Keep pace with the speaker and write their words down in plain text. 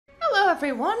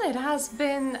everyone, it has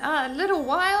been a little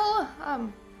while.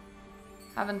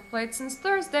 Haven't played since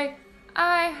Thursday.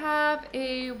 I have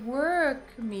a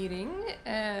work meeting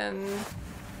in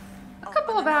a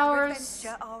couple of hours.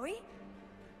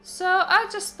 So I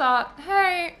just thought,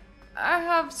 hey, I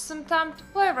have some time to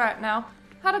play right now.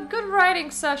 Had a good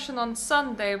writing session on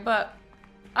Sunday, but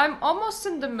I'm almost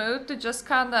in the mood to just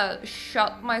kinda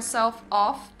shut myself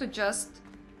off to just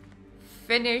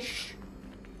finish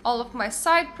all of my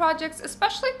side projects,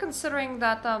 especially considering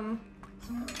that,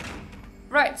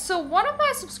 Right, so one of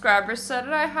my subscribers said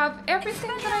that I have everything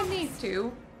that I need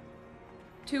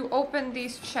to open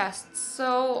these chests.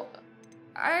 So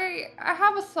I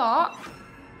have a thought,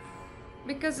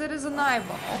 because it is an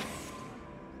eyeball.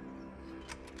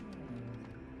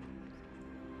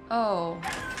 Oh.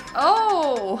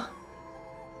 Oh!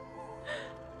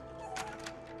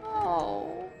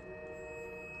 Oh.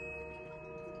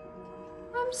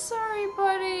 I'm sorry,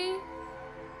 buddy.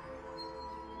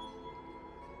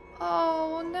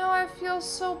 Oh, now I feel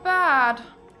so bad.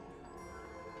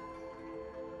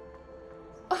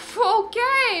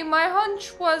 Okay, my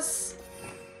hunch was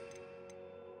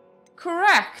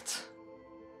correct.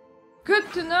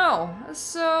 Good to know.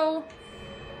 So,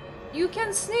 you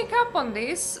can sneak up on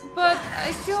these, but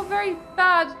I feel very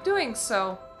bad doing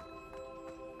so.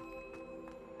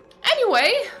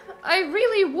 Anyway, I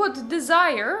really would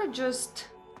desire just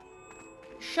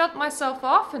shut myself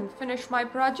off and finish my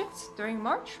projects during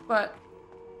March, but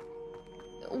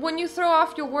when you throw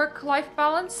off your work-life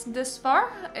balance this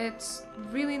far, it's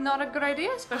really not a good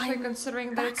idea, especially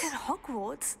considering that it's... back at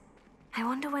Hogwarts. I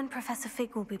wonder when Professor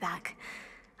Fig will be back.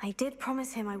 I did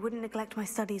promise him I wouldn't neglect my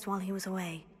studies while he was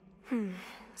away.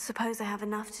 Suppose I have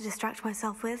enough to distract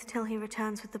myself with till he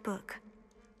returns with the book.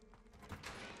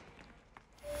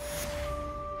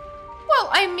 Well,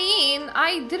 I mean,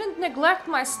 I didn't neglect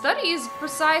my studies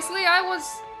precisely. I was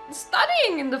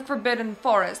studying in the Forbidden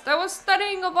Forest. I was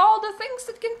studying of all the things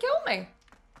that can kill me.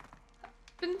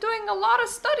 I've been doing a lot of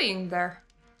studying there.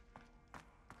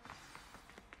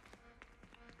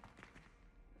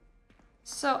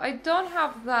 So I don't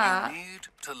have that. You need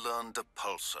to learn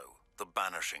Depulso, the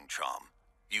banishing charm.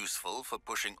 Useful for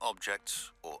pushing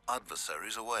objects or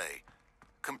adversaries away.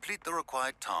 Complete the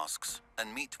required tasks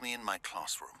and meet me in my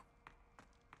classroom.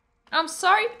 I'm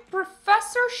sorry,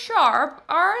 Professor Sharp,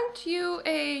 aren't you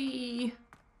a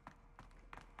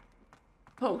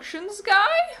potions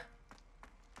guy?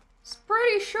 It's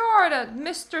pretty sure that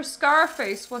Mr.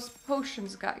 Scarface was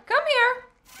potions guy. Come here.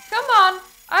 Come on.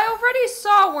 I already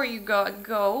saw where you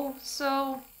go,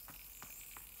 so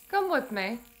come with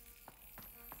me.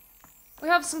 We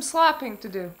have some slapping to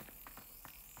do.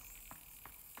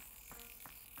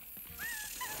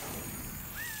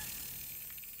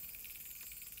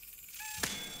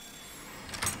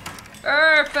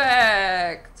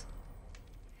 Perfect!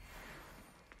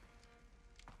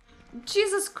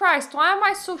 Jesus Christ, why am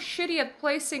I so shitty at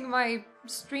placing my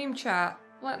stream chat?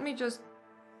 Let me just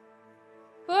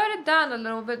put it down a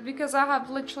little bit because I have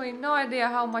literally no idea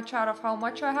how much out of how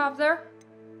much I have there.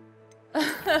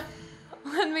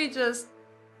 Let me just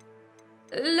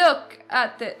look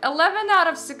at it. 11 out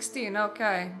of 16,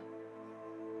 okay.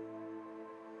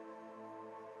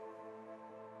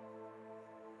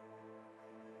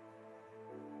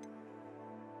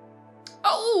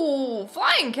 Oh,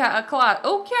 flying cat class.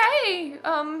 Okay.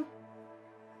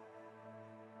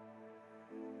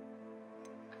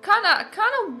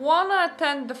 Kinda wanna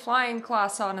attend the flying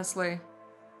class, honestly.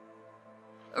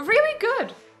 Really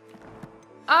good.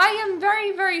 I am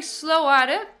very, very slow at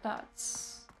it.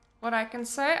 That's what I can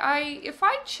say. If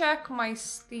I check my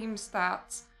Steam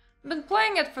stats, I've been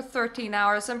playing it for 13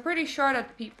 hours. I'm pretty sure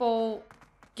that people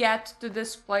get to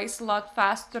this place a lot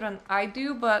faster than I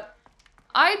do, but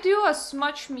I do as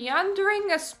much meandering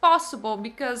as possible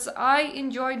because I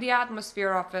enjoy the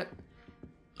atmosphere of it.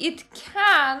 It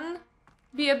can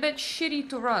be a bit shitty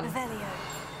to run.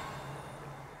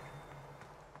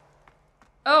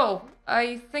 Oh,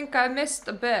 I think I missed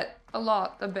a bit. A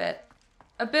lot. A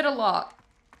lot.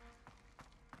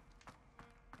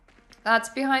 That's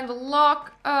behind the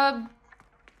lock.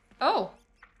 Oh.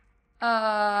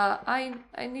 I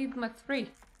need my 3.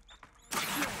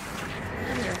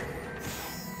 Come here.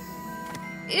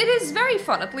 It is very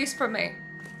fun, at least for me.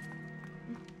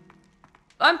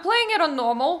 I'm playing it on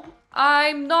normal.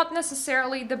 I'm not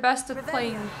necessarily the best at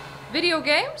playing video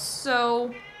games,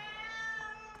 so...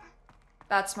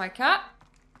 That's my cat.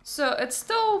 So it's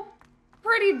still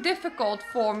pretty difficult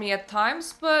for me at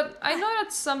times, but I know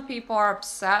that some people are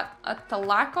upset at the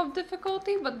lack of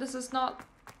difficulty, but this is not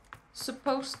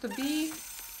supposed to be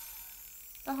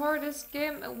the hardest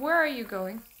game. Where are you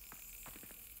going?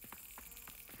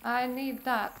 I need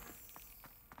that.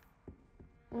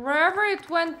 Wherever it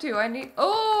went to, I need...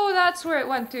 Oh, that's where it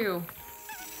went to.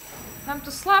 Time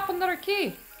to slap another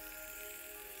key.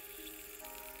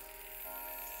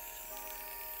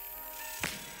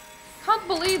 Can't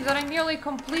believe that I nearly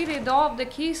completed all of the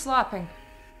key slapping.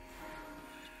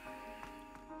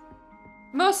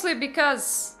 Mostly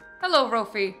because... Hello,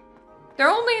 Rofi. They're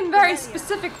only in very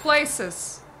specific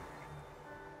places.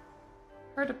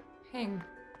 Heard a ping.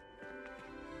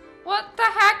 What the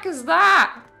heck is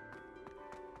that?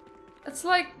 It's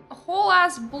like whole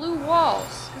ass blue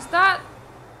walls. Is that...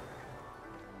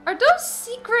 Are those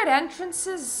secret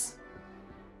entrances?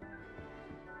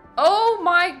 Oh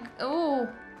my... Oh.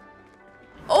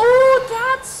 Oh,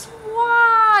 that's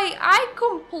why! I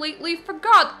completely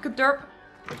forgot. Gderp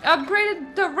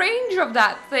upgraded the range of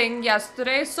that thing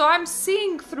yesterday, so I'm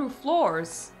seeing through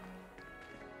floors.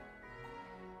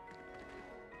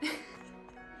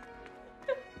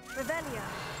 Revelio.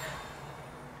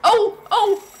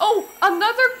 Oh,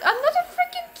 another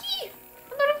freaking key!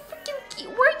 Another freaking key!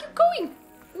 Where are you going?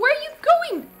 Where are you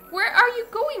going? Where are you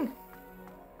going?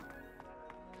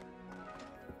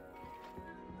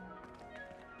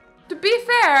 To be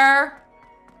fair,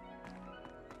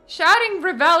 shouting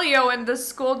Revelio in this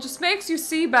school just makes you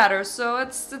see better, so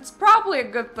it's probably a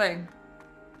good thing.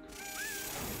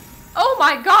 Oh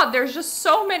my god, there's just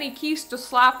so many keys to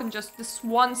slap in just this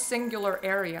one singular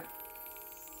area.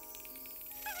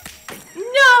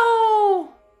 No!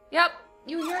 Yep,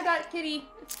 you hear that, kitty.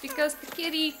 It's because the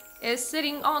kitty is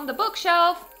sitting on the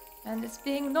bookshelf and it's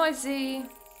being noisy.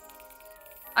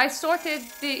 I sorted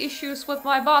the issues with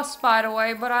my boss, by the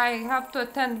way, but I have to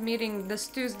attend meeting this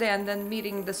Tuesday and then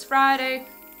meeting this Friday.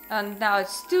 And now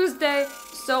it's Tuesday,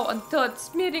 so until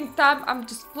it's meeting time, I'm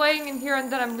just playing in here and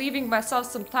then I'm leaving myself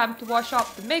some time to wash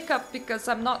off the makeup because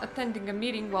I'm not attending a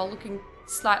meeting while looking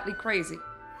slightly crazy.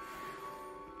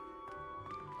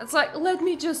 It's like, let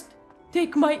me just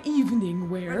take my evening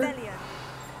wear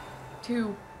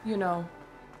to, you know,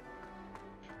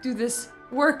 do this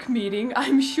work meeting.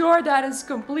 I'm sure that is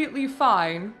completely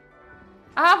fine.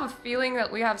 I have a feeling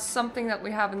that we have something that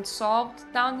we haven't solved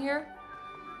down here.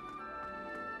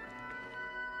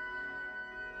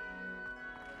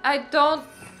 I don't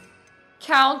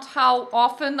count how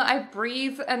often I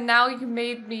breathe, and now you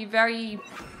made me very,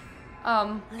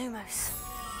 Lumos.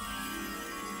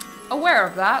 aware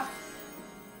of that.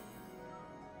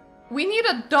 We need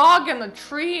a dog and a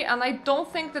tree, and I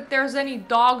don't think that there's any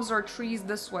dogs or trees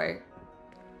this way.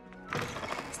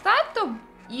 Is that the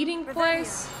eating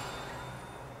place?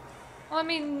 Well, I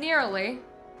mean, nearly.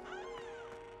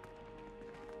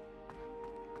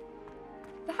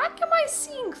 The heck am I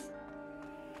seeing?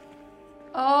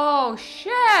 Oh,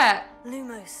 shit!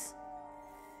 Lumos.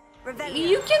 Revelio.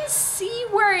 You can see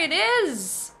where it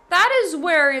is! That is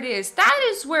where it is. That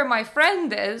is where my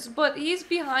friend is, but he's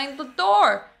behind the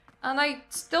door. And I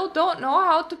still don't know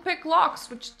how to pick locks,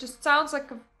 which just sounds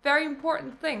like a very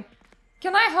important thing.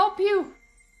 Can I help you?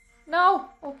 No?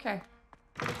 Okay.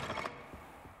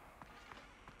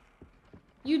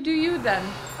 You do you then.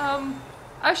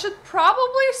 I should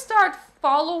probably start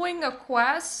following a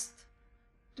quest.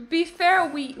 To be fair,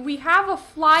 we have a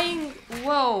flying...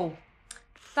 Whoa.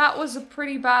 That was a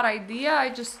pretty bad idea. I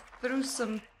just threw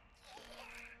some...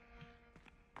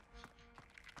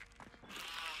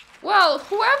 Well,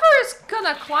 whoever is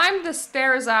gonna climb the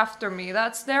stairs after me,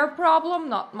 that's their problem,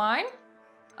 not mine.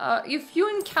 If you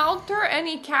encounter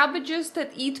any cabbages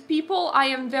that eat people, I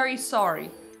am very sorry.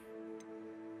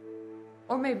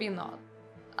 Or maybe not.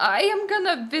 I am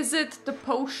gonna visit the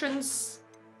potions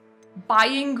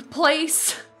buying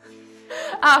place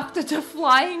after the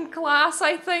flying class,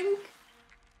 I think.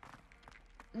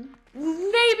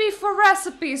 Maybe for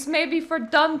recipes, maybe for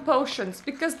done potions,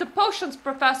 because the potions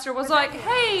professor was like,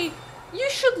 hey, you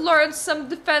should learn some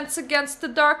defense against the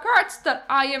dark arts that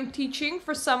I am teaching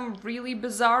for some really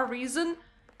bizarre reason.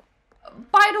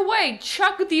 By the way,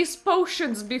 chug these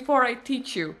potions before I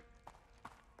teach you.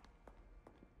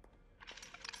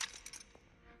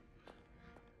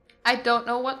 I don't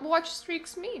know what watch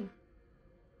streaks mean.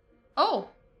 Oh,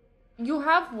 you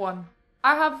have one.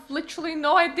 I have literally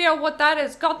no idea what that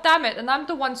is. God damn it, and I'm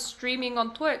the one streaming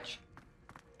on Twitch.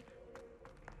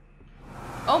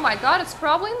 Oh my god, it's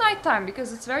probably nighttime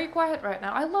because it's very quiet right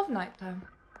now. I love nighttime.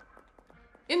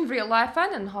 In real life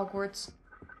and in Hogwarts.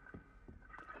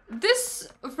 This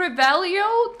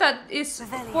Revelio that is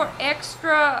for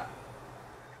extra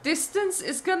distance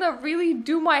is gonna really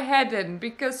do my head in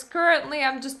because currently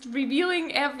I'm just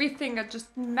revealing everything at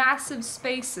just massive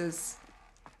spaces.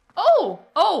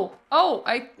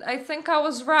 I think I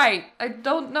was right. I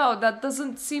don't know, that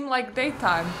doesn't seem like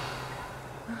daytime.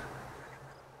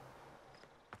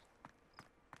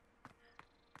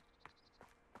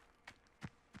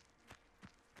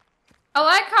 I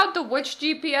like how the witch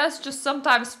GPS just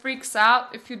sometimes freaks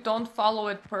out if you don't follow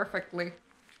it perfectly.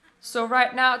 So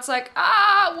right now it's like,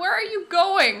 ah, where are you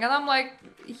going? And I'm like,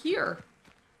 here.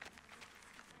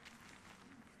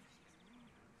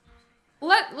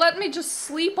 Let me just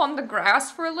sleep on the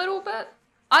grass for a little bit.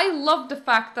 I love the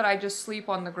fact that I just sleep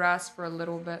on the grass for a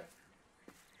little bit.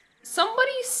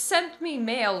 Somebody sent me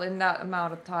mail in that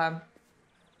amount of time.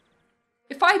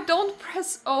 If I don't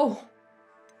press O...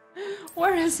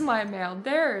 Where is my mail?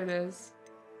 There it is.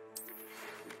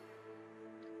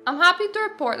 I'm happy to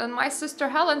report that my sister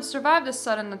Helen survived the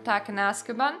sudden attack in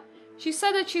Azkaban. She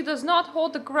said that she does not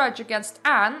hold a grudge against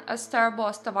Anne, as terrible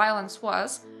as the violence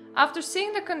was. After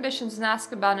seeing the conditions in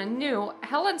Azkaban anew,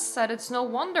 Helen said it's no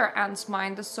wonder Anne's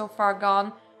mind is so far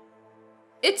gone.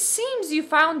 It seems you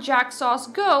found Jack Saw's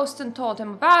ghost and told him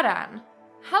about Anne.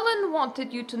 Helen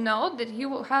wanted you to know that he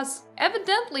has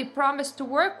evidently promised to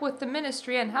work with the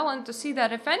Ministry and Helen to see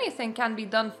that if anything can be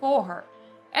done for her.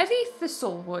 Eddie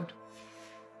Thistlewood.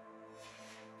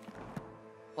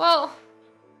 Well,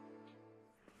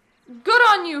 good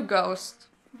on you, Ghost.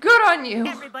 Good on you.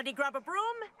 Everybody grab a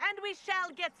broom and we shall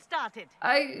get started.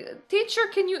 Teacher,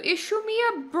 can you issue me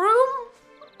a broom?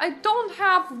 I don't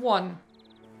have one.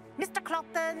 Mr.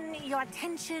 Clopton, your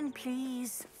attention,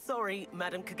 please. Sorry,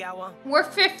 Madam Kagawa. We're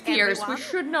fifth years. We Everyone,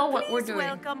 should know what we're please doing.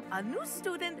 welcome a new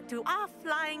student to our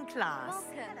flying class.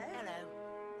 Hello.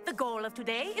 The goal of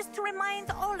today is to remind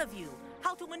all of you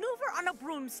how to maneuver on a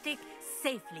broomstick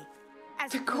safely.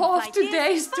 As The broom goal of flight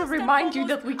today is to first and remind you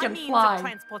foremost, that we a can means fly. of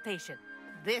transportation.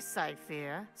 This, I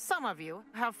fear, some of you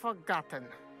have forgotten.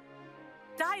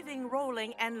 Diving,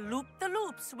 rolling, and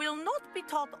loop-the-loops will not be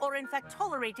taught or in fact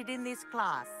tolerated in this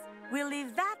class. We'll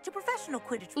leave that to professional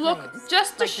Quidditch Look, players.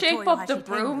 just the like shape Toyo of the Hashitengu.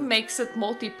 broom makes it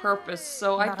multi-purpose,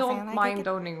 so I Not a fan, don't I mind take it.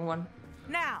 owning one.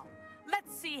 Now,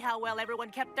 let's see how well everyone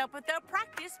kept up with their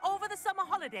practice over the summer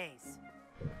holidays.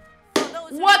 For those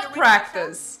who need a What refresher,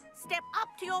 practice? Step up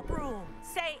to your broom,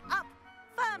 say up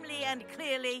firmly and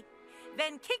clearly,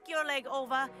 then kick your leg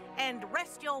over and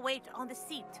rest your weight on the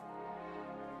seat.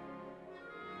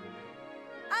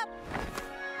 Up!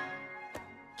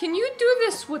 Can you do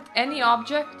this with any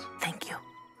object? Thank you.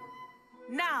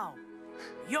 Now,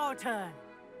 your turn.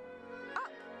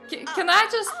 Can I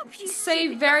just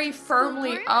say very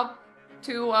firmly up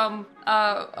to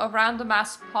a random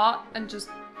ass pot and just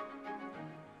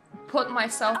put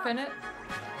myself in it?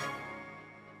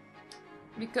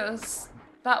 Because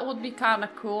that would be kind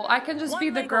of cool. I can just be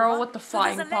One the leg girl over, with the so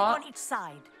flying there's a leg pot. on each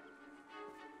side.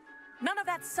 None of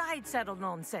that side saddle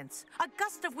nonsense. A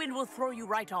gust of wind will throw you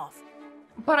right off.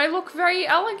 But I look very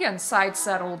elegant side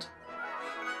settled.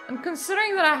 And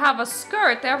considering that I have a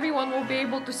skirt, everyone will be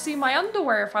able to see my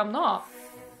underwear if I'm not.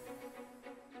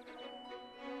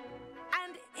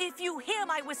 And if you hear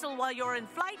my whistle while you're in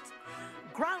flight,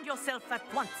 ground yourself at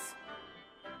once.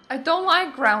 I don't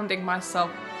like grounding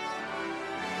myself.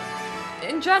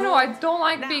 In general, I don't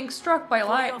like Now, being struck by For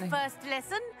lightning. your first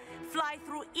lesson, fly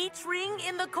through each ring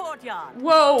in the courtyard.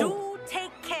 Whoa! Do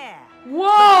take care.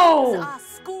 Whoa! These are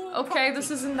school Okay, property.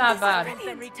 this isn't that bad. It's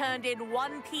been returned in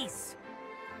one piece.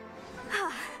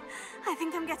 I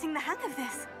think I'm getting the hang of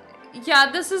this.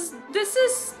 Yeah, this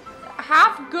is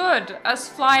half good as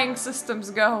flying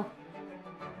systems go.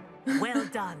 Well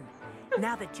done.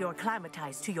 Now that you're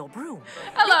acclimatized to your broom,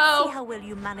 Hello. let's see how well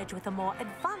you manage with a more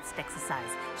advanced exercise,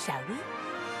 shall we?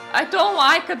 I don't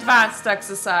like advanced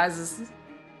exercises.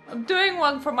 I'm doing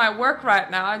one for my work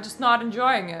right now, I'm just not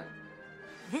enjoying it.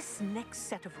 This next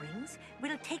set of rings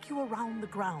will take you around the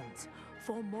grounds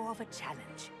for more of a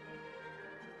challenge.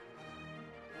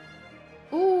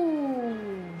 Ooh.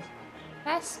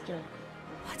 Hester.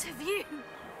 What a view!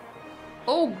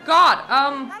 Oh god,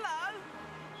 Hello!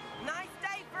 Nice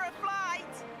day for a flight!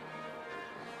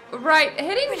 right,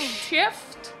 hitting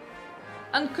shift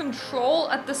and control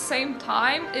at the same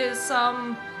time is,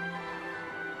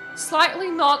 slightly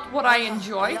not what I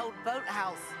enjoy. The old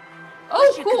boathouse. Oh,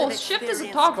 Wish you could cool, have shift is a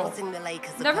experienced toggle. crossing the lake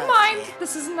as a Never Percy. mind,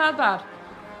 this isn't that bad.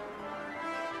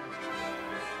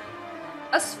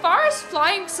 As far as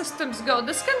flying systems go,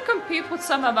 this can compete with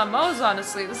some MMOs,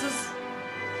 honestly. This is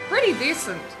pretty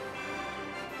decent.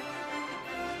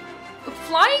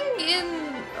 Flying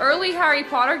in early Harry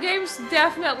Potter games,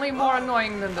 definitely more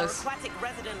annoying than Our this. aquatic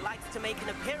resident likes to make an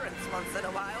appearance once in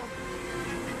a while.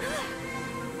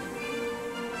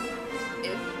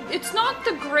 It's not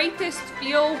the greatest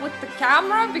feel with the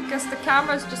camera, because the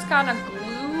camera is just kind of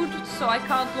glued, so I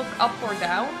can't look up or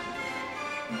down.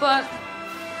 But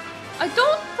I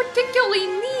don't particularly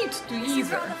need to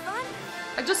either.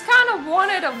 I just kind of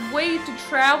wanted a way to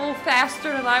travel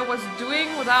faster than I was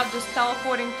doing without just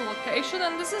teleporting to location,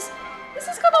 and this is This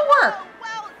is gonna work. Oh,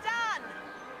 well done.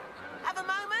 Have a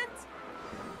moment?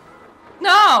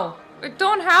 No, I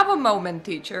don't have a moment,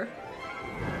 teacher.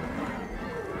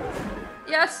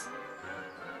 Yes.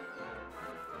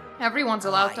 Everyone's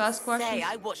allowed to ask questions.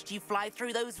 I watched you fly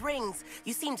through those rings.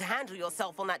 You seem to handle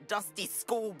yourself on that dusty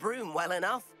school broom well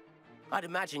enough. I'd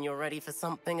imagine you're ready for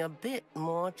something a bit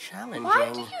more challenging.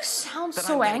 Why do you sound But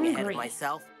so I'm getting ahead angry? of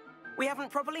myself. We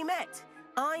haven't properly met.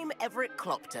 I'm Everett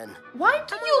Clopton. Why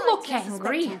do you look I'm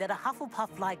angry? suspecting that a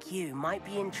Hufflepuff like you might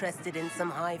be interested in some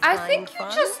high I flying think you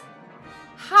fun. just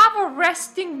have a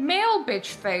resting male bitch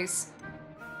face.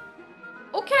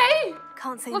 Okay,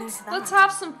 Can't say no to that. let's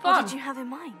have some What fun. did you have in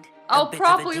mind? I'll a bit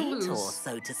probably of a detour, lose.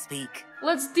 so to speak.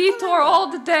 Let's detour all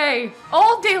the day.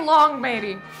 All day long,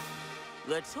 matey.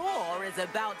 The tour is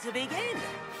about to begin.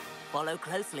 Follow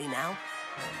closely now.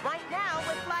 Right now,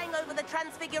 we're flying over the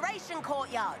Transfiguration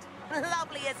Courtyard.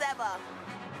 Lovely as ever.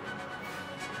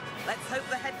 Let's hope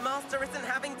the headmaster isn't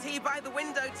having tea by the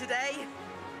window today.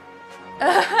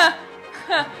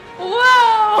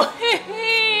 Whoa!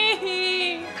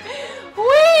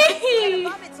 Whee!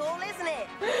 Above it all, isn't it?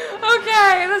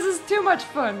 Okay, this is too much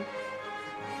fun.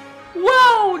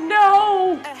 Whoa,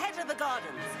 no! Ahead of the gardens,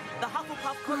 the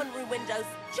Hufflepuff common room windows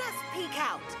just peek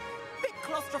out. Bit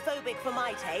claustrophobic for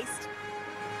my taste.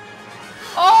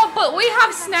 Oh, but we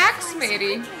have snacks,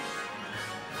 matey.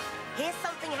 Here's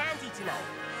something handy to know.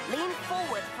 Lean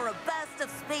forward for a burst of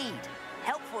speed.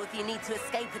 Helpful if you need to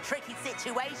escape a tricky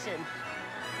situation.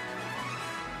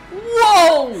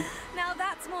 Whoa! Now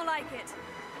that's more like it.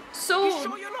 So You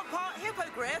sure you're not part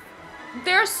hippogriff?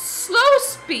 there's slow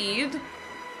speed.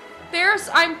 There's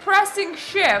I'm pressing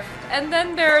shift, and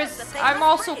then there's The famous I'm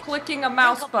also bridge. clicking a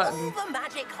mouse Think of button. all the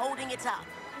magic holding it up.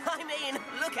 I mean,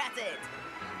 look at it.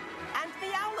 And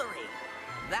the owlery.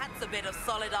 That's a bit of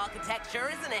solid architecture,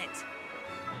 isn't it?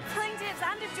 Plaintiffs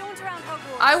and a jaunt around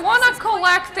Hogwarts. I want This to is quite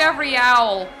collect the every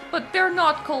owl, but they're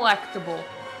not collectible.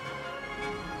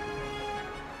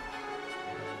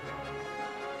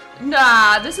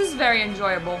 Nah, this is very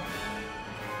enjoyable.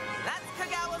 That's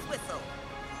Kagawa's whistle.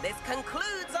 This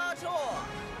concludes our tour.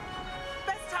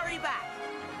 Best hurry back.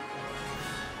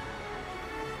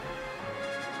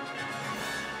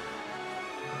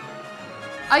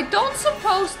 I don't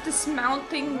suppose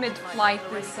dismounting mid-flight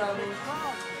is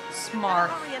smart.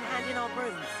 Hurry and hand in our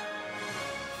brooms.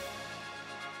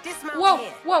 Dismount Whoa,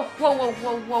 here. whoa, whoa, whoa,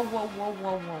 whoa, whoa, whoa,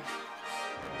 whoa, whoa,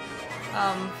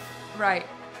 whoa. Right.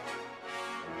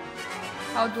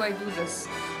 How do I do this?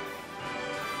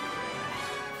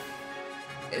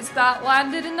 Is that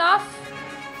landed enough?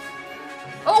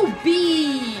 Oh,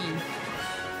 B!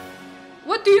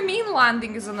 What do you mean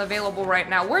landing isn't available right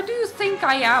now? Where do you think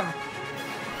I am?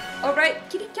 Alright,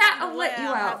 kitty cat, I'll let you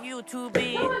Where out. have you two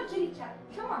been? Come on, kitty cat.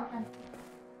 Come on.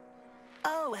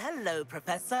 Oh, hello,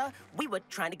 Professor. We were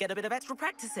trying to get a bit of extra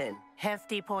practice in.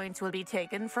 Hefty points will be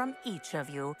taken from each of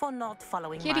you for not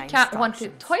following Kitty my cat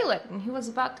wanted instructions. toilet, and he was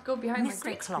about to go behind my Mr.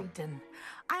 great screen. Clopton,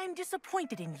 I am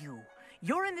disappointed in you.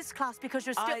 You're in this class because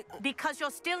you're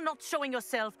still not showing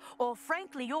yourself, or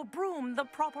frankly, your broom the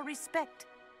proper respect.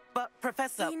 But,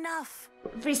 Professor... Enough.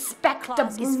 Respect the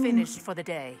Class is broom. finished for the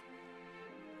day.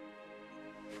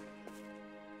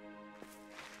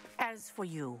 As for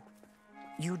you,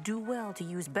 you do well to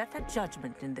use better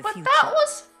judgment in the But future. that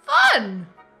was fun!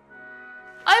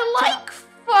 I like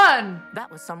fun! That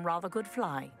was some rather good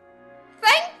flying.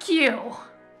 Thank you!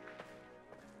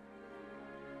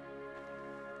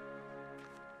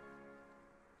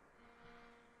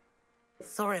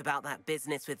 Sorry about that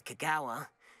business with Kagawa.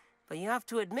 But you have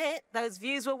to admit, those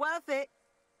views were worth it.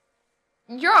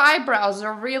 Your eyebrows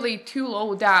are really too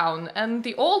low down, and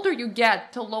the older you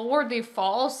get, the lower they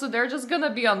fall, so they're just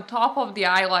gonna be on top of the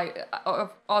eyelid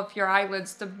of your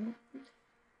eyelids the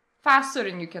faster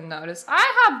than you can notice.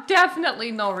 I have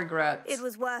definitely no regrets. It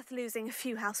was worth losing a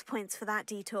few house points for that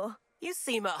detour. You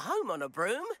seem at home on a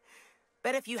broom.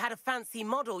 Bet if you had a fancy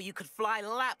model, you could fly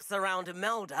laps around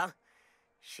Imelda.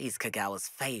 She's Kagawa's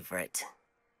favorite.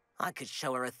 I could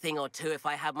show her a thing or two if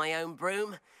I had my own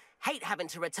broom. Hate having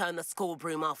to return the school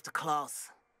broom after class.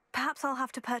 Perhaps I'll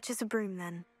have to purchase a broom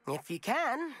then. If you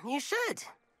can, you should.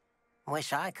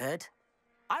 Wish I could.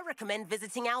 I recommend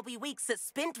visiting Albie Weeks at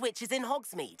Spintwitches in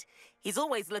Hogsmeade. He's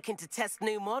always looking to test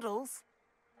new models.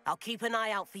 I'll keep an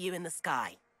eye out for you in the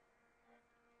sky.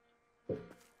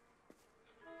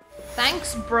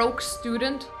 Thanks, broke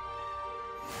student.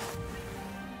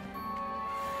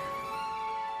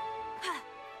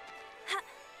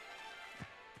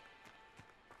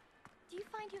 Do you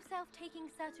find yourself taking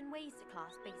certain ways to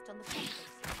class based on the topics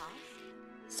you pass?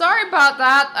 Sorry about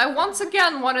that. I once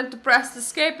again wanted to press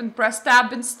escape and press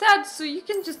tab instead, so you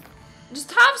can just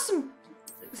Just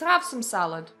have some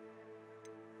salad.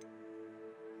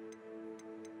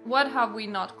 What have we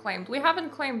not claimed? We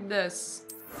haven't claimed this.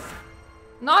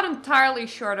 Not entirely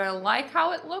sure that I like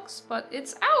how it looks, but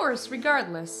it's ours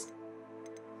regardless.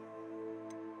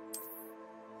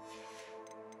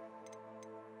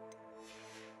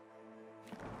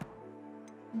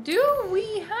 Do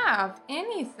we have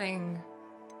anything?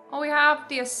 Oh, we have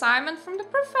the assignment from the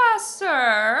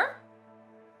professor.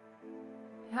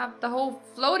 We have the whole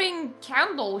floating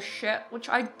candle shit, which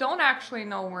I don't actually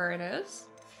know where it is.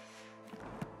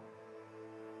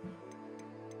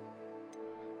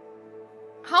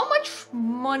 How much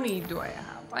money do I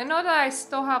have? I know that I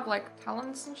still have like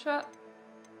talents and shit.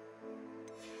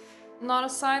 Not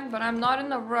assigned, but I'm not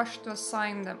in a rush to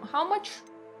assign them. How much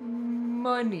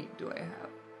money do I have?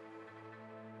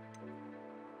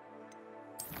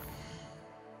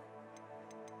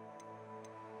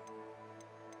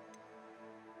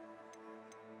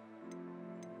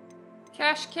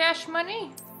 Cash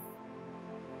money?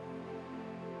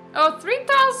 Oh,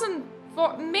 3,000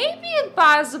 for... Maybe it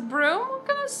buys a broom. We're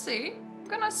gonna see. We're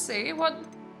gonna see. What...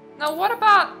 Now, what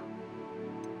about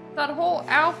that whole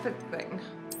outfit thing?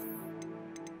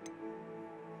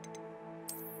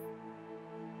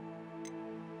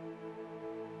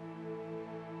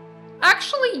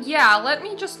 Actually, yeah. Let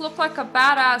me just look like a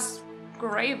badass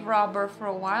grave robber for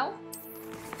a while.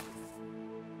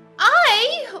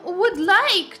 I would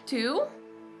like to.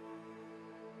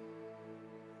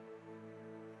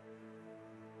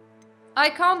 I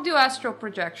can't do astral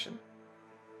projection.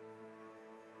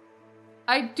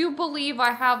 I do believe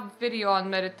I have video on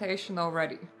meditation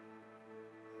already.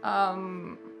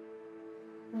 One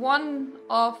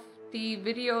of the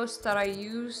videos that I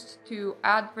used to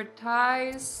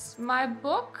advertise my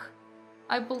book,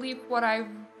 I believe what I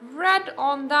read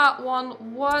on that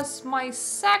one was my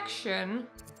section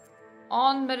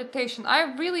on meditation.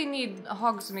 I really need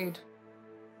Hogsmeade.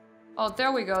 Oh,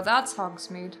 there we go. That's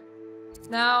Hogsmeade.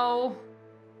 Now,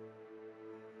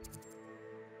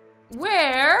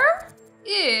 where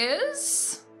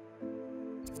is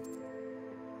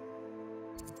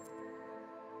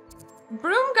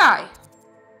Broom Guy?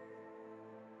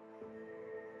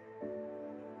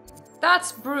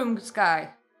 That's Broom's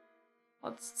Guy.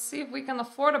 Let's see if we can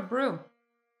afford a broom.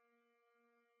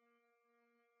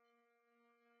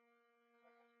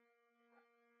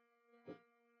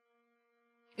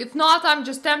 If not, I'm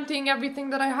just emptying everything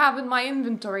that I have in my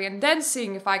inventory and then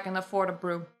seeing if I can afford a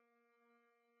broom.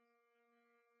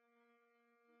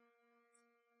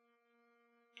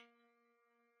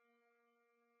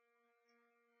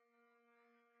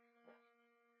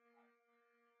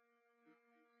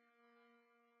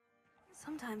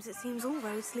 Sometimes it seems all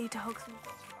roads lead to Hogsmeade.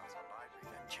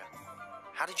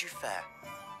 How did you fare?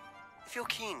 If you're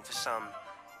keen for some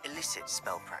illicit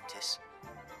spell practice,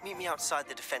 meet me outside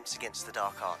the Defense Against the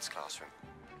Dark Arts classroom.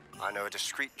 I know a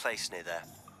discreet place near there.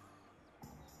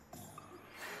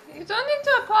 You don't need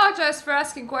to apologize for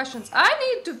asking questions. I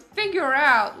need to figure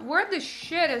out where the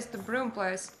shit is the broom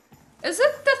place. Is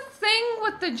it the thing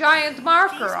with the giant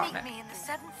marker on it? Please meet me in the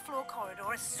 7th floor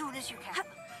corridor as soon as you can.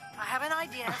 I have an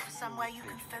idea for somewhere you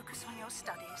can focus on your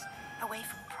studies, away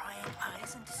from prying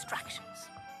eyes and distractions.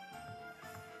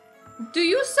 Do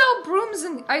you sell brooms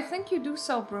in... I think you do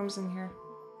sell brooms in here.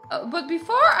 But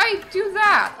before I do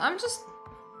that, I'm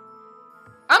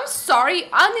sorry,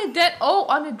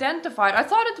 unidentified. I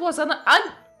thought it was an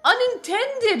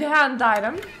unintended hand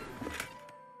item.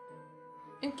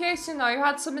 In case, you know, you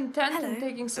had some intent in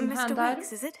taking some Mr. hand Weeks,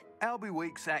 items. is it? Albie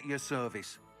Weeks at your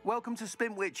service. Welcome to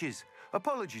Spin Witches.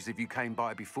 Apologies if you came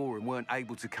by before and weren't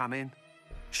able to come in.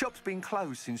 Shop's been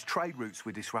closed since trade routes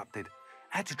were disrupted.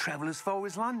 Had to travel as far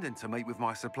as London to meet with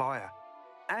my supplier.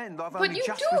 And I've only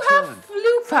just returned. But you do have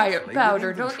flu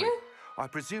powder, don't you? I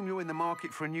presume you're in the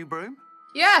market for a new broom?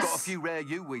 Yes. Got a few rare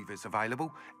U-weavers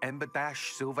available. Ember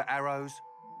Dash, Silver Arrows.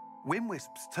 Wind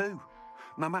Wisps too.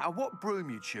 No matter what broom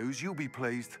you choose, you'll be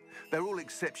pleased. They're all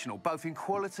exceptional, both in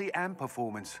quality and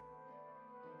performance.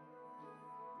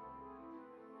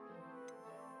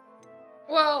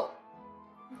 Well,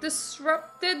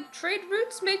 disrupted trade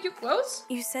routes made you close?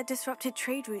 You said disrupted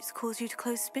trade routes caused you to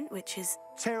close Spint Witches.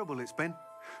 Terrible it's been.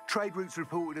 Trade routes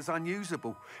reported as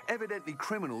unusable. Evidently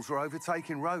criminals were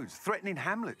overtaking roads, threatening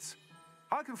hamlets.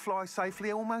 I can fly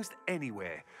safely almost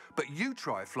anywhere, but you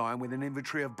try flying with an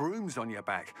inventory of brooms on your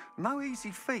back. No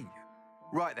easy feat.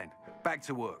 Right then, back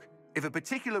to work. If a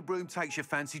particular broom takes your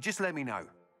fancy, just let me know.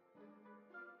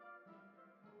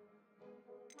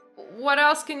 What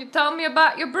else can you tell me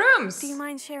about your brooms? Do you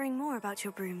mind sharing more about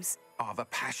your brooms? I have a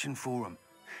passion for them.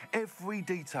 Every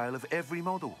detail of every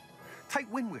model.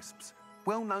 Take Wind Wisps.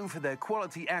 well known for their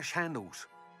quality ash handles.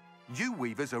 Yew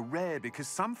weavers are rare because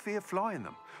some fear flying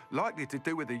them, likely to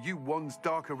do with the yew wand's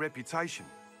darker reputation.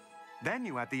 Then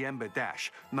you have the Ember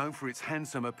Dash, known for its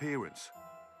handsome appearance.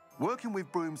 Working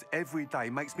with brooms every day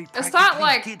makes me Is that practically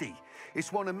like giddy.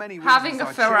 It's one of many having reasons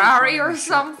a I cherish Ferrari running or the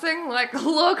shop. something? Like,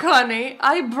 look, honey,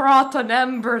 I brought an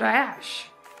Ember Dash.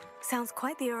 Sounds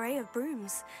quite the array of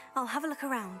brooms. I'll have a look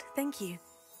around. Thank you.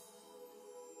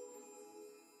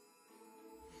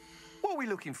 What are we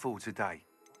looking for today?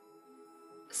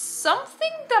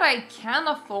 Something that I can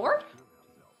afford?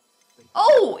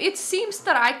 Oh, it seems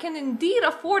that I can indeed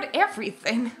afford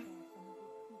everything.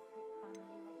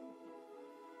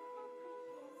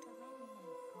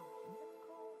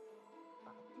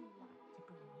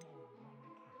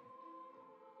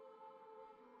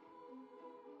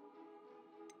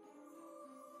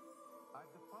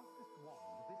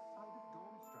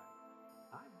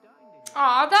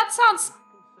 Aw, that sounds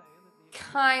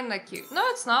kinda cute. No,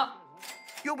 it's not.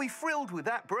 You'll be thrilled with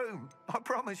that broom, I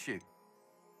promise you.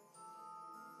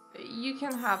 You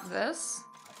can have this.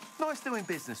 Nice doing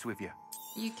business with you.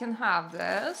 You can have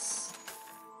this.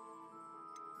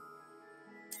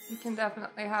 You can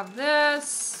definitely have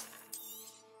this.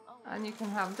 And you can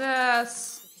have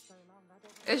this.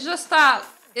 It's just that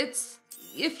it's...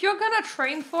 If you're gonna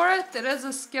train for it, it is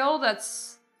a skill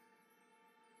that's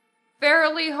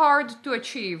fairly hard to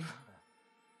achieve.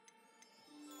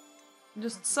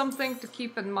 Just something to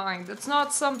keep in mind. It's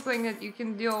not something that you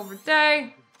can do over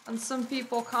day, and some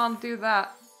people can't do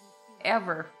that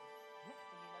ever.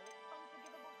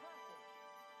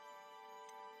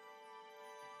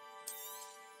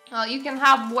 Well, you can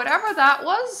have whatever that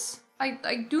was.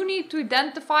 I do need to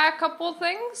identify a couple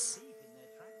things.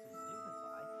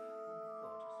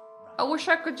 I wish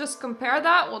I could just compare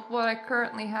that with what I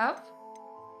currently have.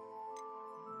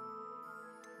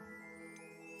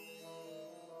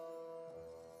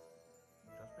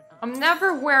 I'm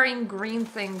never wearing green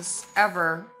things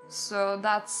ever, so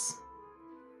that's...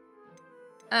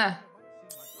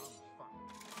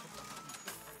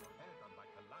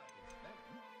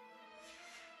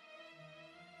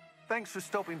 Thanks for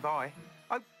stopping by.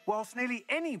 Whilst nearly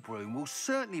any broom will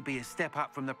certainly be a step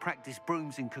up from the practice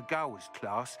brooms in Kagawa's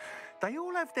class, they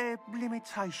all have their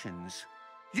limitations.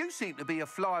 You seem to be a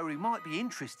flyer who might be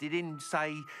interested in,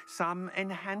 say, some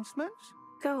enhancements?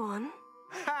 Go on.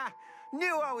 Ha!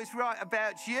 Knew I was right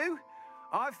about you.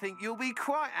 I think you'll be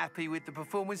quite happy with the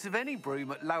performance of any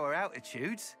broom at lower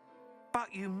altitudes.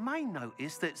 But you may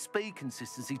notice that speed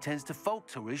consistency tends to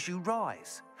falter as you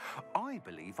rise. I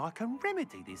believe I can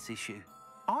remedy this issue.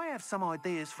 I have some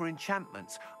ideas for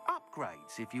enchantments,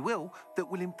 upgrades, if you will, that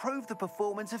will improve the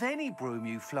performance of any broom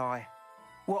you fly.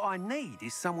 What I need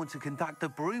is someone to conduct a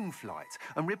broom flight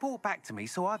and report back to me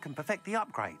so I can perfect the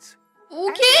upgrades.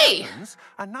 Okay! Happens,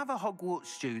 another Hogwarts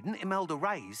student, Imelda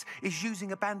Reyes, is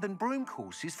using abandoned broom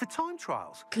courses for time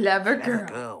trials. Clever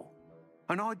girl.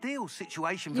 An ideal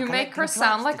situation for You make her collecting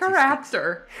sound flight like a statistics.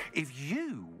 raptor. If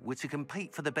you were to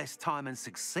compete for the best time and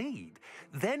succeed,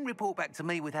 then report back to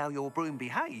me with how your broom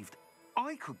behaved,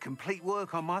 I could complete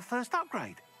work on my first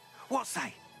upgrade. What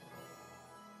say?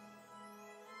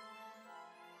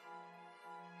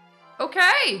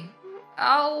 Okay.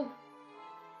 I'll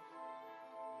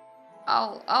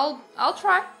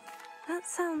try. That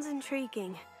sounds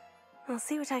intriguing. I'll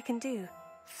see what I can do.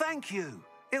 Thank you.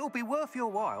 It'll be worth your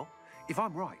while. If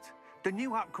I'm right, the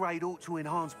new upgrade ought to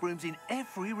enhance brooms in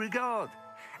every regard.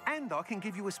 And I can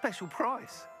give you a special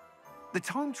price. The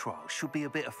time trial should be a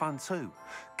bit of fun too.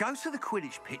 Go to the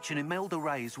Quidditch pitch and Imelda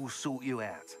Reyes will sort you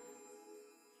out.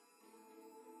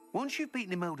 Once you've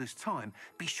beaten Imelda's time,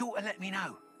 be sure to let me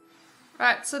know.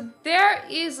 Right, so there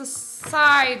is a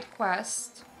side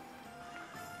quest.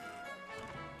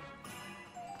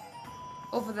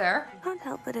 Over there. Can't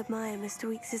help but admire Mr.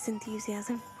 Weeks'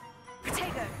 enthusiasm.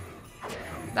 Potato.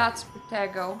 That's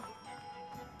Protego.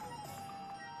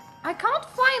 I can't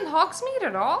fly in Hogsmeade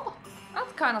at all?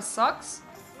 That kind of sucks.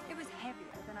 It was heavier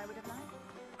than I would have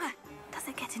liked.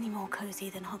 Doesn't get any more cozy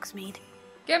than Hogsmeade.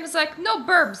 Game is like, no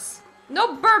burbs.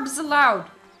 No burbs allowed.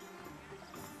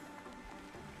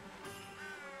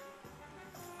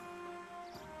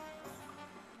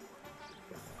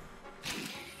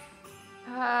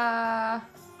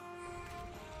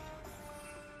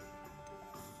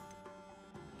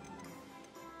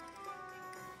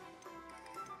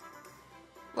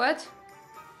 What?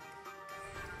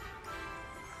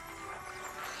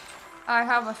 I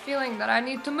have a feeling that I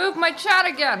need to move my chat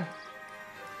again.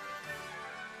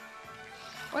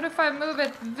 What if I move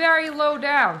it very low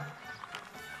down?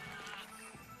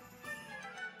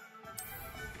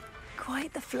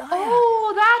 Quite the flyer.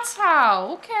 Oh, that's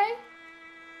how. Okay.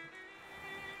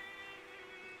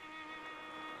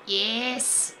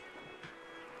 Yes.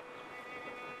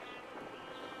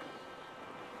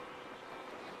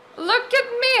 Look at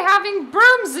me having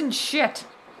brooms and shit.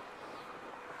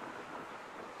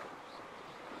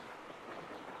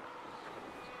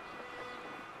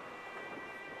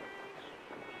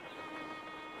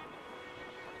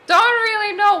 Don't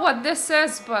really know what this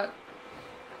is, but...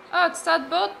 Oh, it's that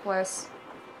boat place.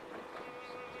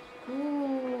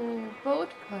 Ooh, boat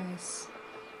place.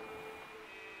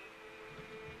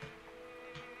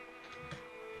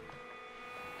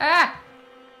 Ah!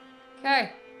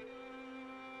 Okay.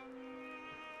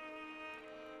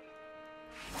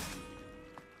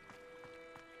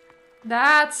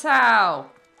 That's how.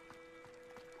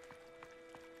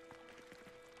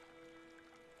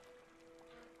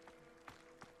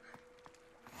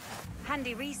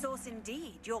 Handy resource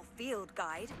indeed, your field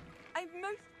guide. I'm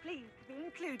most pleased to be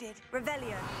included.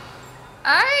 Revelio.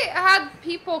 I had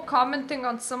people commenting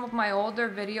on some of my older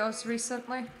videos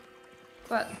recently,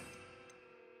 but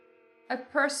I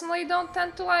personally don't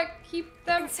tend to like keep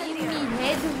them in me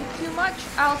head too much.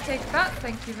 I'll take that,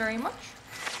 thank you very much.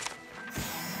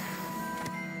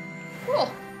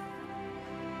 Cool.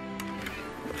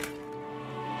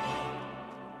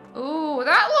 Ooh,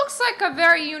 that looks like a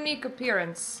very unique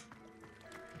appearance.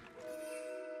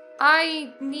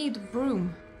 I need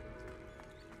broom.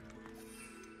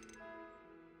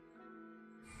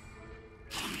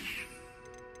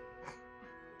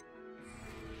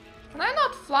 Can I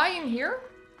not fly in here?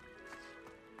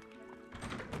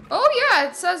 Oh yeah,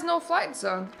 it says no flight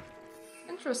zone.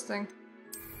 Interesting.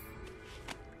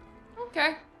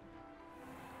 Okay.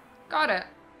 Got it.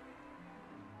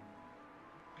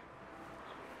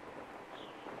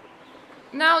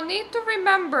 Now, need to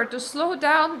remember to slow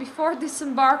down before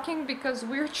disembarking because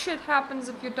weird shit happens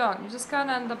if you don't. You just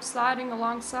kinda end up sliding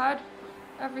alongside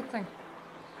everything.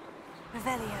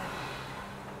 Revelio.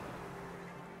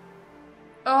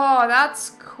 Oh,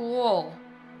 that's cool.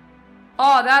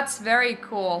 Oh, that's very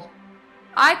cool.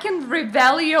 I can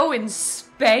Revelio in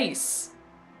space.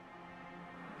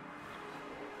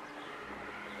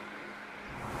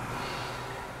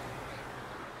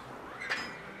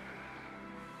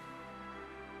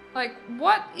 Like,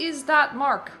 what is that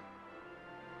mark?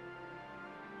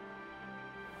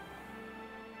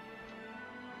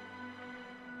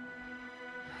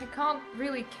 I can't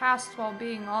really cast while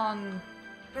being on...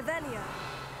 Revelio.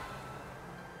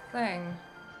 Thing.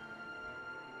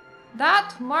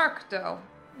 That mark, though.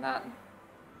 That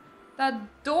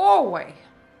doorway.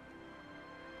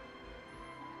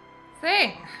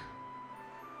 Thing.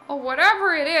 Oh,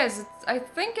 whatever it is, I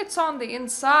think it's on the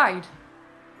inside.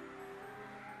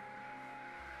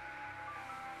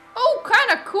 Oh,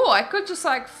 kind of cool. I could just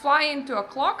like fly into a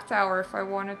clock tower if I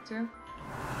wanted to.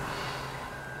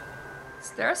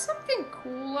 Is there something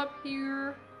cool up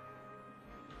here?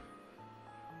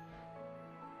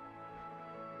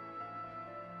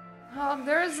 Oh,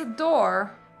 there is a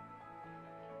door.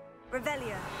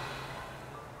 Revelio.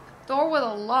 Door with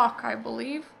a lock, I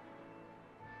believe.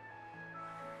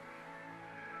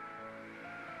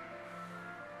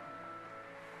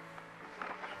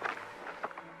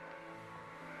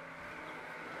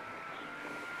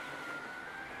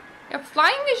 Yeah,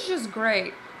 flying is just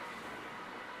great.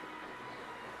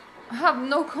 I have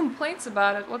no complaints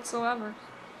about it whatsoever.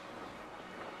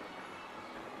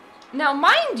 Now,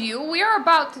 mind you, we are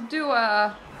about to do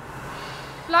a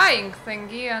flying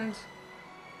thingy, and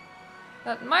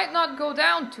that might not go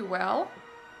down too well.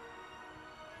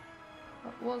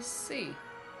 But we'll see.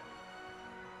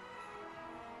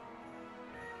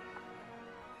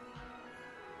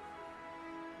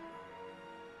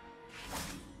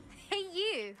 Hey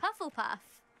you, Hufflepuff.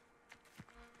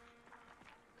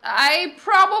 I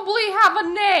probably have a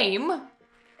name.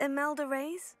 Imelda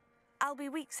Reyes?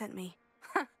 Albie Week sent me.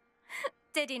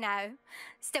 Did he now?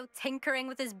 Still tinkering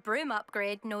with his broom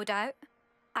upgrade, no doubt.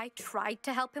 I tried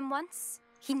to help him once.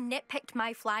 He nitpicked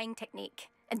my flying technique,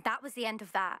 and that was the end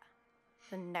of that.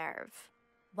 The nerve.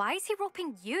 Why is he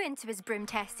roping you into his broom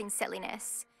testing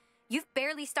silliness? You've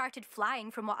barely started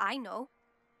flying from what I know.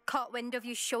 Caught wind of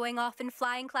you showing off in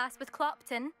flying class with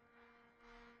Clopton.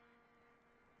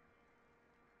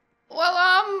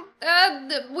 Well,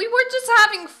 we were just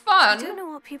having fun. I don't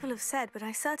know what people have said, but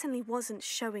I certainly wasn't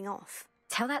showing off.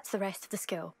 Tell that to the rest of the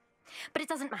school. But it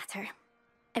doesn't matter.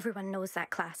 Everyone knows that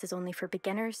class is only for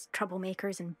beginners,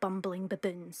 troublemakers, and bumbling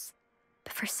baboons.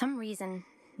 But for some reason,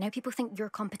 now people think you're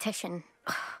competition.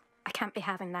 Ugh, I can't be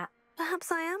having that. Perhaps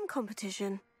I am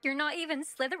competition. You're not even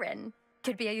Slytherin.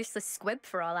 Could be a useless squib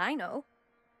for all I know.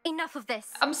 enough of this.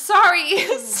 I'm sorry.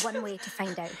 There's one way to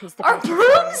find out who's the Are better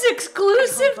brooms player.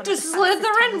 exclusive one to of the fastest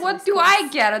Slytherin? times What in do schools. I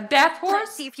get? A death Let's horse?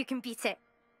 see if you can beat it.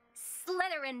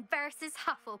 Slytherin versus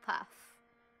Hufflepuff.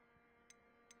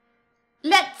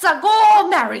 Let's go,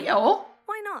 Mario.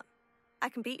 Why not? I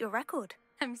can beat your record.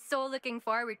 I'm so looking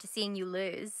forward to seeing you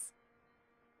lose.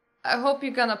 I hope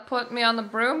you're gonna put me on the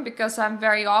broom because I'm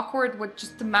very awkward with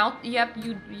just the mount. Yep,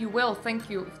 you will. Thank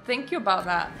you. Thank you about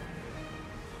that.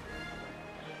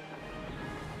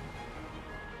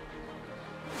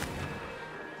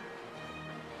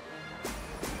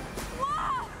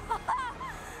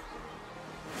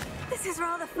 This is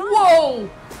rather fun. Whoa!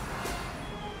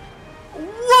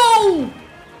 Whoa!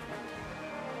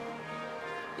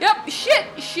 Yep, shit!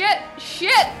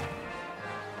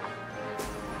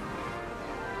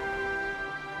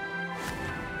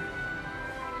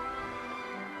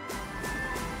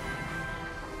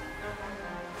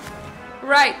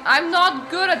 Right, I'm not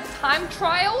good at time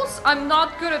trials. I'm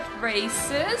not good at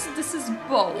races. This is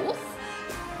both.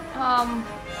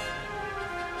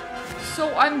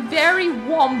 So I'm very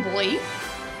wombly.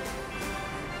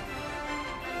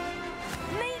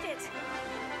 Made it!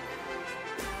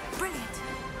 Brilliant.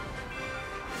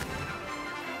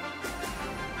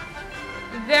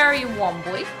 Very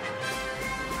wombly.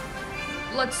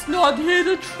 Let's not hit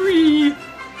a tree.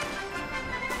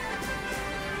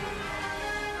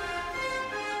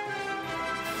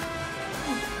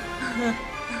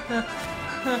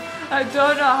 I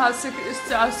don't know how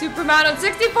Superman on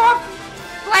 64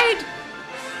 played.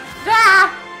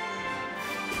 Ah!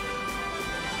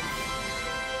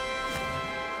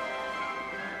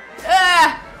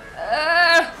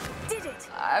 Did it!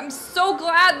 I'm so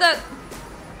glad that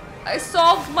I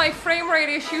solved my frame rate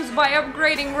issues by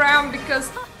upgrading RAM because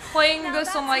playing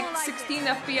this on like 16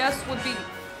 FPS would be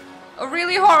a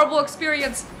really horrible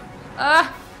experience.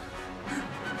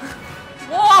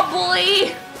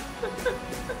 Wobbly!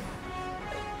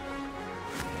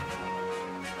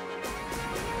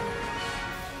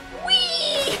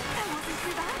 Whee!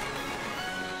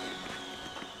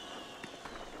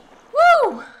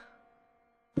 Woo!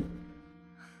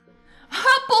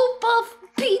 Hufflepuff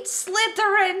beat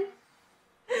Slytherin!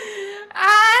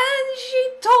 And she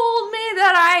told me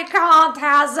that I can't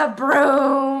have a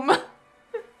broom!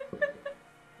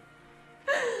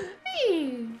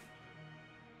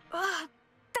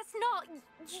 That's not...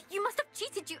 You must have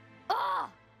cheated, you...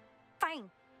 Fine.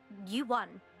 You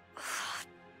won.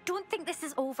 Don't think this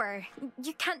is over.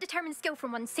 You can't determine skill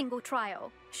from one single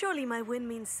trial. Surely my win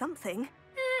means something.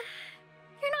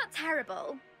 You're not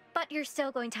terrible, but you're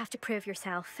still going to have to prove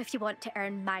yourself if you want to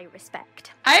earn my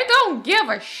respect. I don't give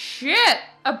a shit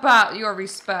about your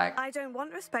respect. I don't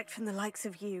want respect from the likes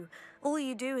of you. All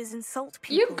you do is insult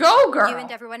people. You go, girl. You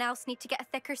and everyone else need to get a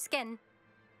thicker skin.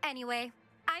 Anyway,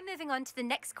 I'm moving on to the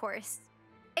next course.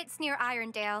 It's near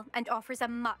Irondale and offers a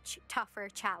much tougher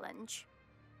challenge.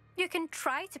 You can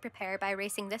try to prepare by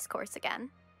racing this course again.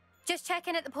 Just check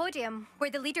in at the podium, where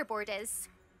the leaderboard is.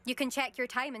 You can check your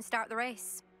time and start the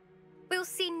race. We'll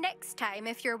see next time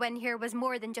if your win here was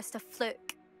more than just a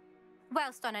fluke.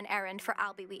 Whilst on an errand for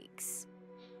Albie Weeks.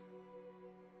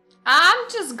 I'm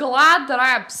just glad that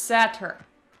I upset her.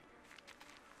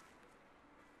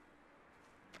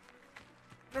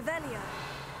 Revelio.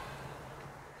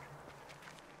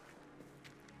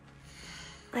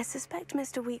 I suspect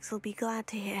Mr. Weeks will be glad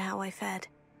to hear how I fared.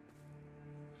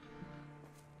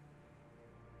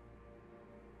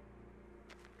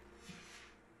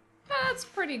 That's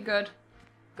pretty good.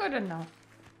 Good enough.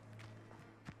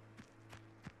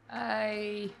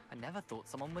 I never thought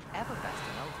someone would ever best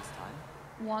an eldest time.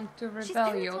 Want to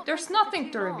Revelio. There's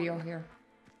nothing to reveal here.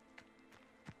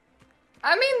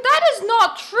 I mean, that is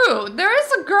not true. There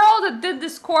is a girl that did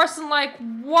this course in like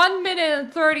 1 minute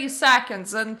and 30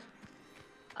 seconds, and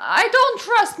I don't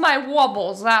trust my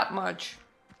wobbles that much.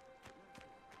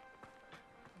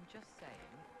 I'm just saying.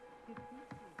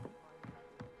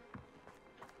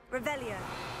 Revelio.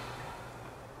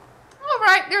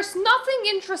 Alright, there's nothing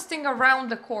interesting around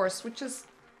the course, which is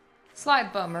a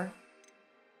slight bummer.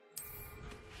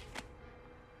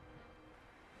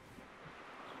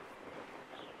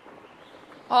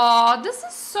 Aw, this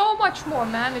is so much more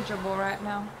manageable right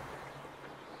now.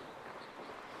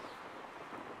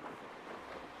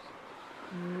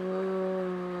 Ooh.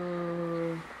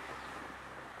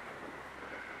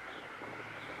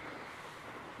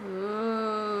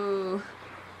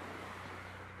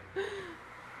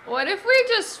 What if we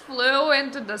just flew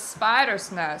into the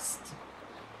spider's nest?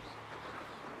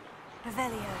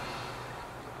 Revelio.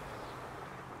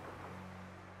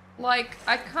 Like,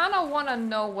 I kind of want to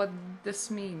know what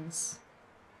this means.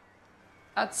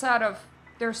 Outside of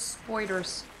there's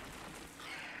spiders.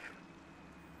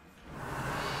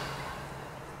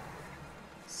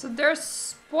 So there's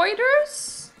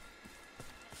spiders.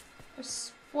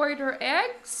 There's spider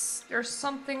eggs. There's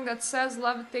something that says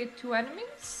levitate 2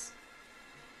 enemies.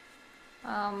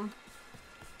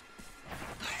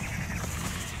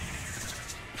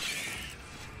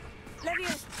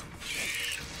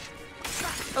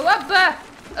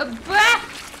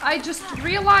 I just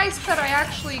realized that I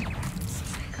actually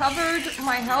covered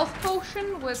my health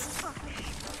potion with...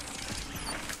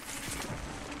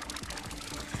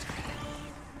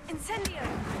 Incendio!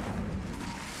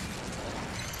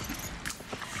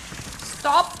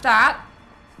 Stop that.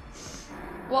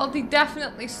 Well, they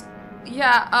definitely...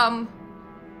 Yeah,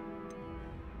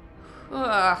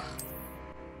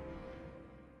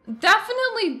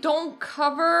 definitely don't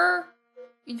cover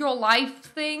your life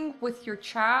thing with your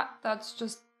chat. That's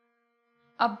just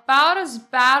about as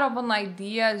bad of an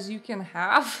idea as you can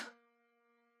have.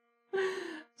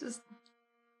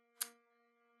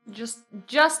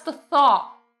 just a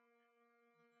thought.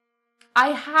 I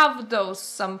have those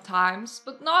sometimes,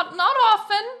 but not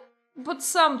often, but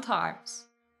sometimes.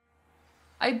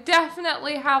 I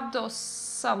definitely have those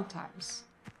sometimes.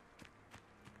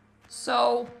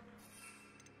 So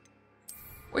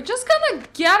we're just gonna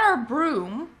get our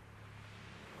broom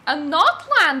and not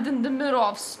land in the middle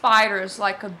of spiders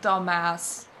like a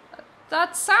dumbass.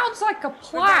 That sounds like a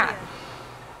plan.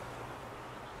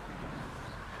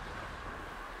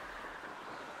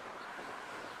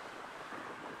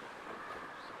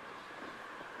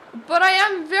 But I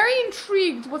am very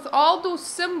intrigued with all those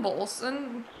symbols,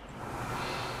 and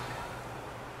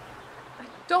I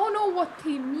don't know what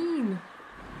they mean.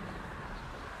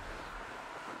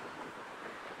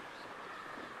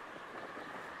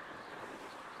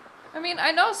 I mean,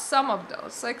 I know some of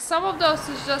those. Like, some of those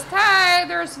is just, hey,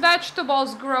 there's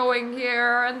vegetables growing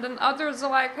here. And then others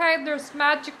are like, hey, there's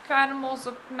magic animals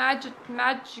of magic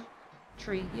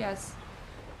tree. Yes,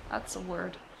 that's a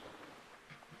word.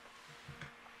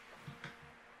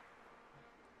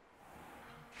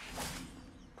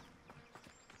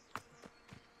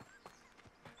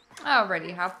 I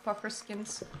already have puffer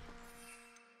skins.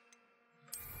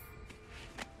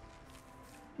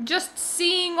 Just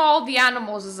seeing all the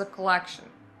animals is a collection.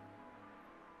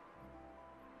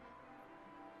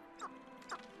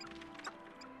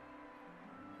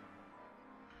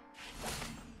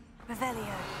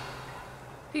 Revelio.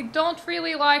 They don't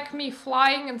really like me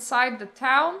flying inside the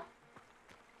town.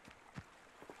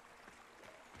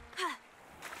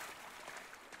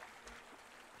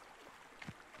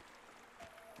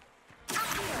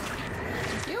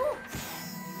 Thank you.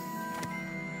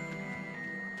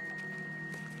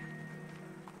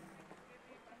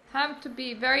 Time to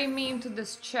be very mean to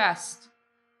this chest.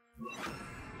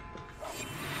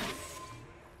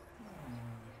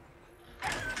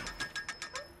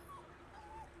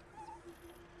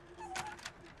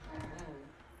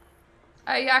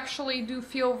 I actually do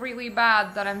feel really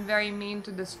bad that I'm very mean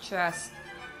to this chest.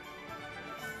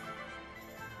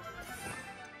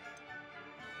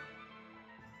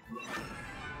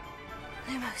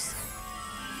 Lumos.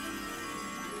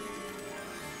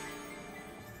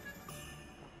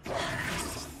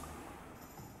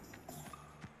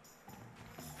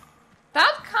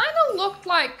 That kind of looked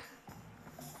like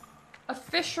a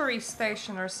fishery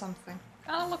station or something.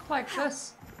 Kind of looked like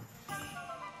this.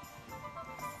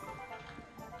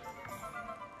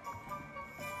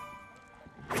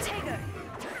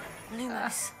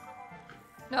 Lumos.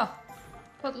 No.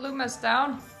 Put Lumos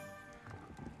down.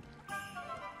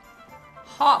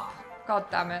 Hop. God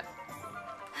damn it.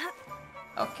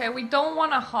 Okay, we don't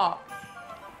want to hop.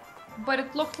 But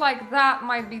it looked like that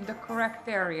might be the correct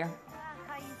area.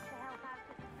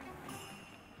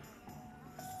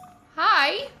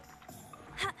 Hi.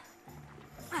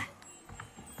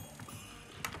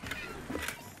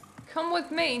 Come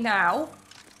with me now.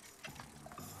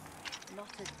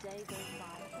 Not a day goes by.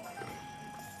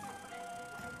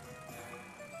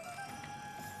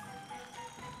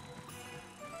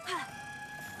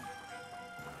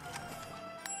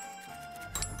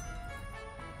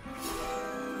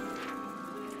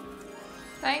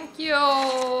 Thank you.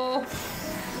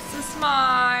 This is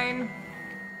mine.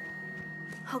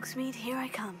 Hogsmeade, here I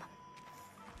come.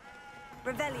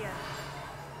 Revelio.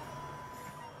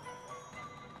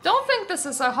 Don't think this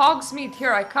is a Hogsmeade,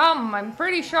 here I come. I'm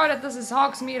pretty sure that this is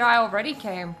Hogsmeade, I already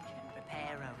came.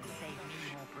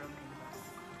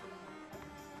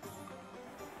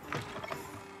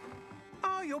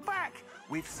 Oh, you're back.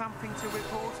 With something to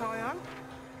report, I hope?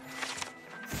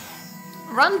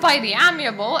 Run by the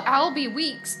amiable Albie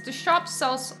Weeks, the shop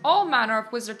sells all manner of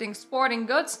wizarding sporting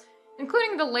goods.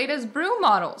 including the latest broom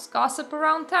models. Gossip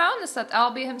around town is that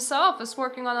Albie himself is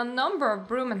working on a number of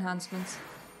broom enhancements.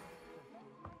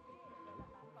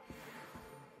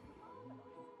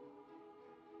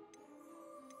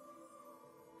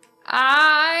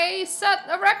 I set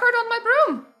a record on my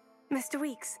broom. Mr.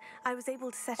 Weeks, I was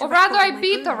able to set a Or record rather, I on my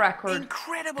beat broom. a record.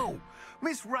 Incredible!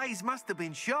 Miss Reyes must have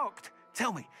been shocked.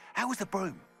 Tell me, how was the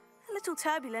broom? A little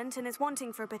turbulent and is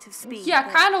wanting for a bit of speed. Yeah,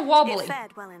 but kind of wobbly. It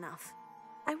fared well enough.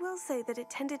 I will say that it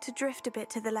tended to drift a bit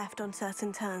to the left on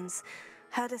certain turns.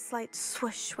 Heard a slight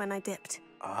swoosh when I dipped.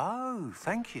 Oh,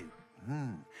 thank you.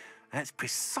 That's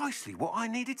precisely what I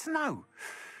needed to know.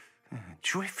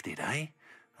 Drifted, eh?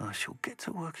 I shall get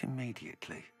to work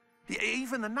immediately.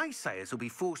 Even the naysayers will be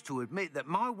forced to admit that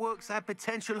my work's had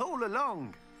potential all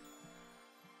along.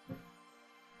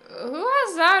 Who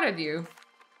has doubted you?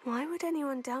 Why would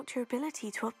anyone doubt your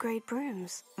ability to upgrade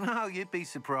brooms? No, you'd be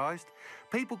surprised.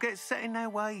 People get set in their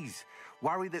ways,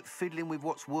 worry that fiddling with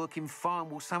what's working fine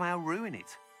will somehow ruin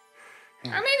it. I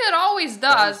mean, it always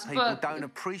does, People but don't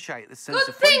appreciate the sense good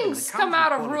of freedom things that come comes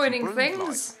out with of quality ruining brooms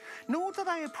things. like. Nor do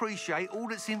they appreciate all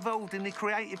that's involved in the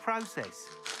creative process.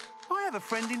 I have a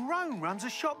friend in Rome runs a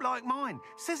shop like mine.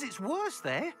 Says it's worse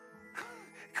there.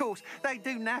 Of course, they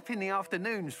do nap in the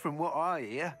afternoons from what I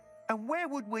hear. And where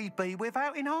would we be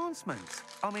without enhancements?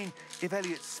 I mean, if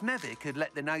Elliot Smethwick had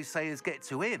let the naysayers get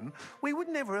to him, we would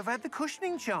never have had the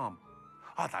cushioning charm.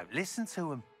 I don't listen to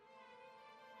them.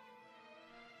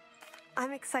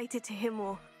 I'm excited to hear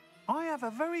more. I have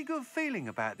a very good feeling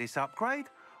about this upgrade.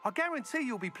 I guarantee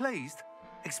you'll be pleased.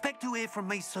 Expect to hear from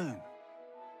me soon.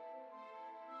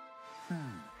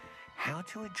 How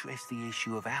to address the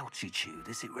issue of altitude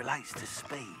as it relates to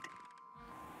speed?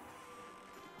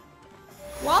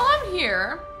 While I'm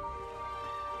here,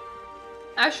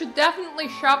 I should definitely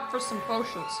shop for some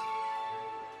potions.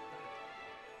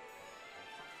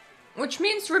 Which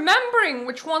means remembering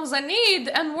which ones I need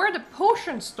and where the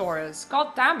potion store is.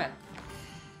 God damn it.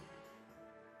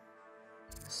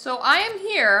 So I am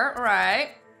here,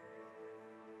 right?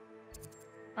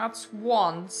 That's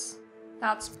wands.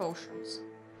 That's potions.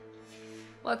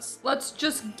 Let's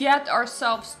just get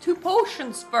ourselves 2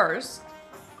 potions first.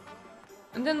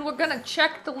 And then we're gonna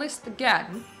check the list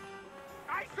again.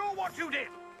 I saw what you did!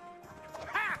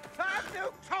 Ha! I've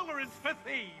no tolerance for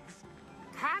thieves!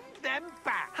 Hand them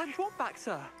back! Hand what back,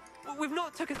 sir? We've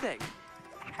not took a thing.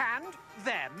 Hand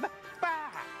them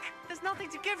back! There's nothing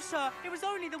to give, sir. It was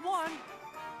only the one.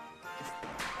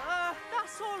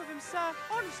 That's all of him, sir.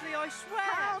 Honestly, I swear.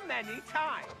 How many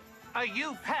times are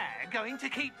you pair going to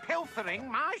keep pilfering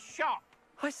my shop?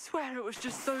 I swear it was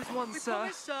just those ones, We sir.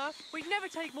 promise, sir. We'd never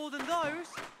take more than those.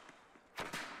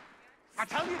 I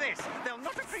tell you this, they'll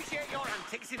not appreciate your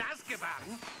antics in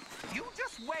Azkaban. You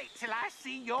just wait till I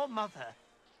see your mother.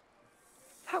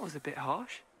 That was a bit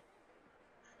harsh.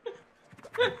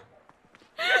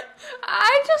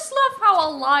 I just love how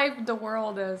alive the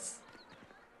world is.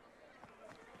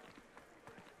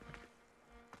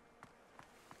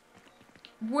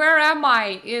 Where am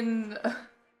I in...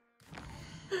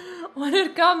 when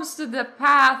it comes to the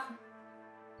path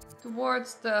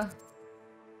towards the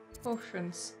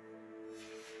potions?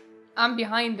 I'm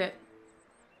behind it.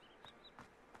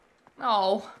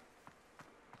 Oh.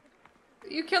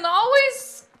 You can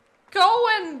always go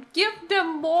and give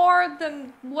them more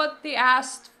than what they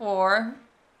asked for.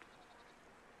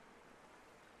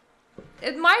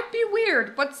 It might be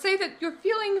weird, but say that you're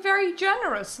feeling very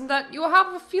generous and that you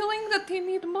have a feeling that they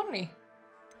need money.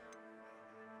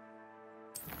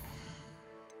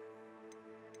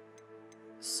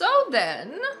 So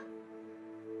then...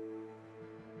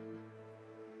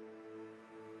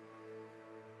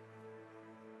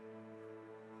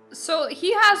 So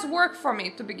he has work for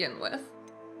me to begin with.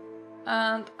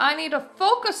 And I need a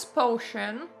focus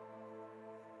potion,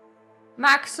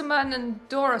 maximum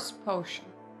endurance potion.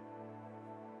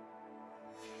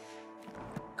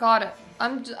 Got it.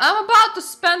 I'm about to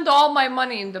spend all my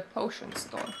money in the potion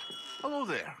store. Hello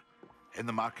there. In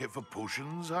the market for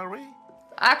potions, are we?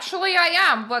 Actually, I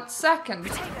am, but second.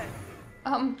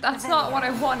 That's not what I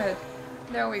wanted.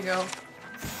 There we go.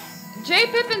 J.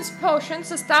 Pippin's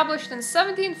Potions, established in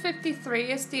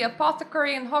 1753, is the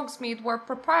apothecary in Hogsmeade where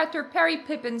proprietor Perry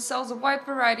Pippin sells a wide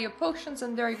variety of potions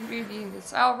and their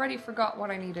ingredients. I already forgot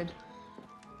what I needed.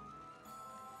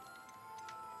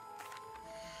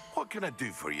 What can I do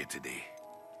for you today?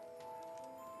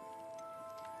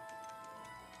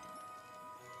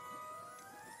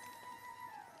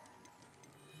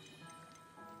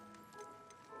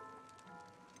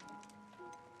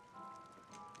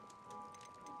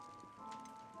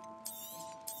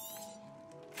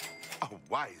 A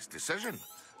wise decision.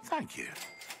 Thank you.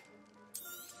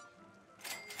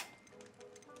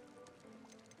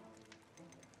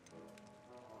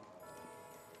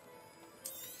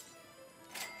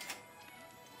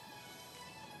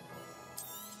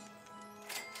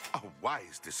 A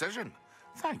wise decision.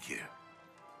 Thank you.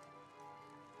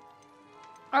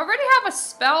 I already have a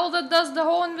spell that does the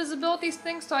whole invisibility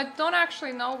thing, so I don't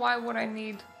actually know why would I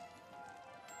need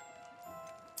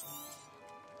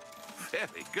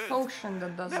Very good. potion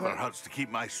that does Never it. hurts to keep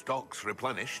my stocks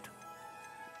replenished.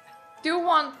 Do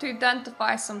want to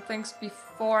identify some things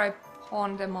before I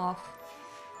pawn them off.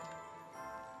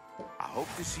 I hope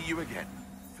to see you again.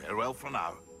 Farewell for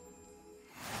now.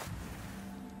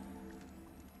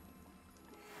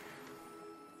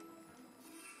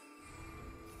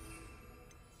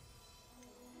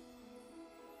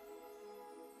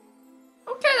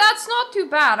 Okay, that's not too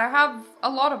bad. I have a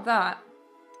lot of that.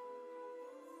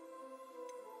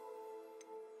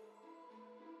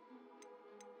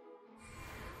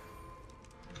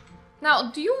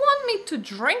 Now, do you want me to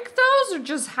drink those or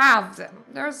just have them?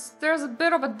 There's a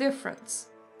bit of a difference.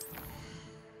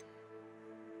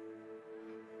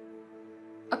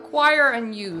 Acquire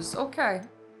and use. Okay.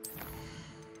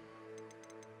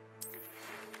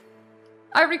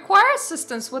 I require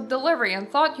assistance with delivery and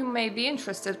thought you may be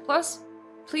interested. Plus,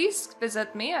 please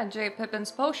visit me at J.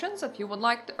 Pippin's Potions if you would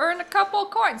like to earn a couple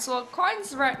coins. So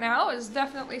coins right now is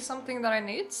definitely something that I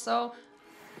need, so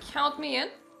count me in.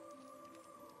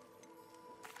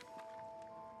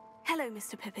 Hello,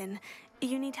 Mr. Pippin.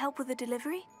 You need help with the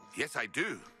delivery? Yes, I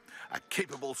do. A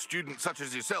capable student such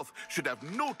as yourself should have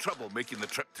no trouble making the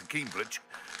trip to Cambridge.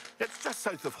 It's just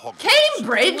south of Hogwarts.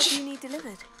 Cambridge? What do you need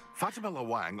delivered? Fatima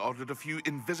Lawang ordered a few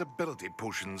invisibility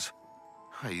potions.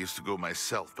 I used to go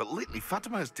myself, but lately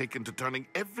Fatima has taken to turning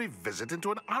every visit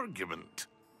into an argument.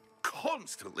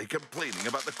 Constantly complaining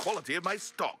about the quality of my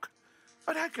stock.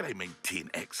 But how can I maintain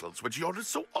excellence when she orders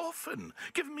so often,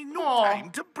 giving me no time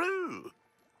to brew?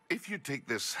 If you take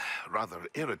this rather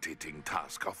irritating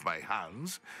task off my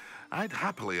hands, I'd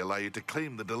happily allow you to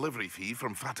claim the delivery fee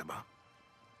from Fatima.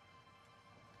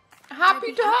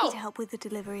 Happy to help with the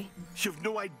delivery. You've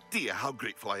no idea how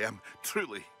grateful I am,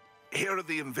 truly. Here are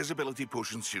the invisibility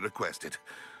potions she requested.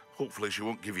 Hopefully she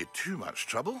won't give you too much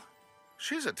trouble.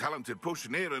 She's a talented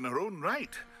potioneer in her own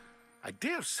right. I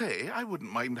dare say I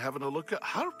wouldn't mind having a look at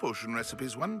her potion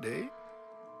recipes one day.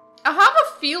 I have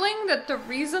a feeling that the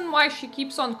reason why she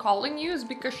keeps on calling you is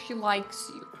because she likes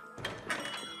you.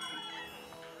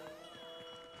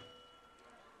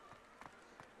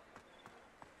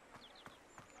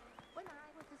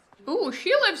 Ooh,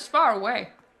 she lives far away.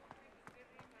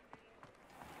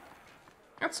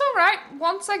 That's alright.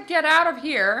 Once I get out of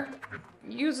here,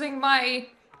 using my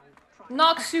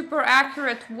not super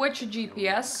accurate witch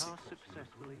GPS,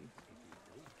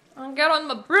 I'll get on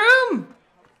my broom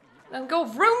and go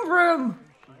vroom vroom.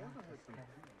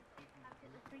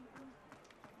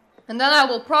 And then I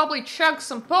will probably chug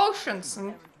some potions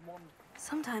and...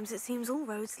 Sometimes it seems all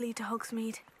roads lead to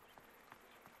Hogsmeade.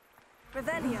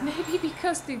 Revelio. Maybe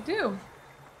because they do.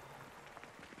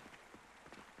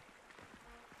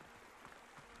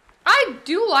 I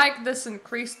do like this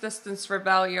increased distance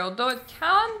Revelio, though it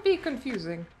can be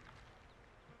confusing.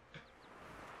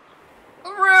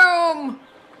 Room!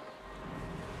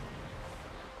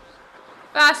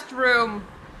 Fast room.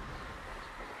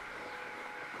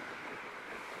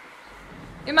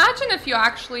 Imagine if you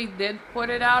actually did put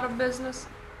it out of business.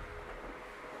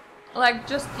 Like,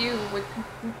 just you with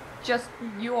just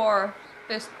your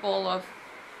fistful of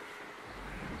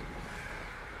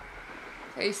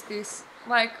tasties.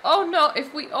 Like, oh no,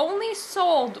 if we only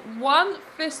sold one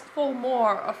fistful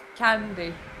more of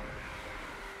candy,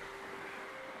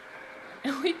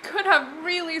 we could have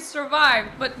really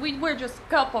survived, but we were just a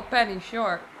couple pennies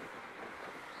short.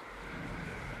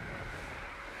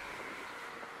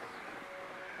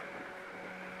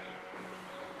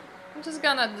 I'm just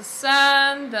gonna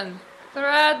descend and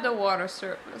thread the water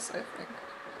surface, I think.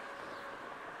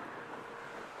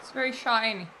 It's very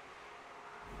shiny.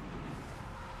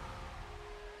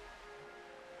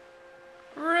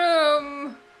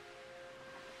 Room!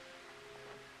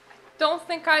 I don't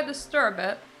think I disturb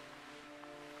it.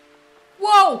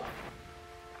 Whoa!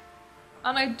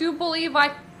 And I do believe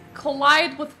I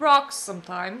collide with rocks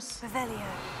sometimes. Revelio.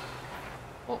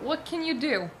 What can you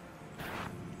do?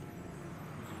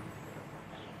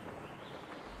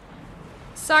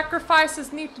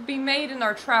 Sacrifices need to be made in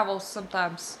our travels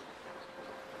sometimes.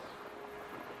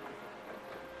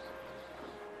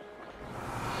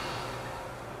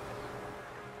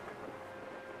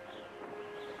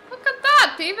 Look at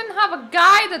that! They even have a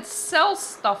guy that sells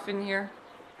stuff in here.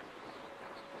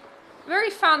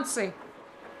 Very fancy.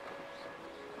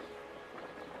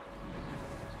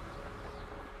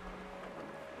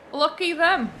 Lucky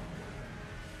them.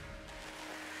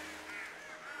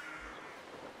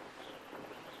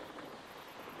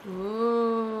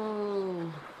 Ooh.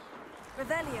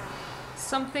 Revelio.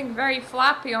 Something very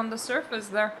flappy on the surface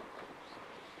there.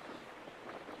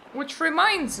 Which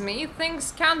reminds me,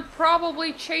 things can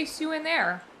probably chase you in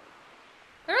air.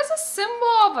 There is a symbol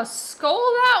of a skull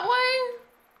that way?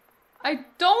 I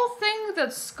don't think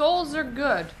that skulls are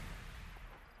good.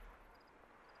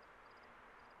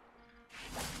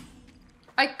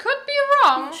 I could be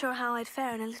wrong. Not sure how I'd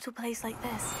fare in a little place like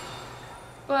this.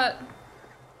 But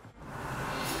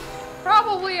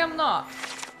probably I'm not.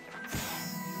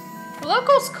 The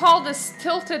locals call this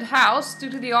tilted house due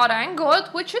to the odd angle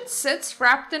at which it sits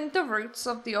wrapped in the roots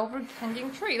of the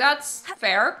overhanging tree. That's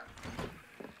fair.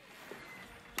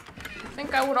 I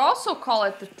think I would also call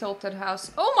it the tilted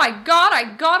house. Oh my god,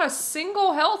 I got a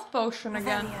single health potion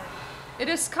again. It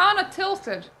is kinda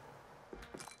tilted.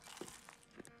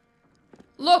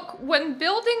 Look, when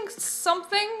building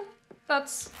something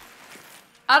that's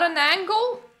at an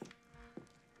angle,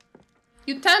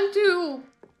 you tend to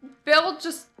build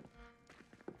just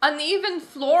uneven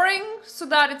flooring so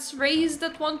that it's raised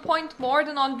at one point more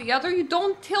than on the other. You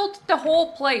don't tilt the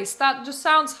whole place. That just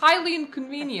sounds highly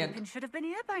inconvenient. Pippin should have been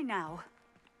here by now.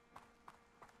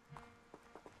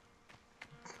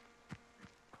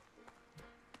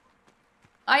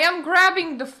 I am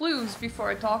grabbing the flues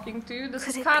before talking to you. This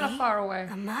is kind of far away.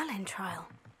 A Merlin trial.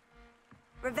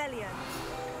 Revelio.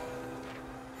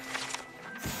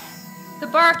 The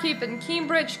barkeep in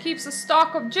Cambridge keeps a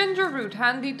stock of ginger root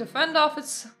handy to fend off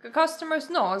its customers'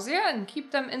 nausea and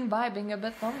keep them imbibing a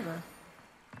bit longer.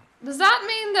 Does that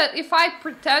mean that if I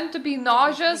pretend to be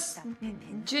nauseous,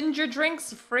 ginger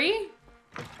drinks are free?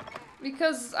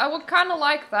 Because I would kind of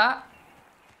like that.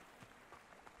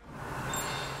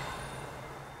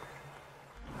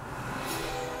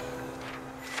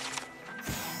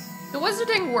 The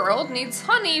wizarding world needs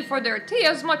honey for their tea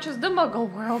as much as the muggle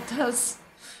world does.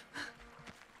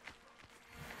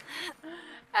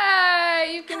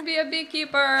 Hey, you can be a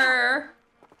beekeeper.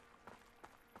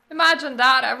 Imagine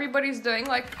that, everybody's doing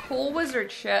like cool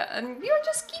wizard shit and you're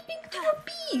just keeping to your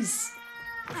bees.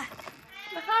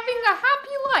 Having a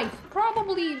happy life,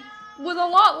 probably with a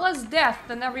lot less death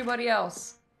than everybody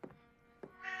else.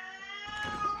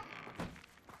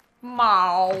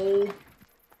 Mow.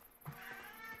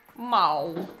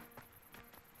 Mow.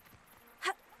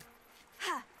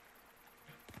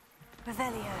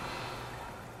 Revelio.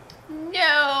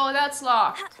 No, that's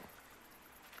locked.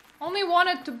 Only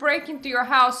wanted to break into your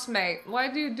house, mate. Why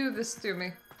do you do this to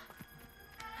me?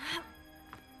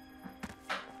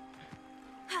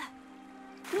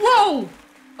 Whoa!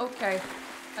 Okay.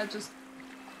 I just...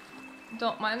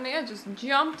 Don't mind me, I just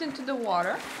jumped into the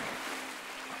water.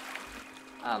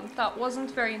 That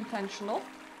wasn't very intentional.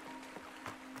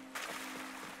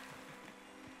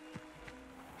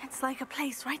 It's like a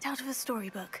place right out of a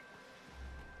storybook.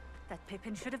 That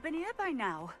Pippin should have been here by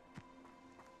now.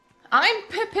 I'm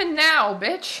Pippin now,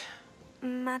 bitch.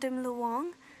 Madame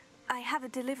Luong, I have a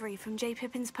delivery from J.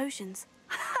 Pippin's potions.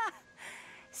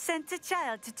 Sent a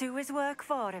child to do his work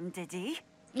for him, did he?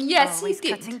 Yes, Always he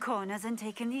did. Cutting corners and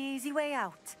taking the easy way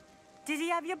out. Did he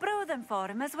have you brew them for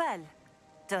him as well?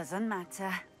 Doesn't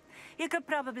matter. You could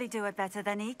probably do it better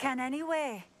than he can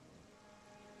anyway.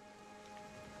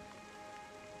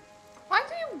 Why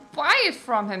do you buy it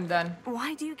from him then?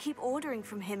 Why do you keep ordering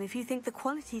from him if you think the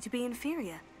quality to be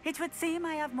inferior? It would seem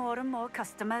I have more and more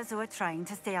customers who are trying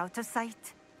to stay out of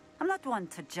sight. I'm not one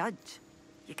to judge.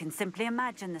 You can simply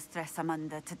imagine the stress I'm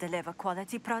under to deliver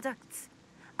quality products.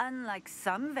 Unlike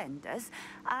some vendors,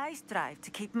 I strive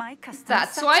to keep my customers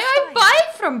That's satisfied. why I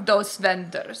buy from those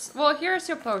vendors. Well, here's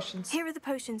your potions. Here are the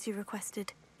potions you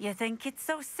requested. You think it's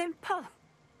so simple?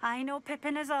 I know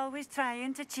Pippin is always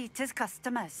trying to cheat his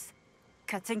customers.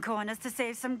 Cutting corners to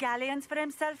save some galleons for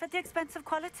himself at the expense of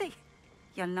quality.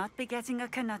 You'll not be getting a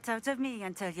canut out of me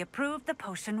until you prove the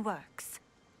potion works.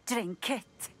 Drink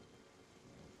it.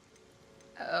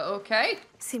 Okay.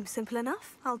 Seems simple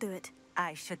enough. I'll do it.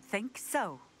 I should think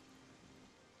so.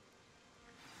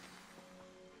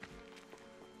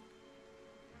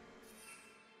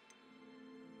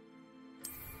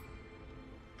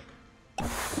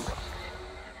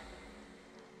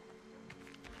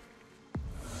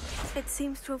 It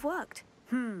seems to have worked.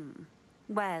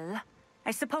 Well,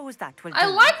 I suppose that will do. I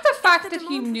like the fact If the that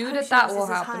he demand for knew that that potions will is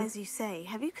as high happen. as you say,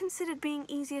 have you considered being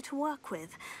easier to work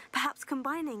with? Perhaps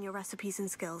combining your recipes and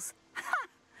skills?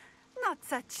 Not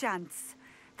a chance.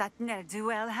 That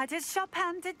ne'er-do-well had his shop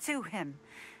handed to him.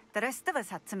 The rest of us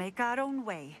had to make our own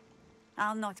way.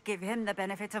 I'll not give him the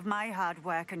benefit of my hard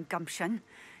work and gumption.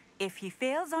 If he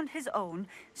fails on his own,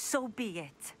 so be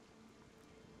it.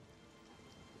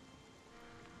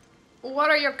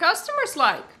 What are your customers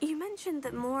like? You mentioned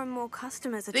that more and more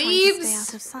customers are Thieves! trying to stay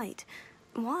out of sight.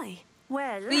 Why?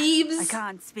 Well, Thieves. I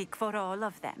can't speak for all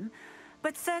of them,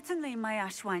 but certainly my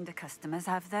Ashwinder customers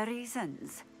have their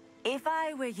reasons. If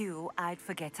I were you, I'd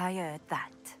forget I heard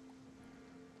that.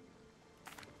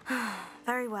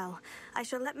 Very well. I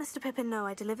shall let Mr. Pippin know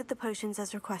I delivered the potions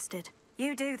as requested.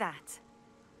 You do that.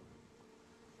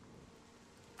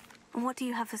 And what do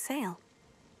you have for sale?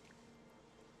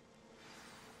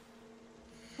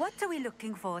 What are we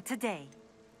looking for today?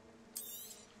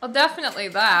 Oh, definitely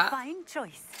that. A fine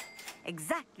choice.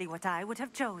 Exactly what I would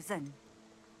have chosen.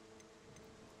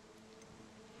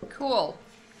 Cool.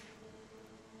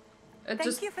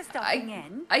 Thank you for stopping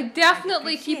in. I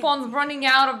definitely keep on running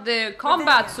out of the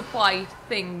combat supply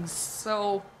things,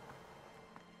 so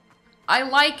I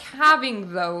like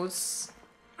having those.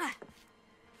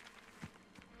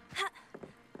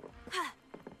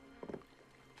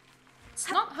 It's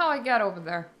not how I get over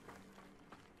there.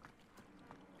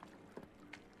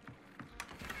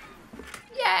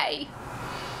 Yay!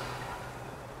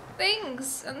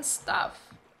 Things and stuff.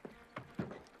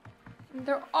 And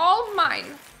they're all mine.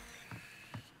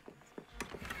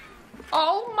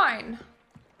 All mine.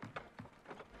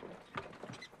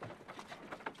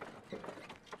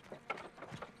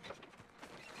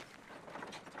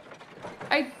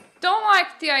 I don't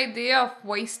like the idea of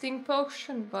wasting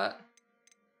potion, but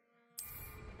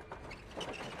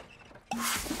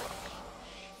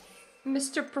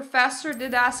Mr. Professor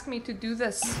did ask me to do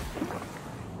this.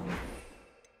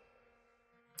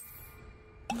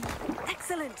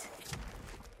 Excellent.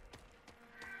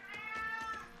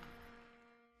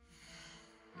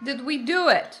 Did we do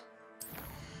it?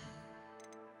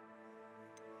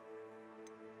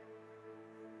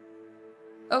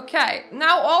 Okay,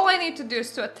 now all I need to do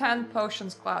is to attend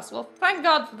potions class. Well, thank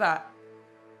God for that.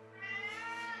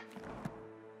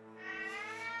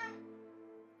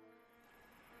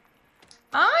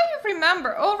 I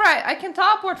remember. Oh, right, I can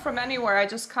teleport from anywhere. I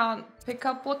just can't pick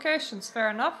up locations. Fair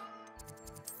enough.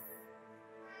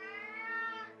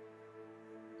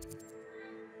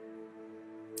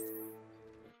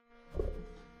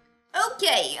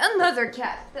 Okay, another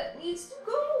cat that needs to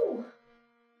go.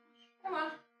 Come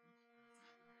on.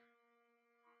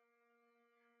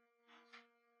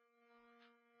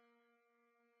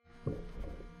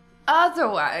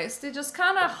 Otherwise, they just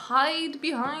kind of hide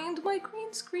behind my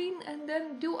green screen and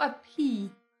then do a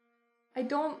pee. I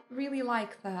don't really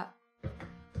like that.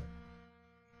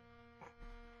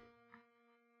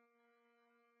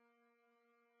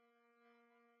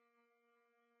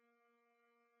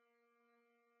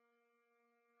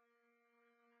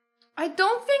 I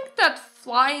don't think that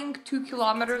flying 2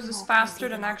 kilometers is faster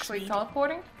than actually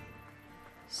teleporting.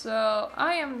 So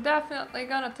I am definitely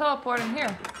gonna teleport in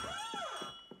here.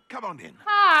 Come on in.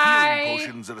 Hi. Healing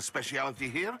potions are a speciality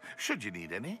here, should you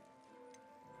need any.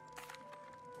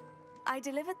 I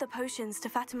delivered the potions to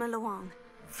Fatima Luang.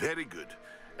 Very good.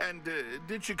 And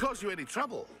did she cause you any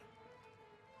trouble?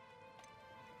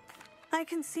 I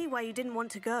can see why you didn't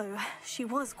want to go. She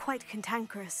was quite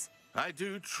cantankerous. I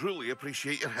do truly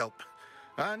appreciate your help.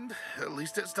 And at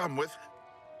least it's done with.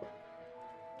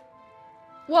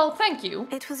 Well, thank you.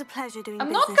 It was a pleasure doing I'm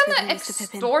business not gonna with you, Mr.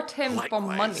 Pippin. extort him for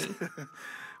Likewise. money.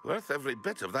 Worth every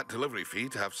bit of that delivery fee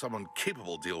to have someone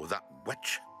capable deal with that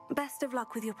witch. Best of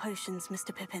luck with your potions,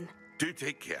 Mr. Pippin. Do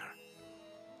take care.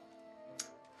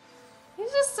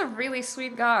 He's just a really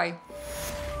sweet guy.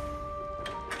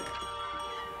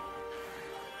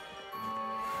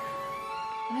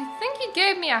 And I think he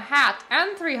gave me a hat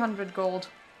and 300 gold.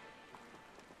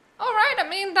 Alright, I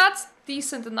mean, that's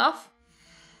decent enough.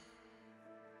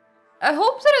 I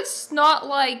hope that it's not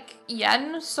like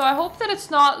yen, so I hope that it's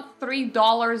not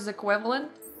 $3 equivalent.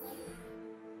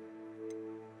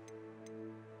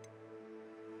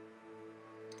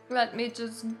 Let me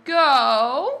just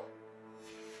go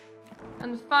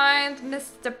and find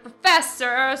Mr.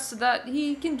 Professor so that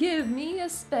he can give me a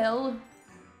spell.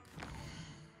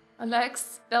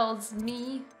 Alex spells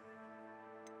me.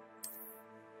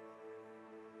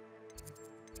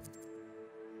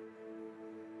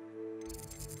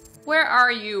 Where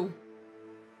are you?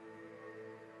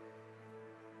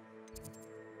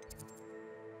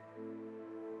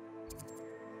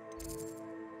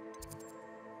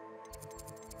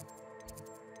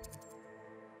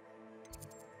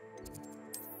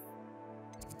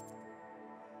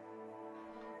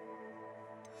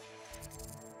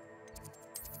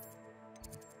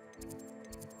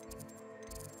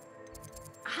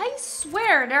 I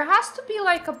swear, there has to be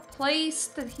like a place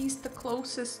that he's the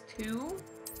closest to.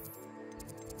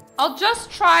 I'll just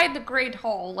try the Great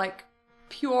Hall, like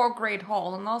pure Great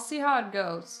Hall, and I'll see how it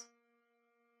goes.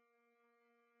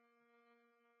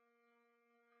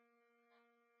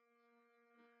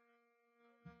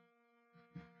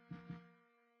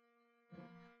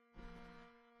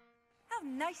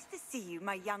 nice to see you,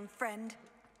 my young friend.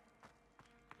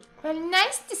 Well,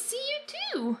 nice to see you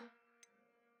too.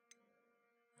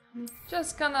 I'm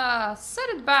just gonna set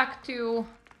it back to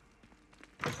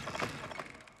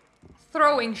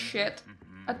throwing shit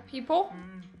at people.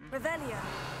 Revelio.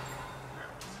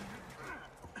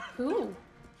 Ooh.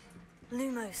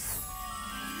 Lumos.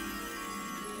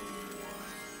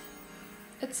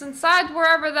 It's inside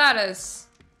wherever that is.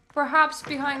 Perhaps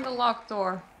behind the locked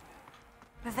door.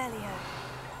 Revelio.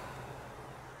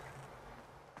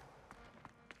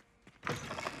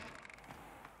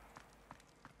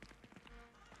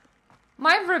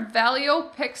 My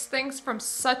Revelio picks things from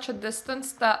such a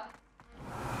distance that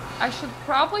I should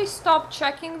probably stop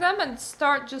checking them and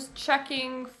start just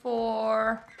checking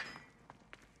for...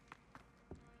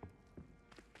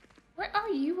 Where are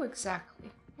you exactly?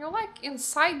 You're like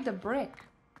inside the brick.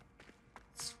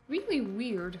 It's really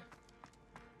weird.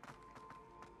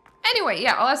 Anyway,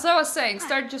 yeah, as I was saying,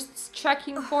 start just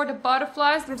checking for the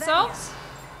butterflies themselves.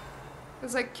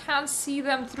 Because I can't see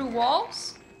them through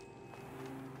walls.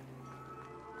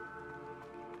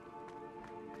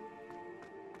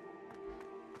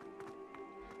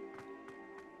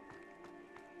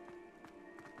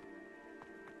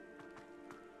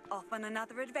 Off on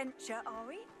another adventure, are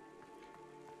we?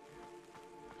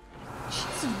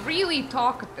 She's really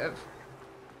talkative.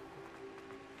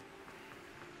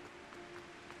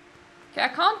 Okay, I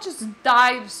can't just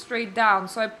dive straight down,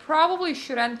 so I probably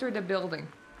should enter the building.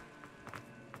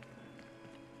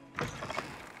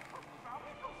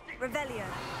 Revelio.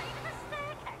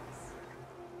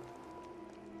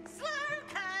 Slow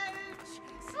coach!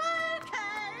 Slow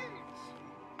coach!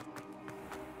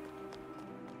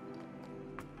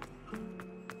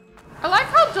 I like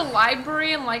how the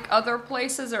library and like other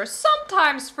places are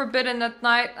sometimes forbidden at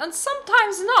night and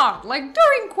sometimes not. Like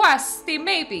during quests they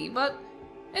may be, but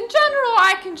in general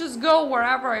I can just go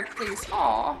wherever I please.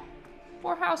 Aw,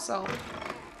 poor house elf.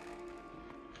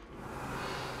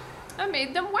 I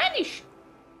made them vanish.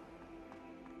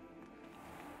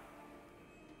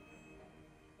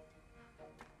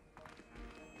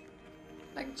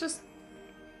 Like just...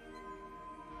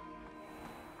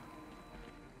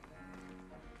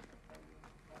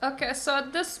 Okay, so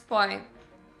at this point,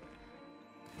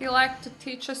 do you like to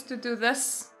teach us to do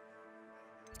this?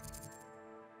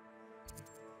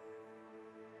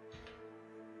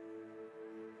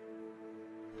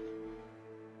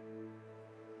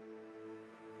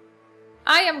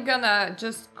 I am gonna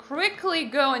just quickly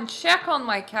go and check on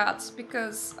my cats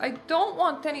because I don't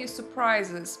want any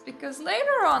surprises, because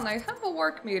later on I have a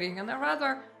work meeting and I'd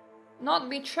rather not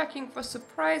be checking for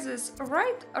surprises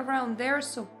right around there,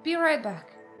 so be right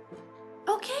back.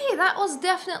 Okay, that was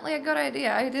definitely a good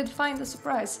idea. I did find a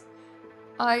surprise.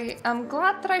 I am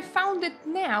glad that I found it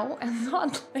now and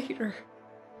not later.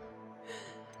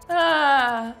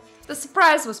 The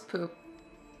surprise was poop.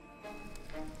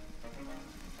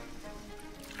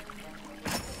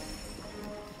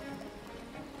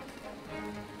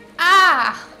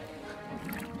 Ah!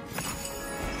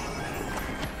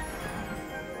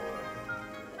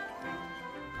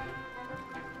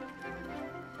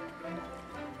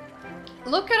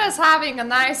 Look at us having a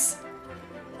nice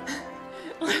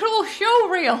little show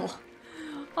reel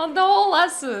on the whole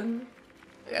lesson.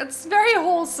 It's very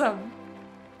wholesome.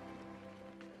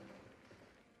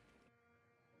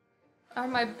 Are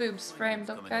my boobs framed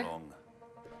okay?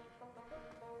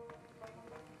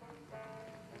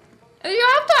 You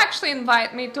have to actually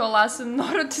invite me to a lesson in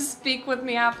order to speak with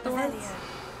me afterwards.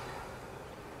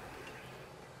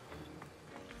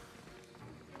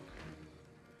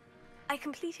 I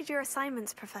completed your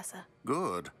assignments, Professor.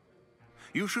 Good.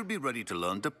 You should be ready to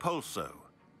learn Depulso.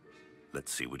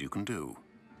 Let's see what you can do.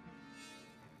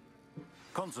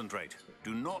 Concentrate.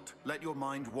 Do not let your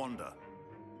mind wander.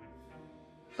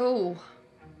 Oh.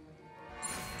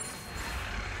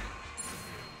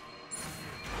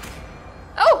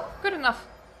 Oh, good enough.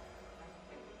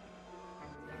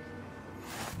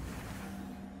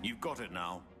 You've got it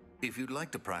now. If you'd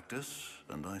like to practice,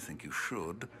 and I think you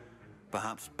should,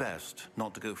 perhaps best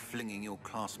not to go flinging your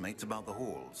classmates about the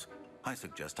halls. I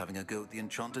suggest having a go at the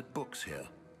enchanted books here.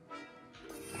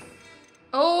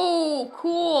 Oh,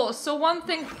 cool. So one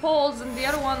thing pulls and the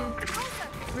other one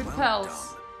repels.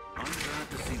 Well, I'm glad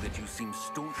to see that you seem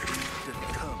staunchly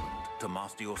determined to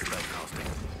master your spellcasting.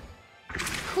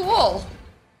 Cool.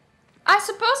 I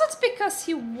suppose it's because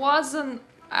he was an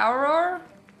Auror.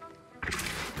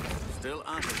 Still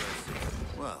controversy.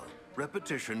 Well,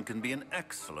 repetition can be an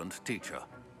excellent teacher.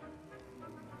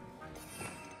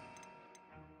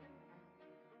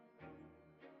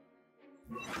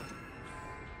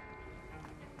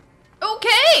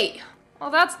 Okay! Well,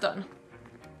 that's done.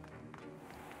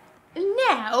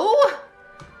 Now,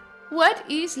 what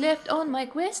is left on my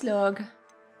quest log?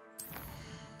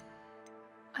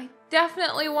 I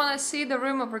definitely want to see the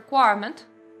Room of Requirement.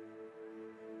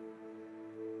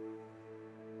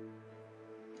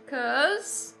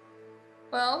 Because,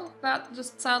 well, that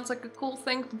just sounds like a cool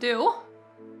thing to do.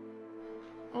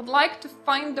 I'd like to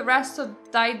find the rest of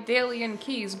Daedalian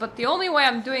keys, but the only way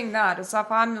I'm doing that is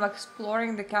if I'm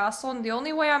exploring the castle, and the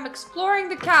only way I'm exploring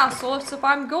the castle is if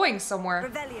I'm going somewhere.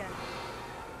 Rebellion.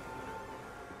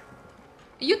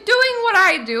 You doing what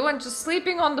I do and just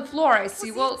sleeping on the floor, I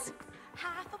see. Well,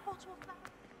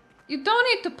 you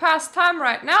don't need to pass time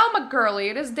right now, my girlie.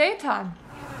 It is daytime.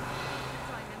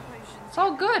 It's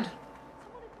all good.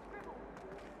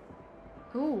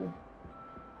 Ooh.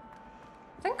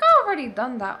 I think I already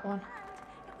done that one.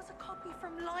 It was a copy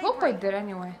from library. Hope I did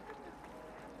anyway.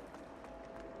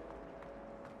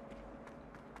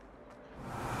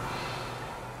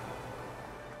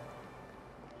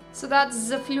 So that's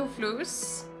the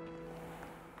fluflus.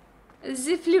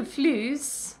 The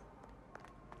fluflus.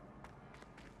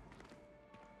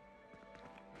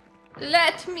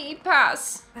 Let me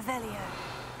pass. Revelio.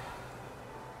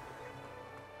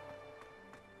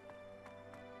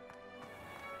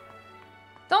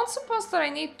 Don't suppose that I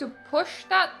need to push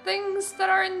that things that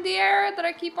are in the air that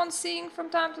I keep on seeing from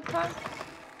time to time?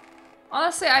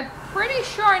 Honestly, I'm pretty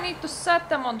sure I need to set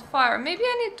them on fire. Maybe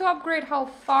I need to upgrade how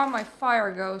far my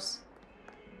fire goes.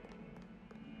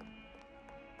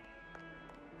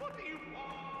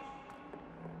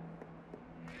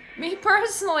 Me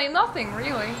personally, nothing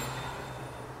really.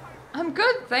 I'm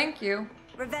good, thank you.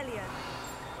 Revelio.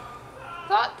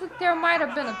 Thought that there might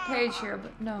have been a page here,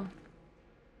 but no.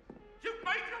 You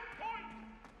made your point!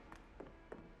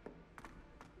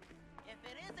 If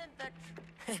it isn't the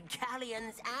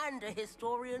galleons and a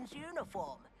historian's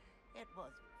uniform, it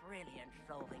was brilliant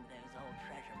solving those old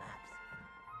treasure maps.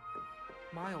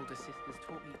 My older sisters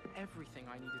taught me everything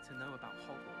I needed to know about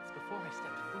Hogwarts before I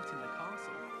stepped foot in the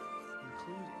castle,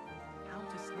 including how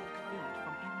to sneak food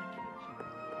from in the kitchen.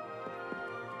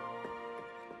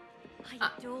 I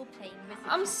adore playing with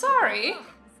I'm sorry.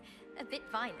 A bit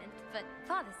violent, but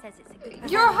Father says it's a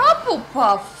good. You're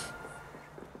Hufflepuff.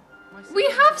 We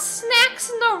have snacks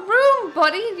in the room,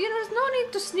 buddy. There's no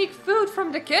need to sneak food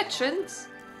from the kitchens.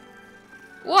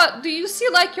 What, do you see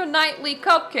like your nightly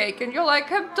cupcake and you're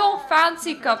like, I don't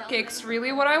fancy cupcakes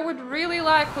really. What I would really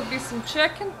like would be some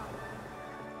chicken.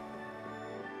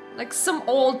 Like some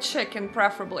old chicken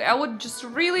preferably. I would just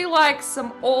really like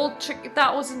some old chicken.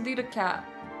 That was indeed a cat.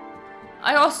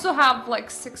 I also have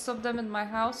like 6 of them in my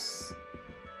house.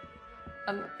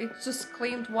 And it just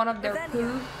cleaned one of their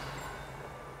poo.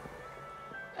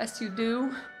 As you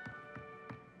do.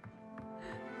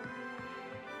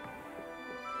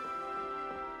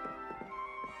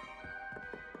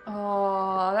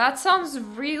 Oh, that sounds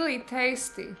really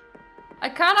tasty. I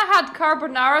kind of had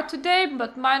carbonara today,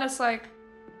 but minus like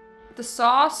the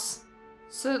sauce.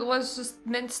 So it was just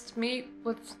minced meat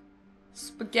with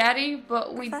spaghetti,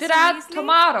 but we did add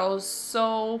tomatoes,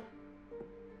 so...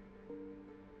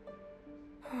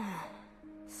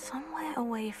 Somewhere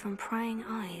away from prying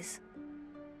eyes.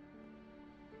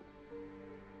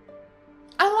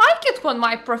 I like it when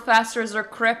my professors are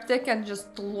cryptic and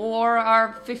just lure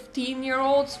our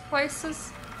 15-year-olds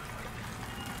places.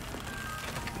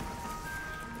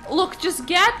 Look, just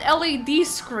get LED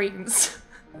screens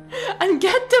and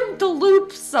get them to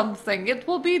loop something. It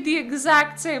will be the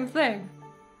exact same thing.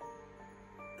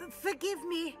 Forgive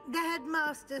me, the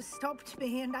headmaster stopped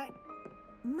me and I...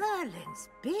 Merlin's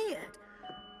beard.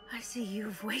 I see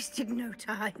you've wasted no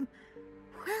time.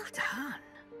 Well done.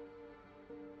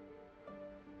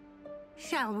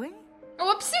 Shall we?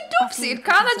 Whoopsie doopsie, it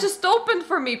kinda just opened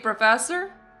for me,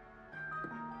 Professor.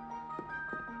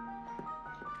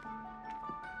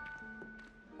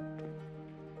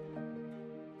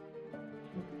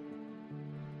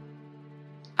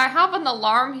 I have an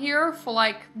alarm here for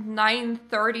like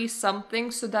 9:30 something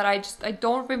so that I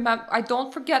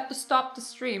don't forget to stop the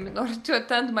stream in order to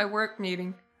attend my work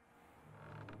meeting.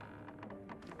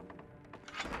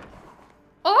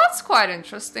 Well, that's quite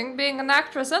interesting, being an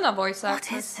actress and a voice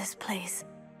actress. What is this place?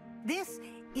 This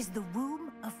is the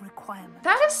Room of Requirement.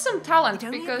 That is some talent,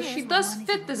 because she does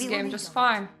fit this game just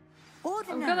fine.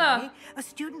 Ordinarily, a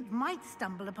student might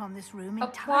stumble upon this room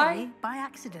entirely by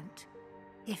accident.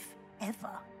 If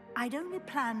ever. I'd only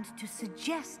planned to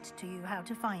suggest to you how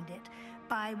to find it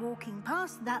by walking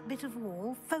past that bit of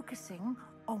wall, focusing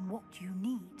on what you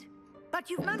need. But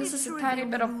you've managed This is to a tiny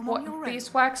bit of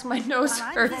beeswax, my nose While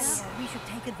I'm hurts. there, we should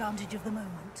take advantage of the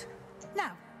moment.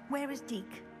 Now, where is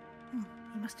Deke?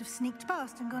 He must have sneaked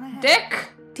past and gone ahead. Dick?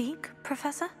 Deke,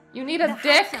 Professor? You need a the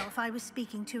dick? house elf I was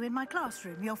speaking to in my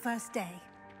classroom your first day.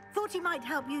 Thought he might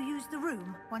help you use the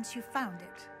room once you found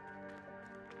it.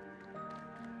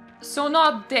 So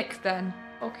not Dick then.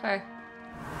 Okay.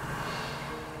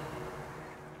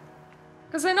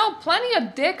 Because I know plenty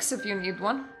of dicks if you need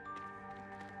one.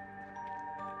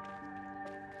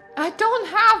 I don't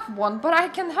have one, but I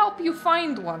can help you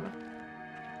find one.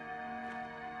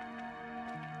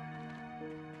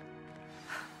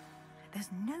 There's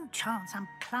no chance I'm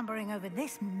clambering over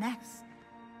this mess.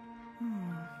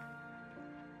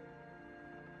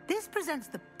 This presents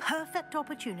the perfect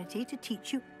opportunity to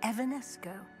teach you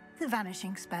Evanesco, the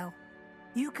vanishing spell.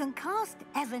 You can cast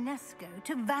Evanesco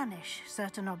to vanish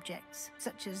certain objects,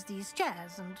 such as these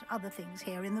chairs and other things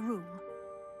here in the room.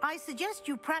 I suggest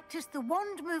you practice the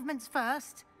wand movements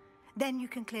first, then you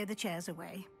can clear the chairs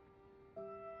away.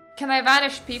 Can I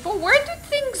vanish people? Where do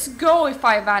things go if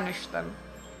I vanish them?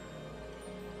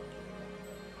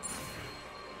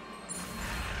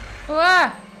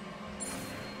 Ah!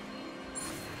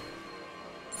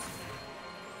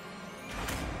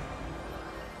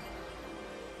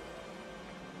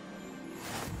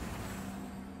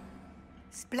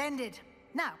 Splendid.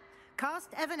 Now,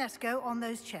 cast Evanesco on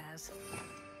those chairs.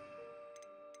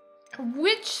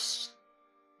 Which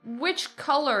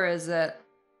color is it?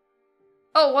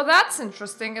 Oh, well that's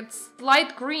interesting. It's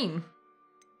light green.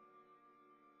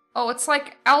 Oh, it's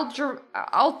like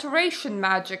alteration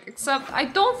magic, except I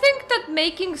don't think that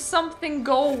making something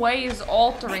go away is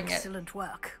altering it. Excellent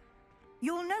work.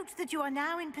 You'll note that you are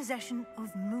now in possession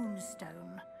of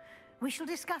Moonstone. We shall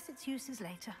discuss its uses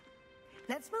later.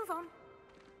 Let's move on.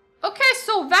 Okay,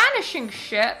 so vanishing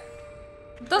shit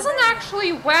doesn't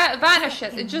actually vanish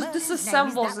it, it just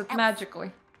disassembles it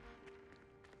magically.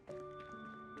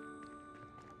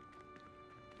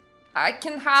 I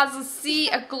can see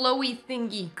a glowy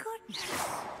thingy. Goodness.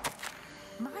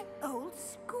 My old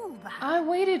school bag. I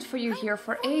waited for you here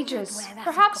for ages.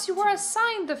 Perhaps you were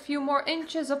assigned a few more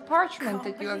inches of parchment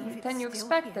than you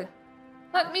expected.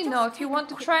 Let me know if you want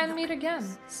to try and meet again.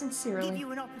 Sincerely. Give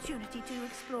you an opportunity to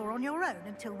explore on your own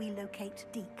until we locate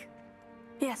Deke.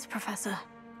 Yes, Professor.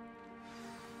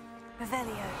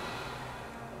 Revelio.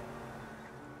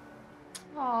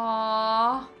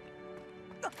 Aww.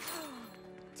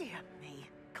 Dear me.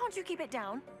 Can't you keep it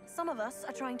down? Some of us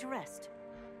are trying to rest.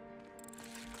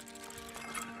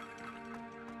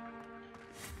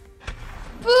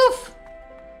 Boof!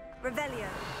 Revelio.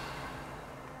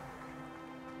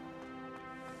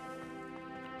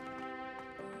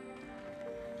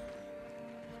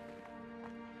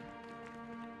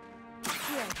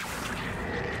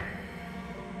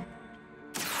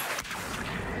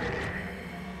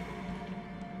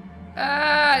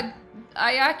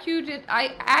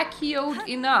 I acioed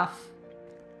enough.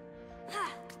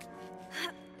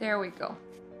 There we go.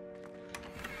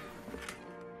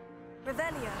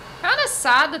 Revelio. Kinda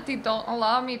sad that they don't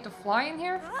allow me to fly in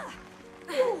here.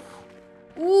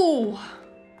 Ooh.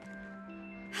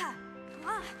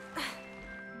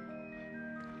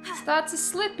 So that's a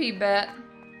slippy bit.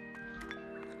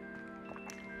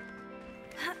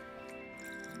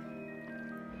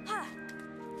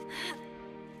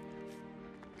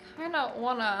 Kinda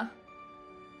wanna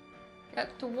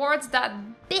get towards that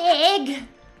bag.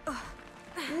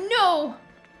 No!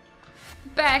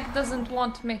 Bag doesn't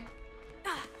want me.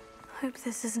 Hope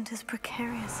this isn't as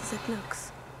precarious as it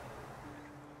looks.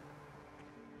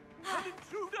 An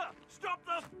intruder! Stop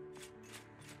them!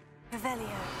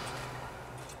 Revelio.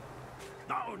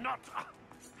 No, not...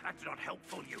 that's not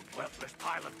helpful, you worthless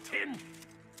pile of tin!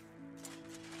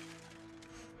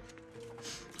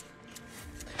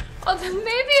 Oh, then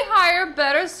maybe hire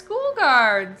better school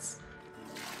guards.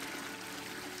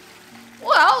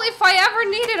 Well, if I ever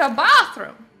needed a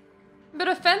bathroom. But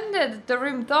offended the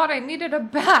room thought I needed a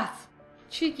bath.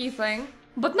 Cheeky thing.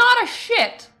 But not a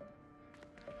shit.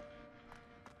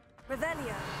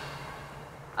 Revelio.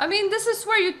 I mean, this is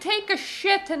where you take a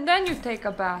shit and then you take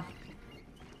a bath.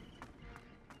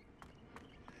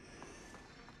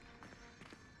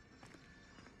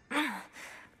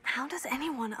 How does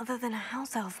anyone other than a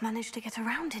house elf manage to get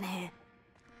around in here?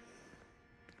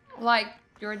 Like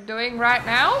you're doing right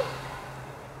now?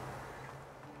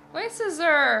 Places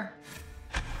are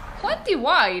plenty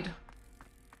wide.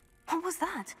 What was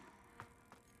that?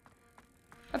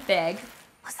 A bag.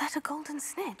 Was that a golden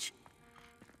snitch?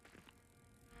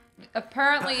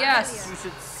 Apparently, Perhaps yes. you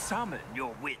should summon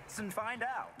your wits and find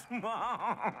out.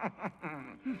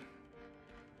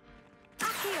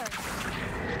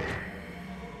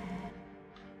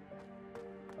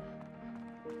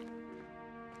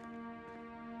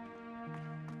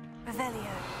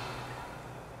 Revelio.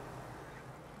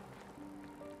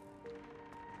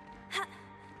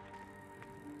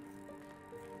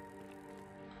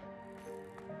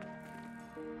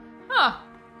 Huh.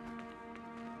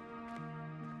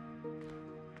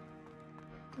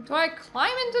 Do I climb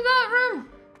into that room?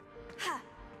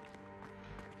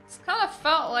 It's kind of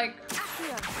felt like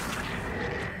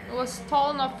it was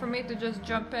tall enough for me to just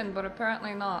jump in, but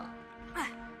apparently not.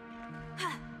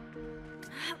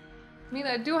 I mean,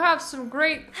 I do have some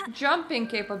great jumping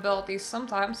capabilities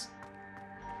sometimes.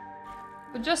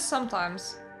 But just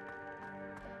sometimes.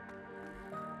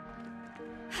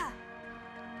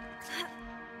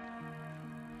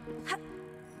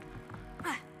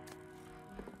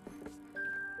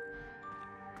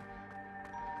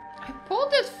 I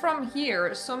pulled it from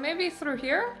here, so maybe through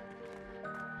here?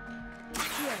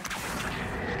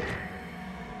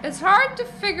 It's hard to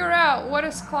figure out what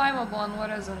is climbable and what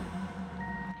isn't.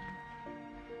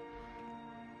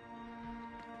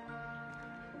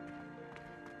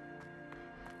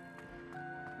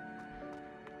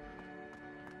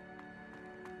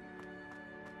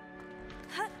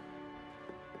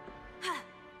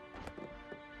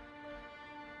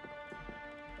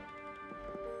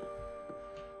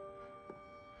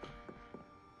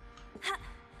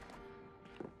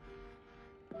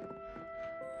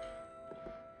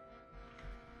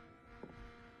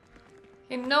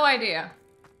 No idea.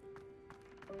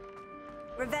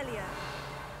 Revelio.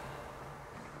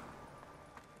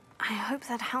 I hope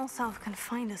that house elf can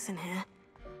find us in here.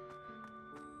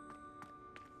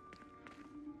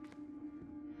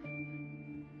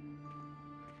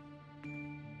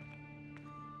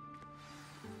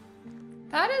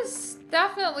 That is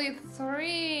definitely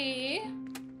 3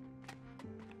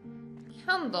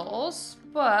 candles,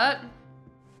 but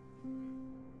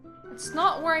it's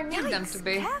not where I need them to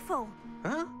be. Careful!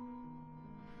 Huh?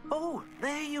 Oh,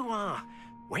 there you are.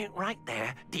 Wait right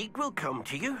there. Deke will come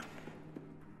to you.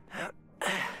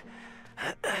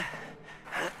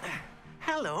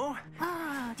 Hello.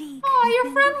 Ah, Deke. Oh,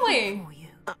 you're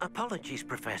friendly. Apologies,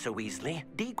 Professor Weasley.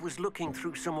 Deke was looking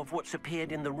through some of what's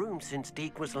appeared in the room since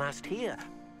Deke was last here.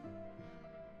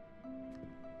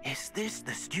 Is this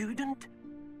the student?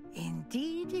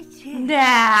 Indeed it is.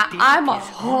 Nah, Deke I'm a is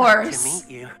honored horse. to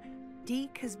meet you.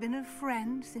 Deke has been a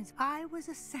friend since I was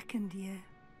a second year.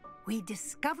 We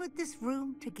discovered this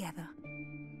room together.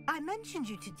 I mentioned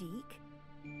you to Deke.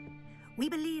 We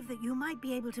believe that you might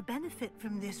be able to benefit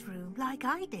from this room like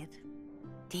I did.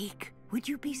 Deke, would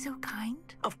you be so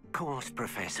kind? Of course,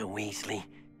 Professor Weasley.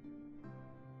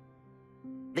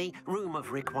 The Room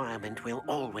of Requirement will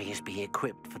always be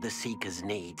equipped for the Seeker's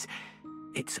needs.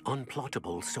 It's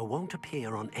unplottable, so won't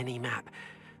appear on any map.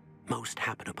 Most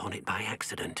happen upon it by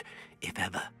accident, if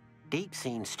ever. Deke's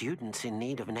seen students in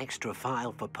need of an extra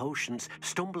file for potions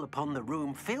stumble upon the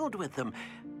room filled with them.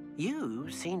 You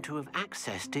seem to have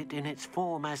accessed it in its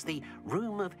form as the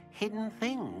Room of Hidden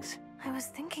Things. I was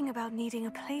thinking about needing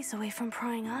a place away from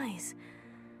prying eyes.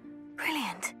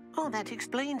 Brilliant. Oh, that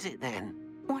explains it then.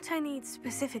 What I need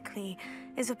specifically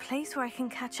is a place where I can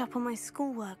catch up on my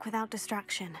schoolwork without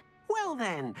distraction. Well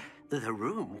then, the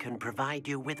room can provide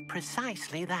you with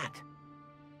precisely that.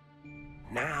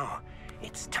 Now,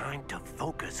 it's time to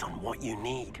focus on what you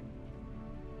need.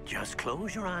 Just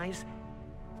close your eyes.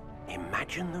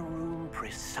 Imagine the room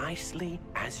precisely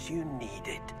as you need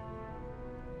it.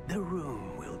 The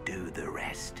room will do the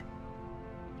rest.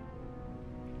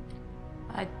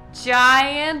 A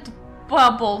giant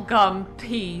bubblegum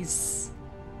piece.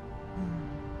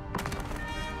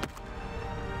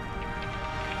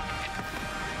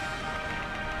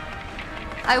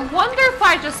 I wonder if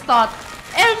I just thought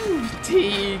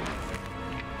empty.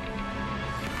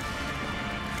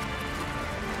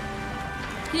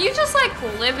 Can you just like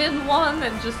live in one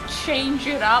and just change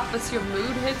it up as your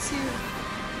mood hits you?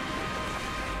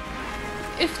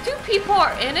 If 2 people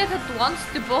are in it at once,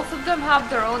 do both of them have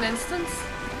their own instance?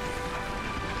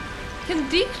 Can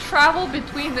Deke travel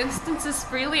between instances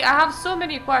freely? I have so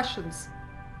many questions.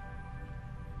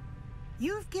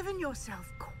 You've given yourself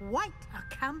quite a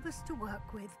canvas to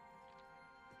work with.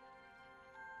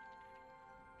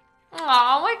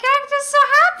 Aw, my character's so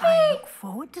happy! I look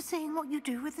forward to seeing what you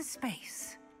do with the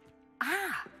space.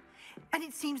 Ah, and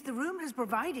it seems the room has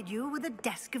provided you with a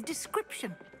desk of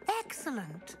description.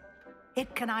 Excellent.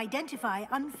 It can identify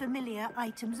unfamiliar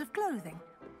items of clothing.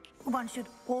 One should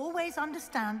always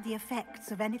understand the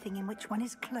effects of anything in which one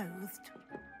is clothed.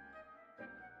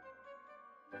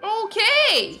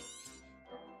 Okay!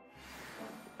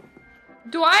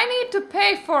 Do I need to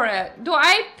pay for it? Do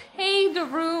I pay the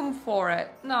room for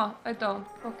it? No, I don't.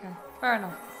 Okay, fair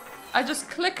enough. I just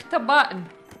clicked the button.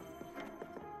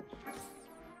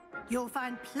 You'll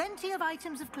find plenty of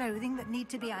items of clothing that need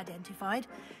to be identified.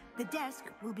 The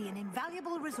desk will be an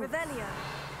invaluable resource. Revelio.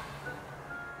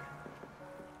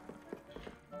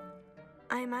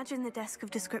 I imagine the desk of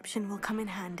description will come in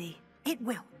handy. It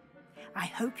will. I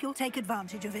hope you'll take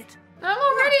advantage of it.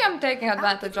 I'm taking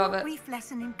advantage of it. A brief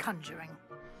lesson in conjuring.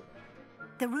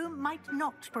 The room might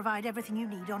not provide everything you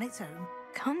need on its own.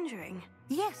 Conjuring?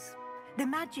 Yes. The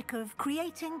magic of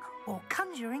creating or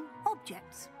conjuring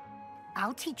objects.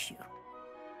 I'll teach you.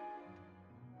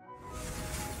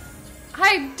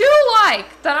 I do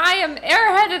like that I am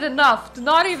airheaded enough to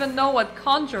not even know what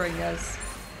conjuring is.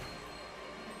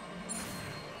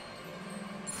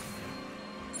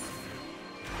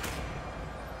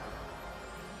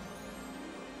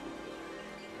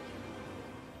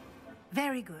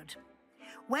 Very good.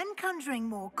 When conjuring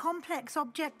more complex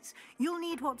objects, you'll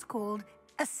need what's called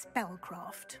a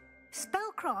spellcraft.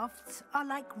 Spellcrafts are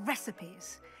like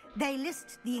recipes. They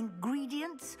list the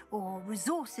ingredients or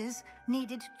resources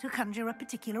needed to conjure a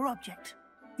particular object.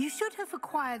 You should have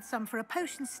acquired some for a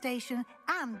potion station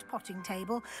and potting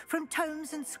table from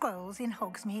tomes and scrolls in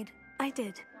Hogsmeade. I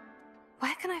did.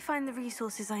 Where can I find the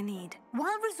resources I need?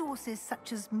 While resources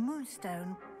such as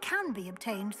moonstone can be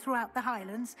obtained throughout the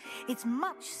Highlands, it's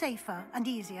much safer and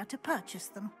easier to purchase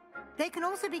them. They can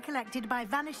also be collected by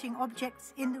vanishing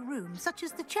objects in the room, such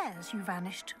as the chairs you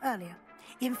vanished earlier.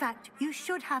 In fact, you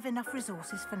should have enough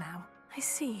resources for now. I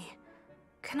see.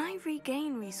 Can I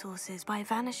regain resources by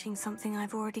vanishing something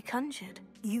I've already conjured?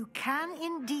 You can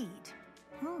indeed.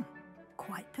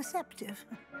 Quite perceptive.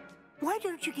 Why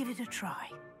don't you give it a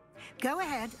try? Go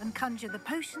ahead and conjure the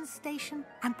potion station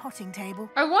and potting table.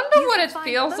 I wonder what it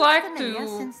feels like to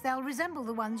since they'll resemble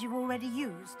the ones you've already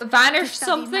used. Vanish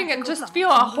something and just feel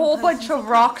a whole bunch of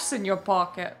rocks in your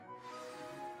pocket.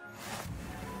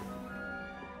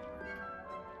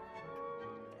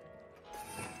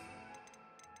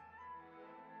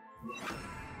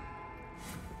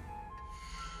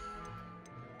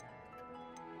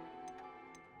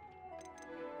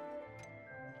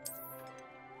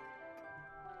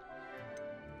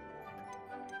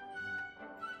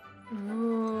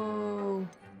 Ooh.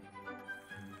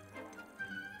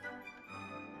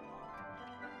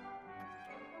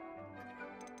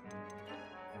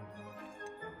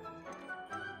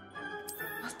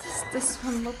 What does this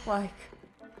one look like?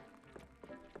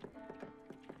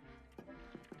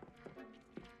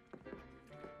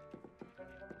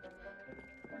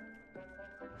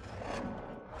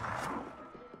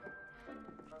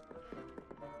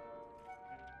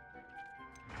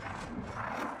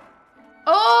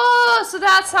 Oh, so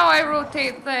that's how I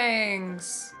rotate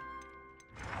things.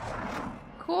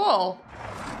 Cool.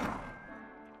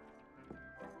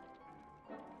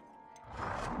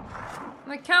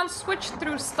 I can't switch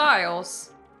through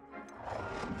styles.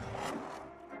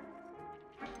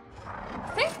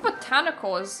 I think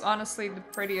botanical is honestly the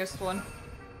prettiest one.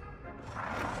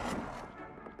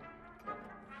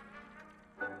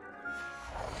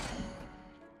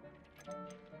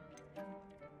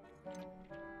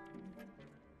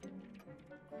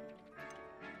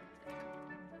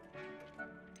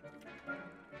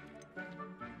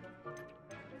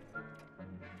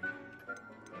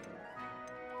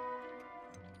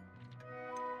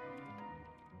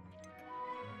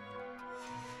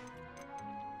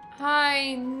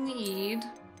 I need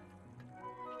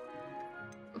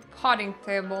a potting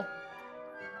table.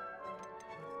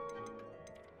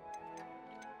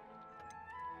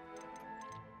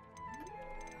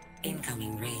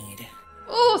 Incoming raid.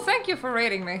 Oh, thank you for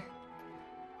raiding me.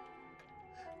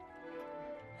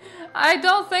 I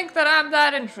don't think that I'm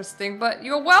that interesting, but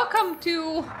you're welcome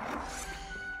to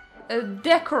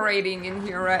decorating in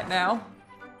here right now.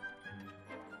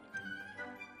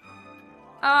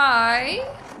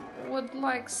 I would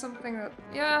like something that...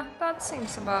 yeah, that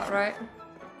seems about right.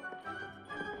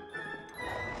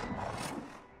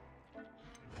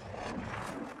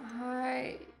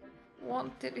 I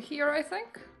want it here, I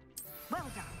think.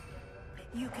 Well done.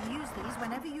 You can use these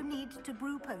whenever you need to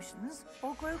brew potions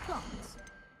or grow plants.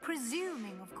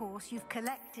 Presuming, of course, you've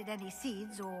collected any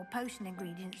seeds or potion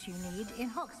ingredients you need in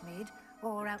Hogsmeade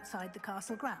or outside the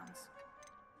castle grounds.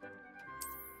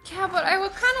 Yeah, but I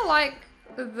would kind of like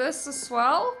this as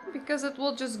well, because it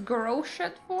will just grow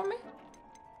shit for me.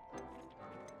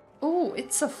 Oh,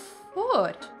 it's a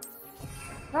foot.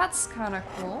 That's kind of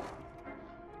cool.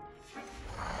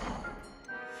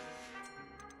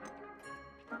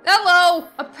 Hello!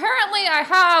 Apparently I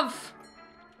have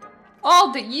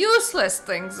all the useless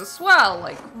things as well,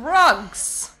 like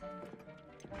rugs.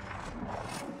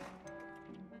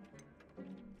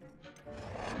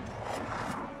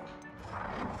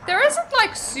 There isn't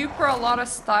like super a lot of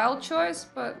style choice,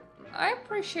 but I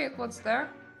appreciate what's there.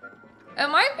 It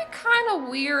might be kind of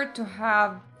weird to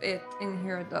have it in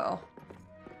here though.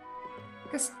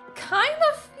 Because kind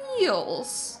of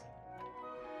feels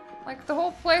like the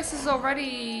whole place is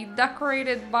already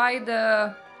decorated by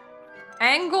the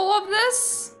angle of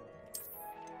this.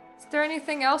 Is there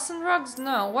anything else in rugs?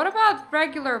 No. What about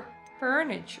regular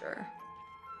furniture?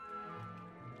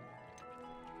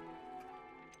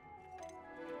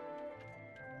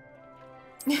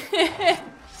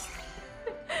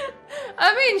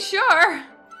 I mean, sure.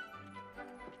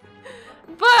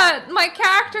 But my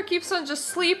character keeps on just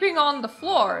sleeping on the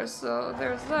floor, so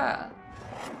there's that.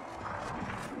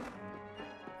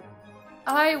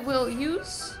 I will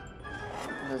use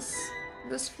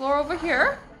this floor over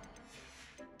here.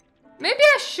 Maybe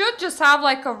I should just have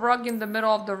like a rug in the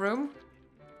middle of the room.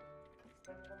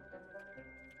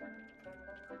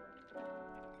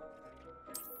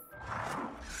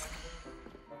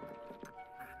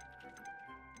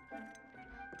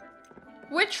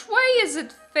 Which way is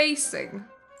it facing?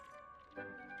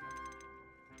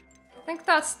 I think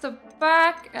that's the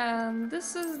back and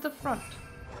this is the front.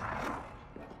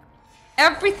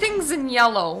 Everything's in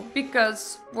yellow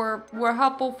because we're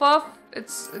Hufflepuff.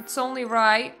 It's only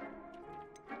right.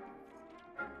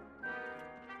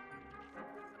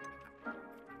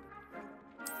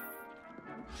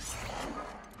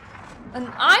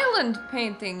 An island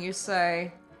painting, you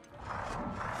say?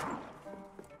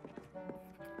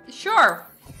 Sure.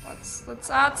 Let's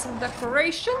add some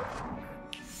decoration.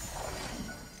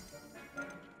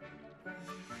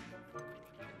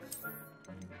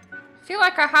 I feel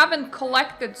like I haven't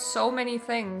collected so many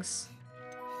things.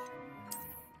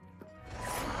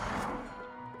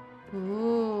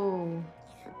 Ooh.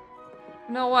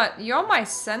 You know what? You're my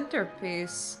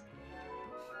centerpiece.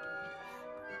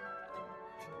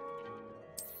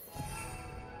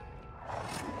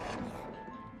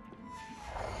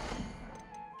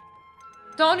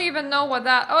 Don't even know what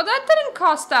that... Oh, that didn't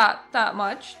cost that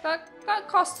much. That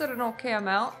costed an okay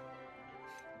amount.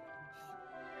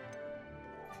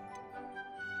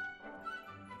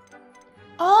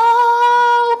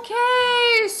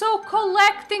 Okay, so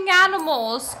collecting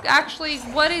animals, actually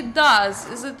what it does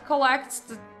is it collects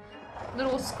the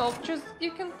little sculptures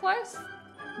you can place.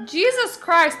 Jesus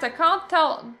Christ, I can't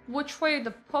tell which way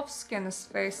the Puffskin is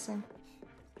facing.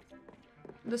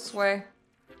 This way.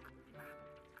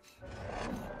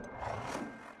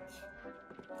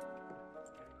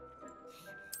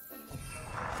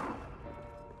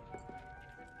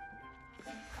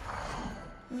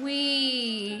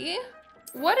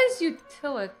 What is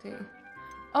utility?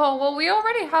 Oh, well, we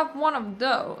already have one of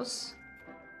those.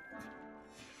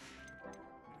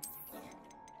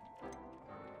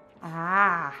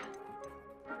 Ah.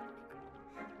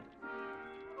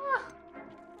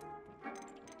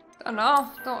 Don't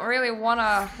know. Don't really want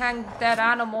to hang dead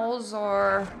animals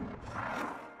or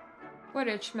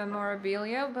Quidditch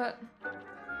memorabilia, but...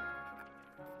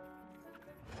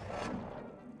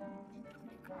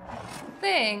 I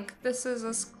think this is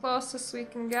as close as we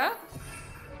can get.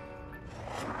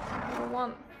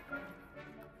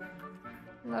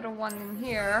 Another one in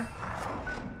here.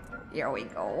 Here we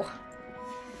go.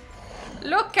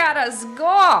 Look at us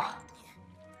go!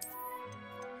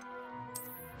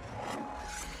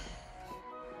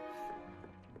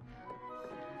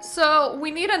 So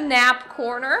we need a nap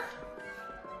corner.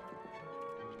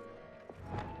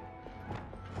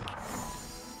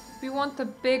 We want the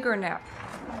bigger nap.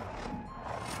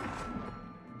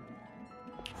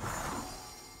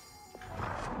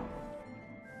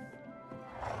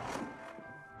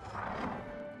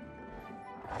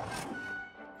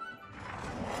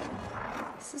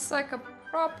 This is like a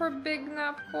proper big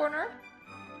nap corner.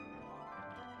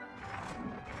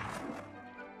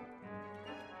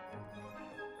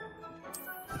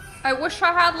 I wish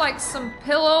I had like some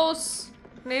pillows,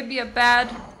 maybe a bed.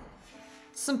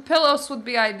 Some pillows would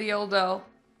be ideal though.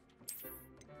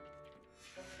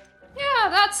 Yeah,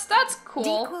 that's cool.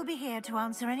 Deke will be here to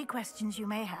answer any questions you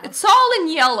may have. It's all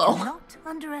in yellow. Do not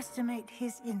underestimate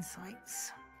his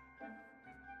insights.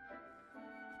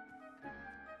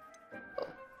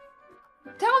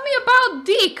 Tell me about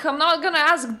Deke. I'm not gonna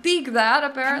ask Deke that,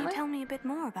 apparently. Can you tell me a bit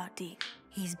more about Deke?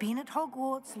 He's been at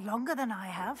Hogwarts longer than I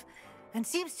have, and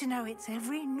seems to know its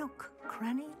every nook,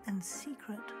 cranny, and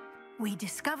secret. We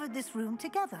discovered this room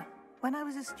together when I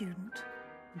was a student.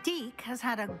 Deke has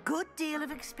had a good deal of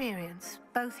experience,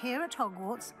 both here at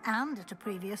Hogwarts and at a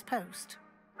previous post.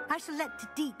 I shall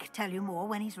let Deke tell you more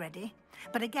when he's ready,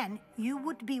 but again, you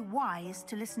would be wise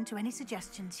to listen to any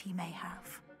suggestions he may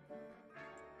have.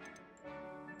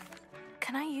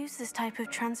 Can I use this type of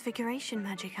transfiguration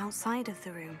magic outside of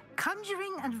the room?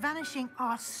 Conjuring and vanishing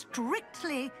are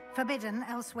strictly forbidden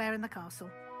elsewhere in the castle.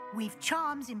 We've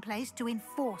charms in place to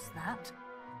enforce that.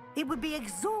 It would be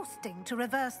exhausting to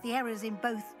reverse the errors in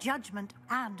both judgment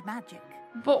and magic.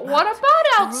 But what about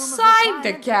outside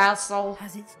the castle?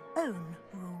 Has its own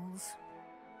rules.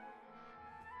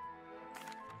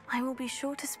 I will be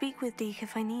sure to speak with Deke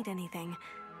if I need anything.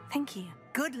 Thank you.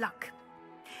 Good luck.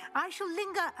 I shall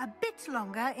linger a bit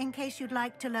longer in case you'd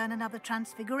like to learn another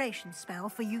transfiguration spell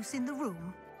for use in the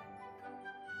room.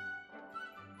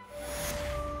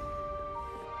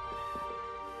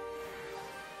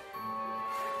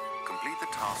 Complete the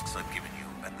tasks I've given you,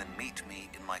 and then meet me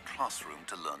in my classroom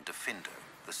to learn Defindo,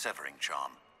 the severing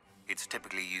charm. It's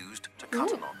typically used to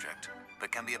cut an object,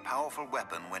 but can be a powerful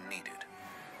weapon when needed.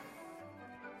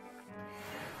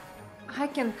 I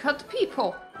can cut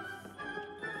people.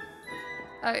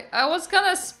 I was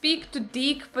gonna speak to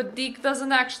Deke, but Deke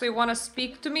doesn't actually want to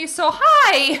speak to me, so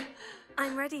hi!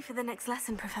 I'm ready for the next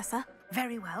lesson, Professor.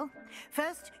 Very well.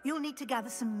 First, you'll need to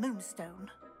gather some moonstone.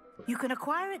 You can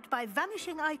acquire it by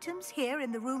vanishing items here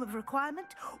in the Room of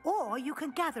Requirement, or you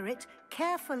can gather it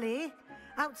carefully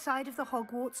outside of the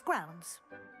Hogwarts grounds.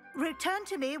 Return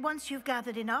to me once you've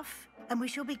gathered enough, and we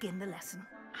shall begin the lesson.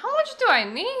 How much do I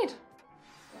need?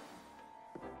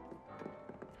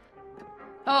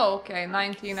 Oh, okay,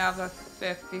 19 out of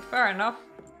 50. Fair enough.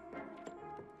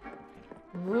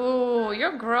 Ooh,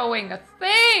 you're growing a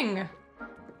thing!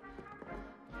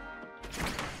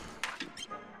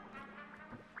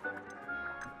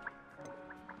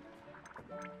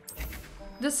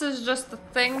 This is just the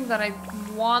thing that I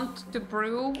want to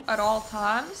brew at all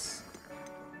times.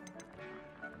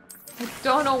 I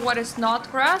don't know what is not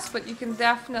grass, but you can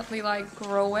definitely, like,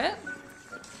 grow it.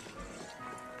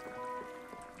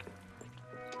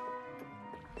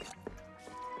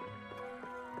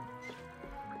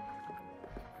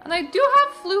 And I do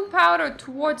have flue powder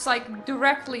towards, like,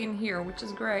 directly in here, which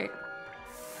is great.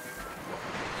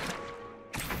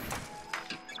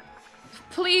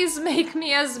 Please make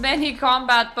me as many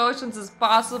combat potions as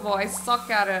possible. I suck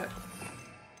at it.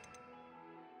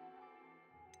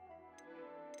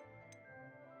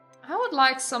 I would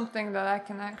like something that I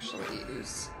can actually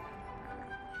use.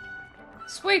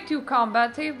 It's way too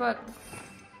combat-y, but...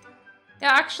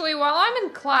 Yeah, actually, while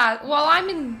I'm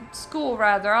in school,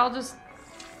 rather, I'll just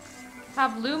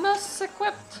have Lumos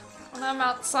equipped when I'm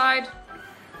outside.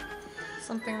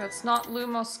 Something that's not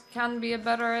Lumos can be a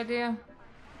better idea.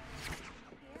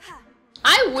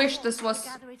 I wish this was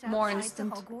more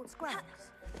instant.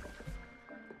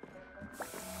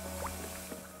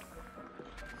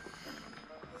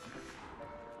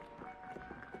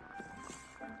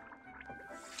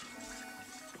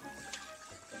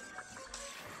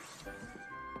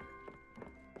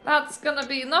 That's gonna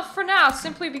be enough for now,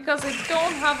 simply because I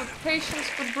don't have a patience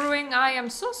for brewing. I am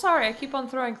so sorry, I keep on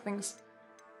throwing things.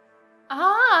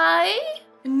 I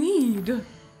need to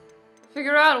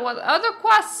figure out what other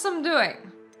quests I'm doing.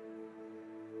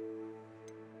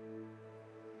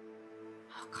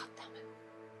 Oh, god damn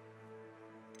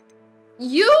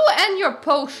it. You and your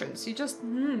potions, you just,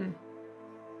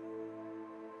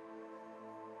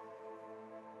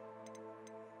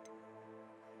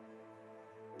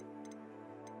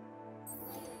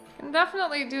 Can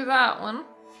definitely do that one.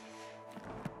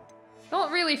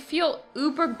 Don't really feel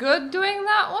uber good doing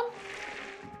that one.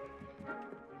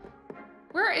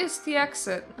 Where is the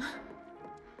exit?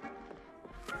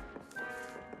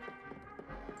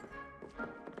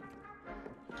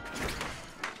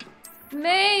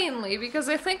 Mainly because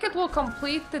I think it will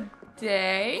complete the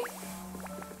day.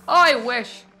 Oh, I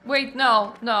wish. Wait,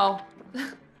 no.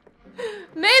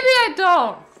 Maybe I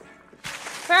don't.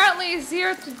 Apparently it's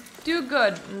here to do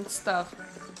good and stuff.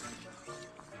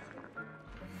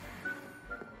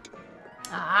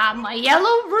 Ah, my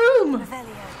yellow room!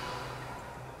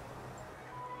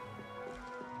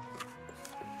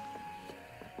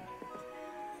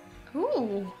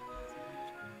 Ooh.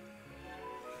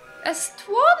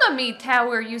 Astronomy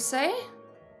tower, you say?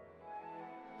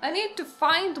 I need to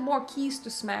find more keys to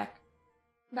smack.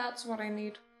 That's what I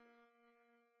need.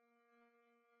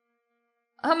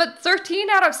 I'm at 13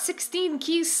 out of 16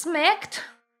 keys smacked.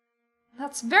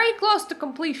 That's very close to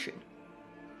completion.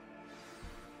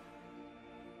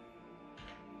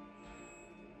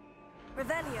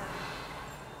 Revelio.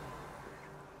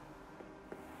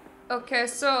 Okay,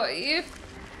 so if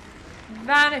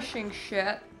vanishing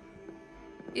shit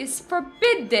is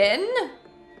forbidden,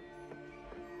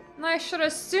 then I should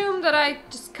assume that I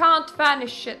just can't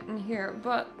vanish shit in here,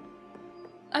 but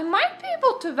I might be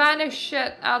able to vanish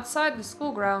shit outside the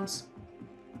school grounds.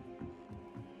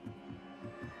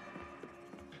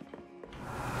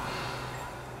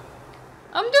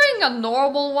 I'm doing a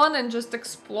normal one and just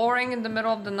exploring in the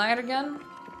middle of the night again.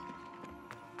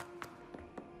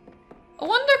 I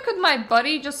wonder, could my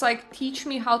buddy just like teach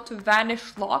me how to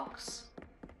vanish locks?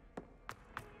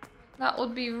 That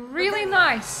would be really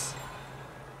nice.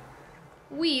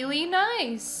 Really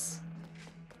nice.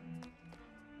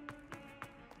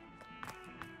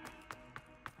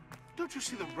 Don't you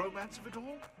see the romance of it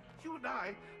all? You and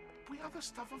I, we are the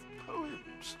stuff of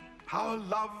poems. Our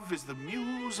love is the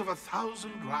muse of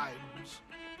 1,000 rhymes.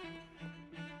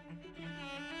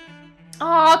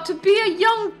 Ah, to be a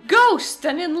young ghost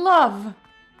and in love.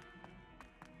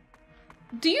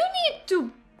 Do you need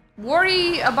to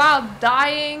worry about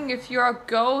dying if you're a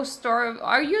ghost, or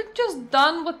are you just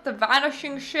done with the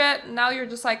vanishing shit and now you're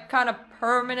just like kind of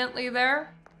permanently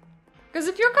there? Because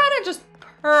if you're kind of just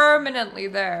permanently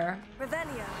there...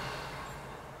 Revelio.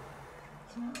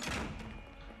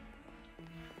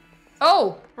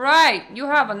 Oh, right, you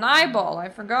have an eyeball, I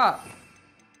forgot.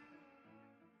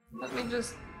 Let me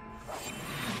just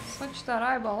switch that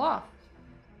eyeball off.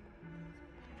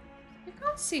 You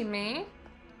can't see me.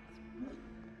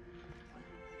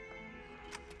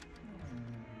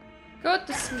 Go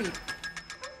to sleep.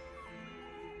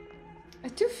 I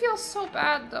do feel so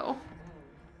bad though.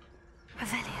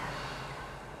 Revelio.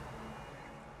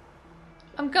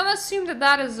 I'm gonna assume that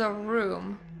that is a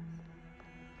room.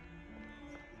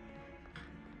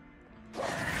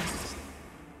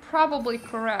 Probably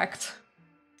correct.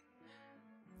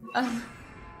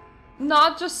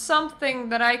 Not just something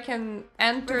that I can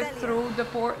enter through the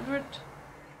portrait.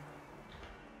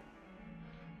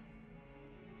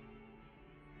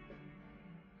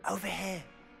 Over here.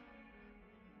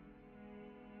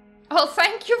 Oh,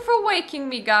 thank you for waking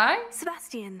me, guy.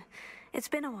 Sebastian, it's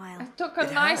been a while. I took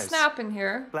a nice nap in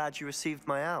here. Glad you received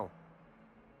my owl.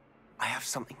 I have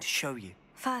something to show you.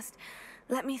 First,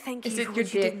 let me thank Is you it for your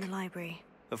what you did dick? in the library.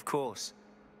 Of course.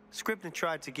 Scribner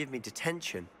tried to give me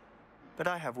detention, but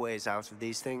I have ways out of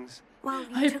these things. Well, you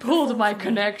I took the pulled fall my for me,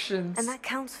 connections. and that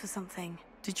counts for something.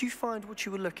 Did you find what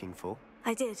you were looking for?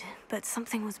 I did, but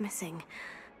something was missing.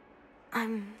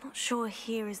 I'm not sure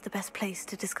here is the best place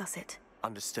to discuss it.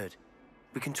 Understood.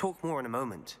 We can talk more in a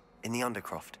moment, in the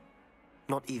Undercroft.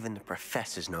 Not even the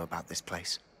professors know about this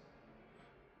place.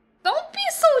 Don't be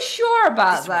so sure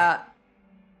about that.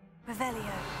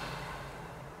 Revelio.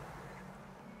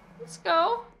 Let's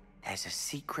go. There's a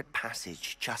secret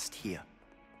passage just here.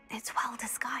 It's well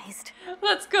disguised.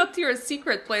 Let's go to your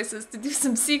secret places to do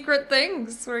some secret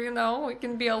things where, you know, we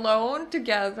can be alone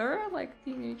together like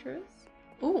teenagers.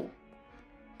 Ooh.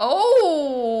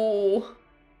 Oh!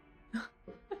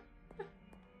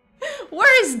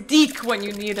 Where is Deke when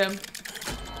you need him?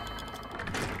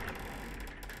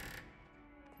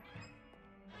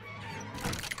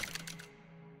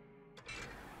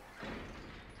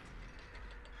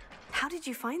 How did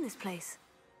you find this place?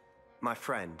 My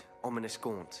friend, Ominous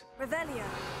Gaunt. Revelio.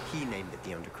 He named it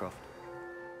the Undercroft.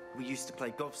 We used to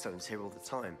play gobstones here all the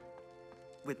time.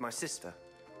 With my sister,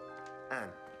 Anne.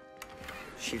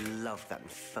 She loved that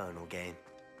infernal game.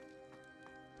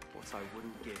 What I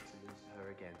wouldn't give to lose her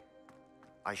again.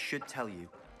 I should tell you,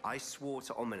 I swore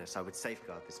to Ominous I would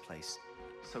safeguard this place.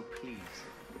 So please,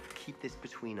 keep this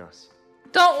between us.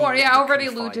 Don't He worry, I never already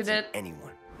confides looted in it.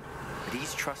 anyone. But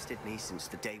he's trusted me since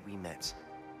the day we met.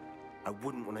 I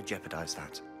wouldn't want to jeopardize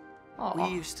that. Aw.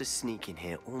 We used to sneak in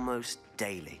here almost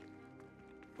daily.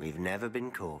 We've never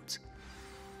been caught.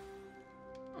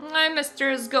 My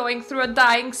mister is going through a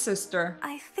dying sister.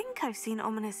 I think I've seen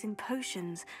Ominous in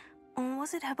potions. Or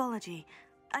was it herbology?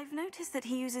 I've noticed that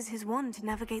he uses his wand to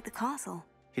navigate the castle.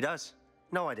 He does.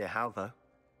 No idea how, though.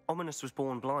 Ominous was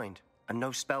born blind, and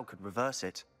no spell could reverse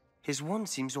it. His wand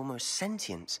seems almost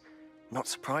sentient. Not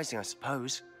surprising, I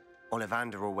suppose.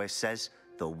 Ollivander always says,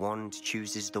 the wand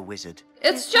chooses the wizard.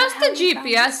 It's just a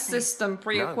GPS system No,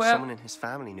 pre-equipped. someone in his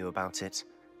family knew about it.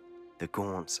 The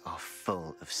Gaunts are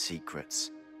full of secrets.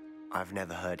 I've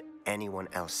never heard anyone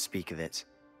else speak of it,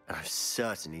 and I've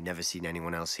certainly never seen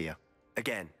anyone else here.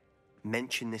 Again,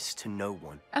 mention this to no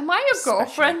one. Am I your especially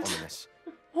girlfriend? Ominous.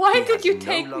 Why He did has you no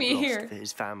take love me lost here? for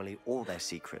his family or their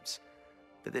secrets,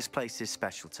 but this place is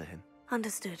special to him.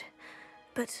 Understood.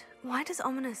 But why does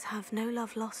Ominous have no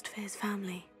love lost for his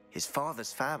family? His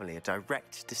father's family are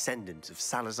direct descendants of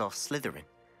Salazar Slytherin,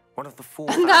 one of the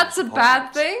four. And that's a families of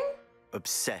bad Hogwarts. thing?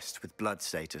 Obsessed with blood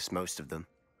status, most of them.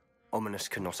 Ominous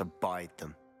cannot abide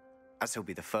them, as he'll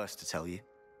be the first to tell you.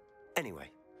 Anyway,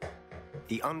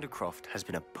 the Undercroft has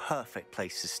been a perfect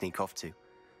place to sneak off to,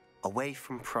 away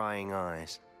from prying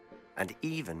eyes, and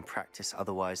even practice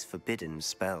otherwise forbidden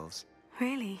spells.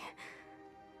 Really?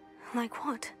 Like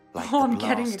what? Like Oh, the I'm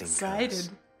getting blasting excited. curse.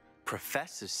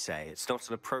 Professors say it's not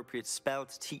an appropriate spell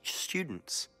to teach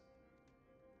students.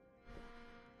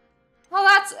 Well,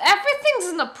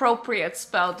 everything's an appropriate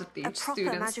spell to teach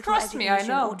students. Trust me, I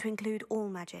know. Ought to include all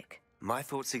magic. My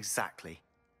thoughts exactly.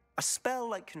 A spell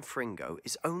like Confringo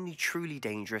is only truly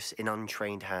dangerous in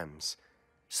untrained hands.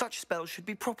 Such spells should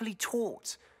be properly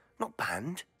taught, not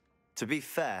banned. To be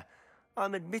fair,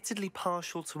 I'm admittedly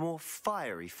partial to more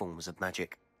fiery forms of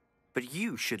magic, but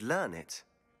you should learn it.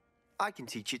 I can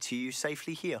teach it to you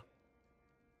safely here.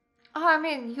 I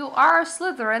mean, you are a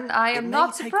Slytherin. I am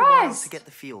not surprised. It may take a while surprised. to get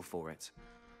the feel for it.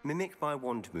 Mimic my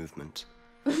wand movement.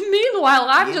 Meanwhile,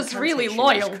 I'm just really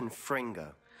loyal. Confringo.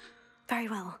 Very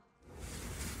well.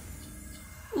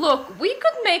 Look, we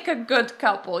could make a good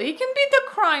couple. He can be the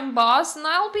crime boss and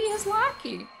I'll be his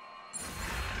lackey.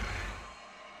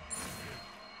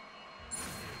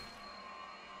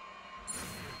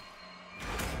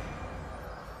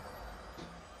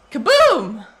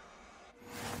 Kaboom!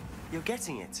 You're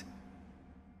getting it.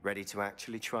 Ready to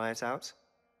actually try it out?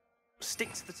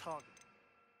 Stick to the target.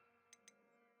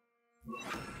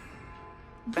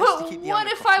 But what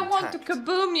if I want to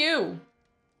kaboom you?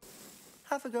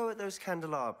 Have a go at those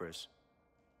candelabras.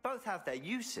 Both have their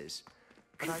uses.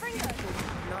 But I think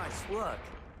nice work.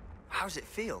 How's it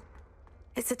feel?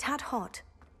 It's a tad hot.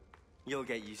 You'll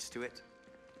get used to it.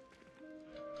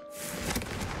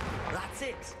 That's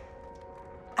it.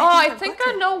 Oh, I think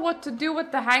I know what to do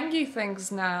with the hangy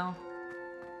things now.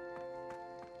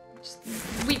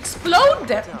 We explode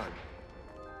them!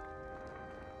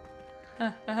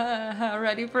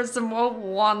 Ready for some more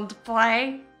wand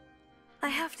play? I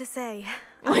have to say,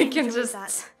 we can just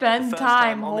spend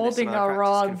time holding our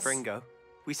rods. Confringo,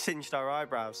 we singed our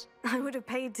eyebrows. I would have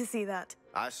paid to see that.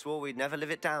 I swore we'd never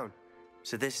live it down.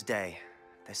 So this day,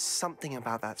 there's something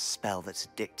about that spell that's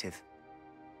addictive.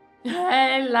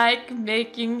 I like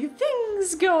making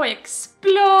things go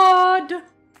explode.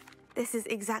 This is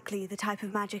exactly the type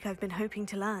of magic I've been hoping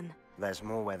to learn. There's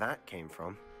more where that came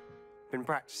from. Been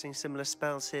practicing similar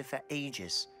spells here for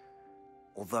ages.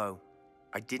 Although,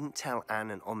 I didn't tell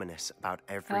Anne and Ominous about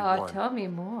every one. Oh, tell me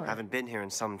more. Haven't been here in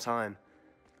some time.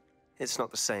 It's not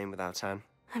the same without Anne.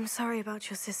 I'm sorry about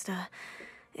your sister.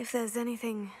 If there's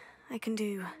anything I can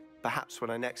do... Perhaps when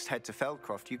I next head to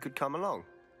Feldcroft, you could come along.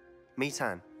 Meet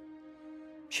Anne.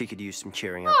 She could use some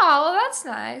cheering up. Oh, well, that's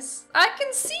nice. I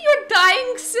can see your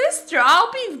dying sister.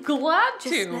 I'll be glad to.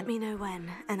 Just let me know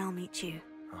when, and I'll meet you.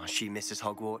 Oh, she misses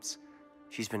Hogwarts.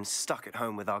 She's been stuck at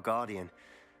home with our guardian,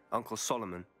 Uncle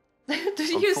Solomon. Did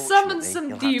you summon some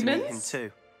you'll demons? Have to meet him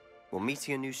too. Well,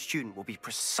 meeting a new student will be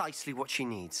precisely what she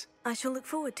needs. I shall look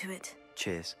forward to it.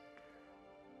 Cheers.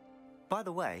 By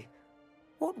the way,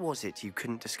 what was it you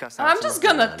couldn't discuss? I'm just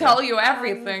gonna tell you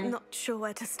everything. I'm not sure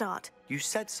where to start. You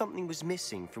said something was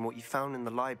missing from what you found in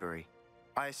the library.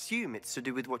 I assume it's to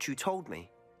do with what you told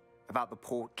me. About the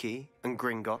Portkey, and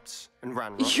Gringotts, and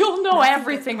Ranrock. You'll know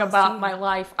everything about my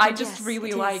life. I just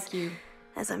really like you.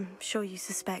 As I'm sure you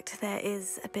suspect, there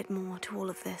is a bit more to all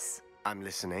of this. I'm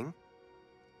listening.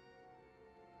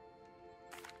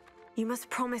 You must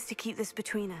promise to keep this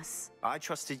between us. I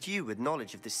trusted you with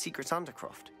knowledge of the secret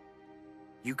Undercroft.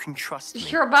 You can trust me.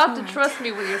 You're about to trust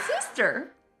me with your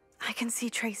sister. I can see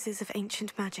traces of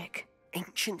ancient magic.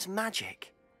 Ancient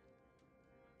magic?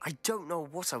 I don't know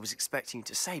what I was expecting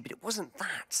to say, but it wasn't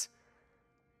that.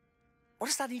 What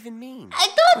does that even mean? I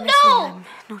don't know! I'm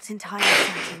not entirely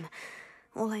certain.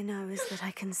 All I know is that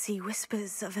I can see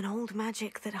whispers of an old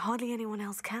magic that hardly anyone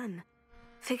else can.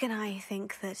 Fig and I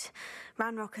think that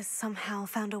Ranrock has somehow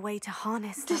found a way to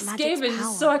harness that magic's power. This game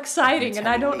is so exciting, and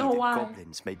I don't know why.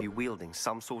 Goblins may be wielding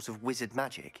some sort of wizard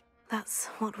magic. That's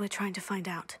what we're trying to find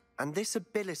out. And this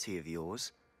ability of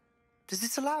yours, does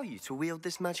it allow you to wield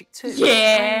this magic too?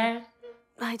 Yeah.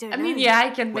 I don't know. I mean, yeah,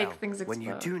 I can make things explode. When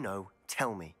you do know,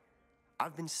 tell me.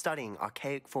 I've been studying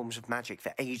archaic forms of magic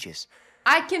for ages.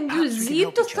 I can use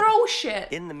Z to throw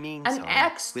shit. In the meantime, and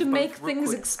X to make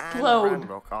things explode. And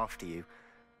Ranrock after you.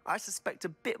 I suspect a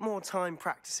bit more time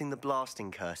practicing the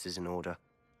blasting curses in order.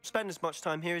 Spend as much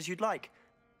time here as you'd like.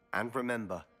 And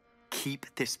remember, keep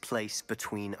this place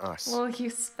between us. Will you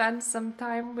spend some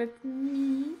time with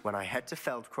me? When I head to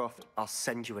Feldcroft, I'll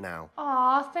send you an owl.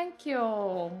 Aw, thank you.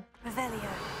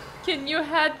 Revelio. Can you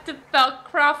head to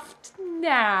Feldcroft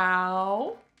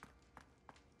now?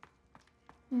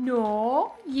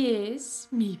 No? Yes?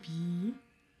 Maybe?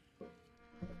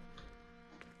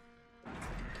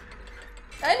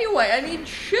 Anyway, I need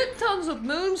shit tons of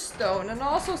moonstone and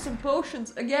also some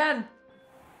potions again.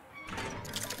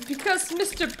 Because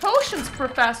Mr. Potions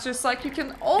Professor's like, you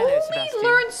can only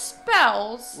learn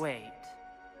spells. Wait.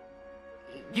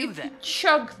 You there.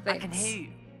 Chug things. I can hear you.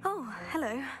 Oh,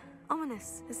 hello.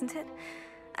 Ominous, isn't it?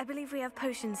 I believe we have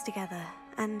potions together.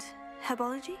 And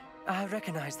herbology? I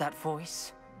recognize that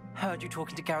voice. Heard you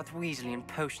talking to Gareth Weasley in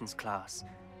potions class.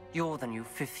 You're the new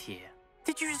 5th year.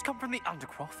 Did you just come from the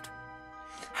Undercroft?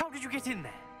 How did you get in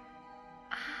there?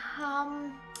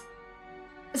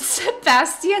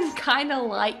 Sebastian kind of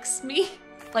likes me.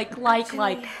 Likes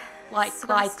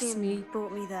me.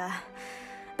 Brought me there.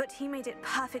 But he made it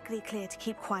perfectly clear to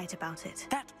keep quiet about it.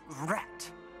 That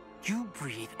rat! You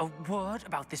breathe a word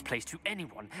about this place to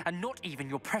anyone, and not even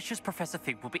your precious Professor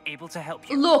Fig will be able to help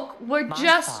you. Look, we're My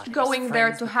just father is going there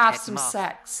friends to with have Head some Master,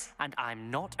 sex. And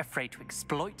I'm not afraid to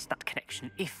exploit that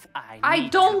connection if I need I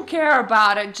don't care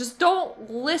about it. Just don't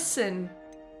listen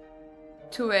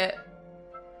to it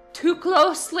too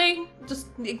closely. Just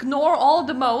ignore all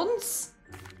the moans.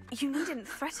 You needn't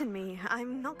threaten me.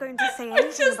 I'm not going to say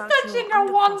anything just about touching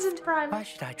our wands in private. Why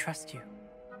should I trust you?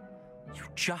 You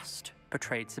just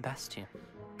betrayed Sebastian.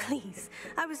 Please,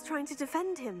 I was trying to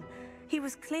defend him. He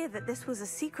was clear that this was a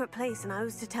secret place and I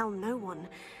was to tell no one.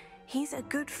 He's a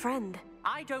good friend.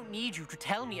 I don't need you to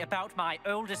tell me about my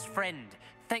oldest friend.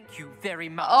 Thank you very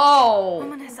much. Oh.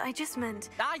 Ominous, I just meant...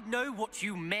 I know what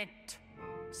you meant.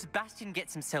 Sebastian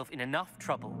gets himself in enough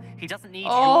trouble. He doesn't need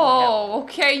your help.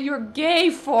 Okay, you're gay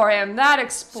for him. That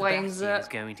explains Sebastian it. is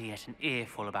going to get an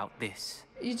earful about this.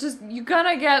 You're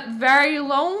gonna get very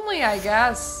lonely, I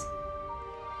guess.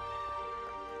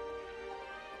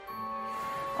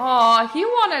 Oh, he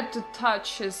wanted to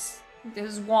touch his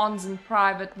wands in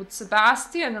private with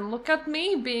Sebastian, and look at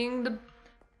me being the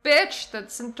bitch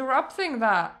that's interrupting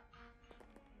that.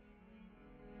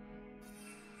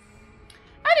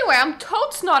 Anyway, I'm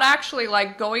totes not actually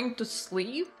like going to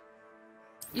sleep,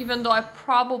 even though I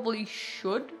probably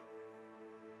should.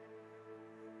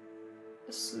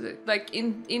 Like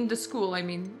in the school, I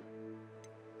mean.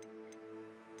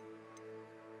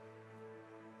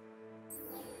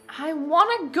 I want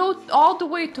to go all the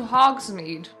way to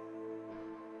Hogsmeade.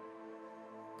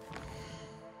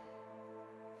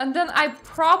 And then I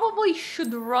probably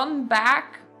should run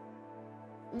back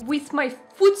with my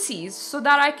footsies so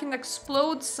that I can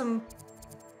explode some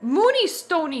moony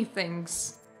stony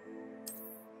things.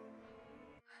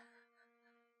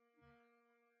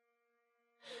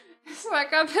 It's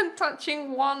like I've been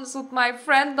touching wands with my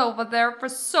friend over there for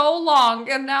so long,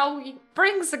 and now he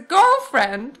brings a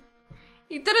girlfriend.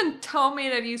 He didn't tell me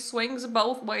that he swings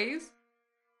both ways.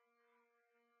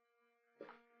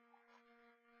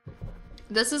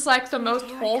 This is like the most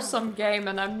wholesome game,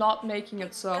 and I'm not making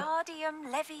it so.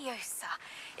 Wingardium Leviosa.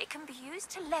 It can be used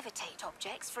to levitate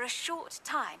objects for a short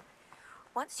time.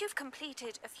 Once you've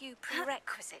completed a few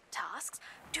prerequisite tasks,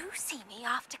 do see me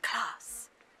after class.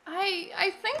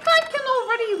 I think I can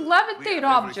already levitate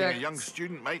objects. Everything a young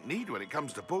student might need when it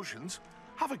comes to potions.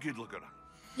 Have a good look around.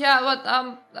 Yeah, but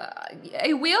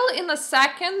I will in a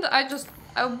second.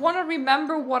 I want to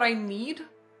remember what I need.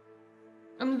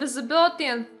 Invisibility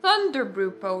and Thunder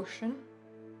Brew potion.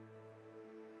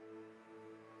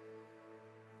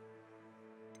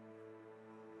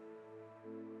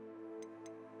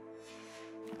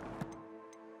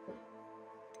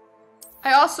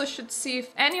 I also should see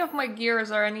if any of my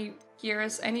gears are any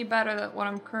better than what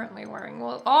I'm currently wearing.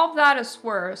 Well, all of that is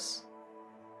worse.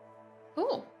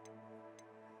 Ooh.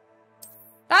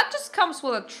 That just comes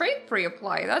with a trait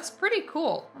pre-apply. That's pretty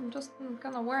cool. I'm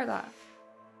gonna wear that.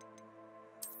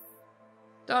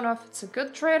 Don't know if it's a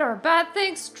good trait or a bad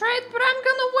thing trait, but I'm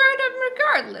gonna wear them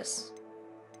regardless.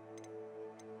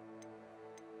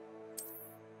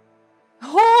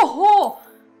 Ho ho!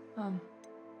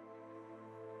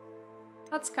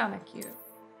 That's kind of cute.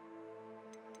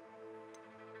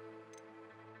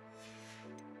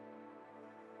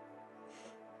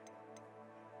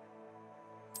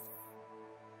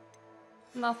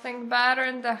 Nothing better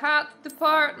in the hat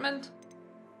department.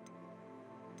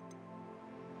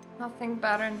 Nothing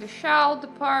better in the shawl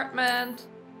department.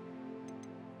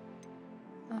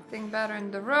 Nothing better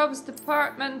in the robes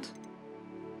department.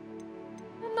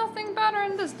 And nothing better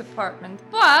in this department.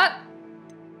 But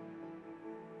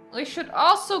we should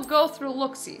also go through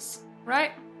looksies,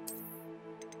 right?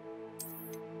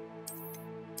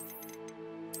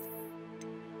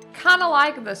 Kinda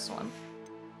like this one.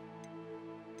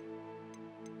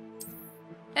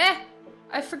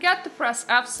 I forget to press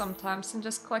F sometimes and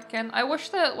just click in. I wish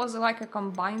that it was like a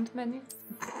combined menu.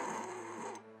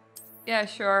 Yeah,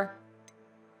 sure.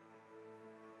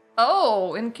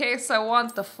 Oh, in case I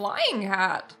want the flying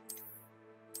hat.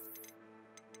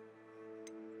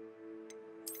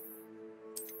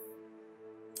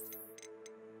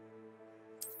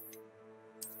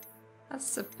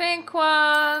 That's the pink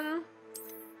one.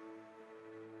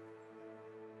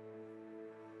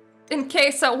 in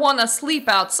case I want to sleep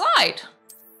outside.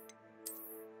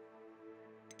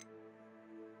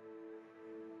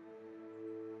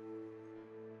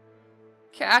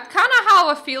 Okay, I kind of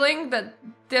have a feeling that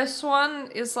this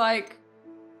one is like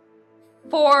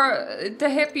for the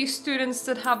hippie students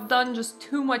that have done just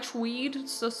too much weed,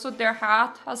 so their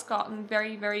hat has gotten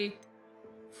very, very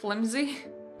flimsy.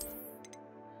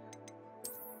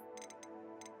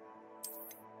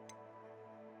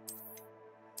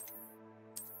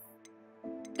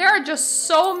 There are just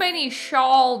so many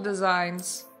shawl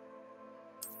designs.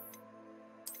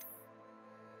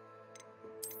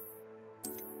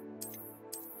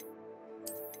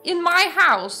 In my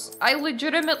house, I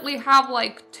legitimately have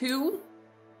like 2.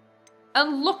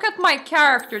 And look at my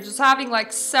character just having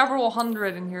like several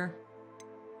hundred in here.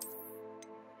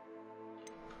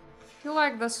 I feel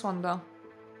like this one though.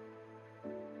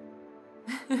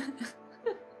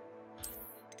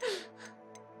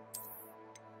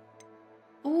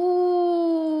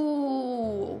 Ooh.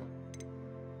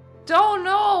 Don't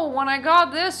know when I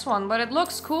got this one, but it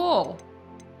looks cool.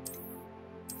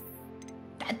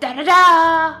 Da da da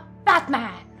da!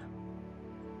 Batman!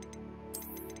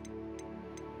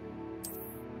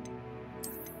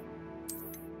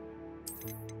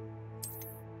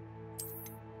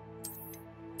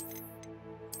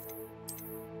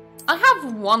 I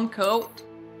have 1 coat.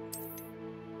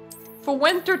 For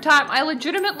winter time, I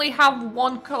legitimately have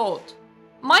 1 coat.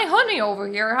 My honey over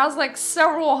here has like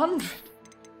several hundred.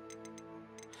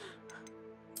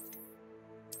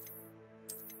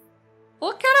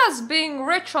 Look at us being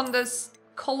rich on this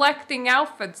collecting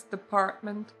outfits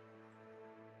department.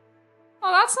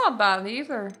 Oh, that's not bad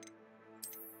either.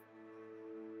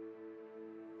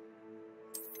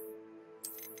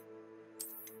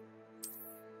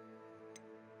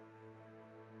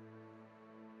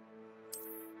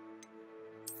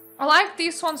 I like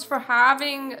these ones for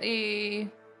having a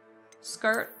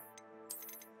skirt.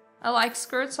 I like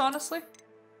skirts, honestly.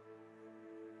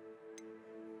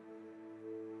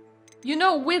 You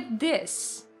know, with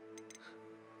this,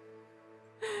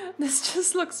 this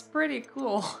just looks pretty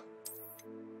cool.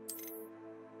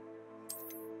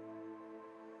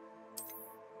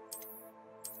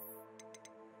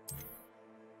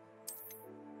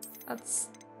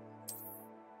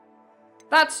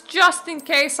 That's just in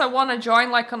case I want to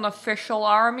join like an official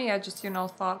army. I just, you know,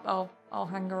 thought I'll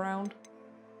hang around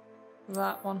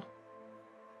that one.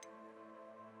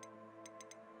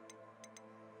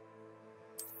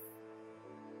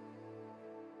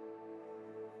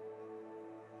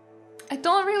 I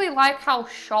don't really like how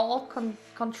shawl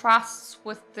contrasts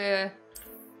with the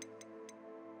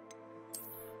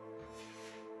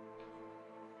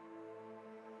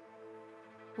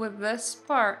this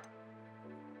part.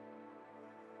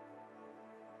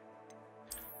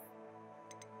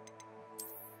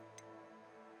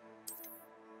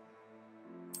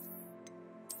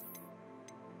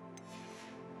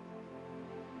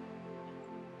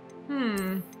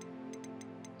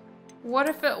 What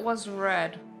if it was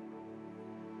red?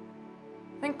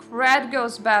 I think red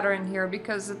goes better in here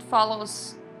because it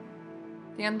follows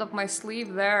the end of my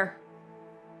sleeve there.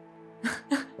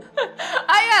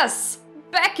 Ah yes!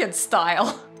 Beckett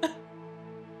style!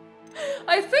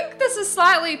 I think this is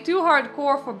slightly too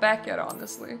hardcore for Beckett,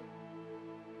 honestly.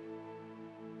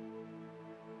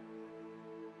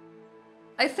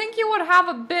 I think you would have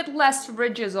a bit less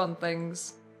ridges on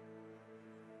things.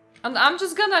 And I'm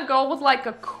just gonna go with like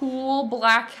a cool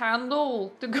black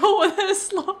handle to go with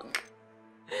this look.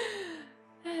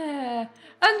 And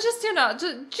just, you know,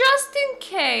 just in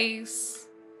case.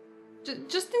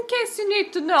 Just in case you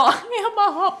need to know, I am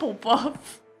a Hufflepuff.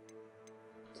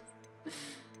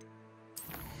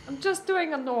 I'm just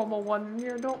doing a normal one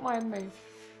here, don't mind me.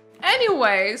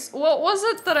 Anyways, what was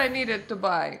it that I needed to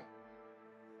buy?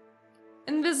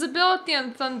 Invisibility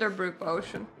and Thunderbrew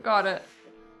potion. Got it.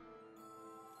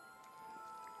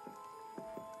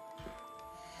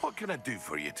 What can I do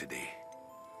for you today?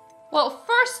 Well,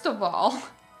 first of all,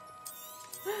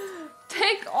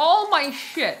 take all my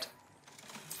shit.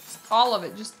 Just all of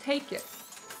it, just take it.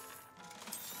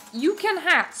 You can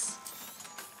has.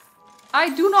 I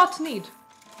do not need.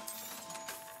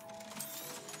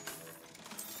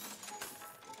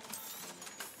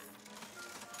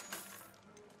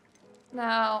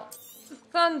 Now,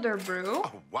 Thunderbrew.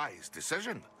 A wise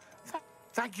decision.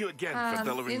 Thank you again for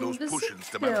delivering those potions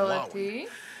to Mount Lowry.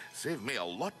 Saved me a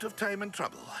lot of time and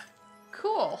trouble.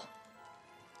 Cool.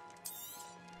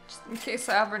 Just in case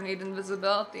I ever need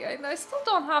invisibility. I still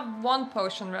don't have one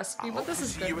potion recipe, but this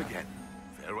is good. See you again.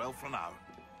 Farewell for now.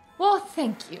 Well,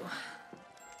 thank you.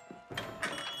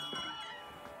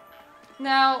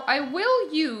 Now, I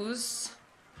will use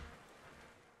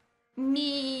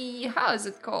how is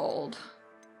it called?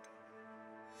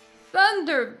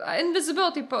 Thunder,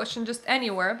 invisibility potion just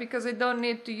anywhere because I don't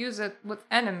need to use it with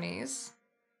enemies.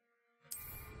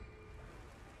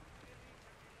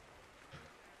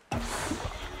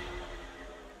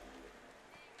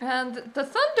 And the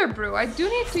Thunder Brew I do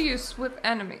need to use with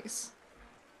enemies.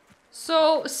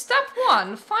 So, step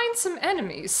 1, find some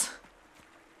enemies.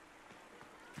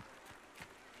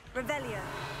 Revelio.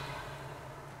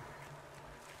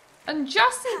 And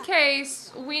just in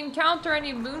case we encounter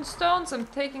any moonstones, I'm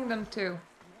taking them too.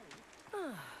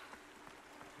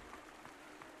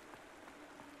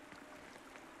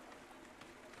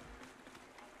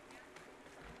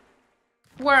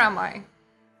 Where am I?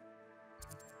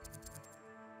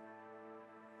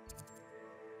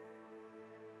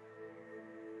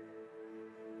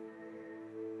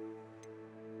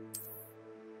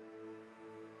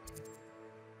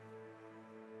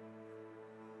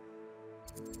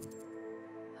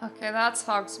 Okay, that's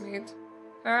Hogsmeade.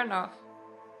 Fair enough.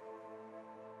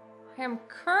 I am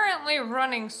currently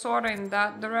running sorta in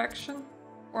that direction.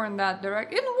 Or in that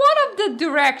direction. In one of the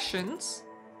directions.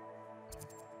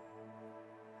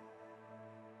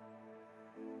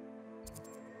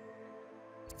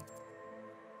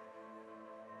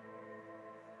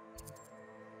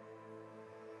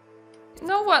 You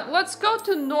know what? Let's go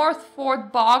to North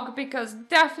Fort Bog because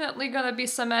definitely gonna be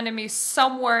some enemies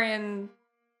somewhere in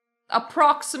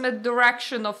approximate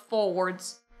direction of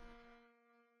forwards.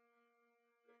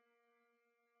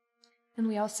 And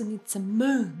we also need some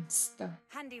moonstone.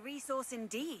 Handy resource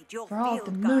indeed, your For all field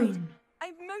the guide. moon.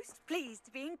 I'm most pleased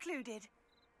to be included.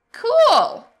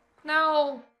 Cool!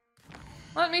 Now,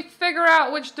 let me figure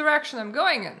out which direction I'm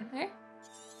going in, eh?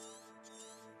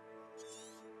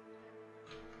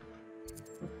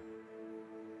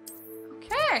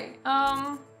 Okay,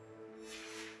 I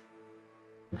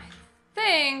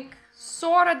think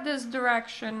sorta this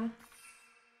direction,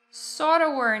 sorta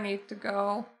where I need to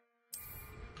go.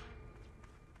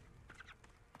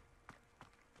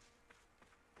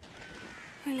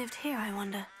 Who lived here, I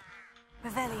wonder?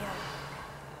 Revelio.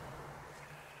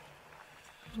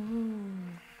 Ooh.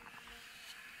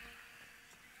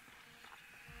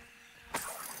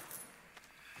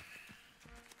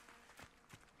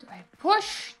 Do I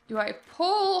push? Do I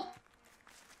pull?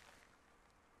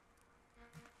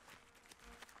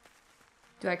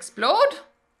 Do I explode?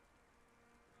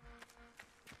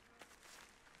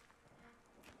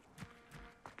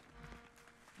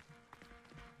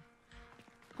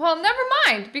 Well, never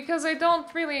mind, because I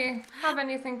don't really have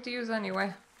anything to use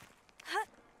anyway.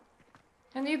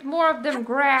 I need more of them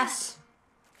grass.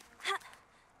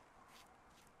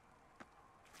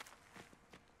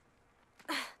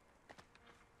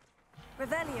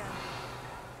 Revelio.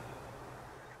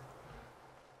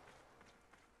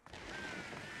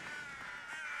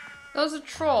 Those are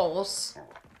trolls.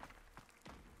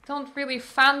 Don't really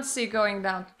fancy going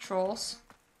down to trolls.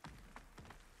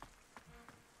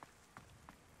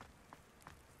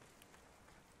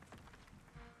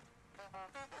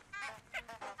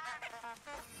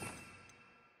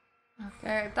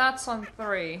 Okay, that's on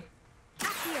 3.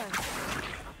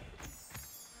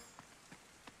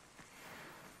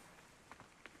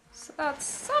 So that's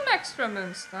some extra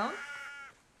moonstone.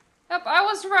 Yep, I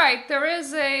was right. There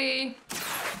is a...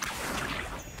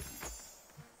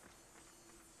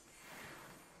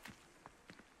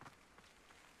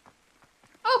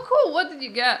 Oh, cool. What did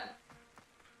you get?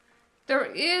 There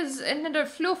is another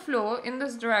flu in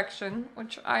this direction,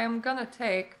 which I am gonna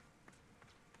take.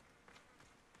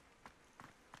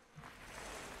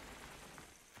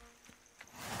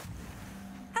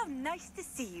 How nice to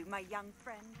see you, my young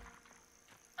friend.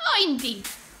 Oh, indeed.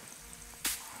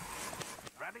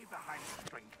 Rally behind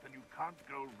strength and you can't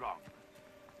go wrong.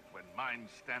 It's when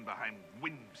minds stand behind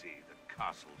whimsy that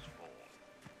castles fall.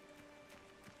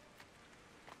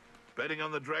 Betting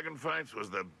on the dragon fights was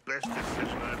the best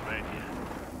decision I've made yet.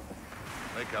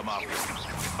 They come up.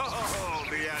 Oh,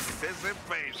 the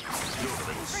anticipation. You're the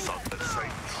little son that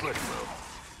saved treadmill.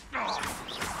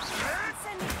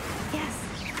 Yes.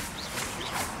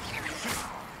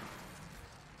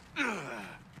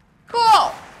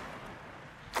 Cool!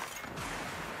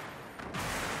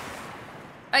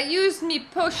 I used me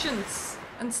potions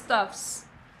and stuffs.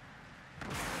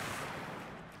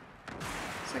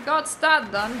 So I got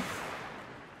that done.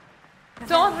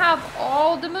 Don't have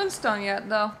all the moonstone yet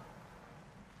though.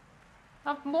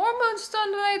 Have more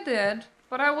moonstone than I did,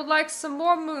 but I would like some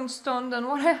more moonstone than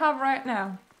what I have right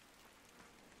now.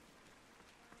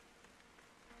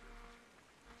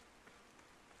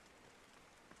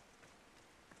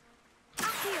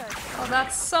 Oh,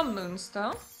 that's some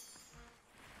moonstone.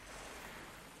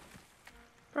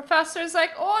 Professor's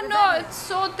like, oh no, it's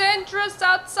so dangerous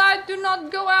outside, do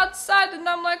not go outside. And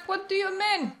I'm like, what do you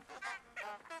mean?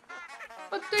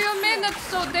 What do you mean it's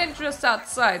so dangerous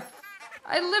outside?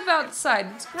 I live outside,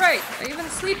 it's great. I even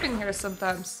sleep in here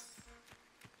sometimes.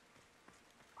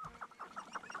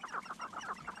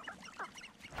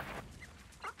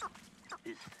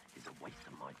 This is a waste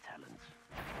of my talents.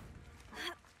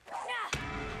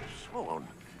 Sworn.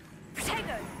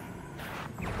 Potato!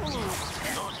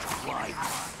 Not quite.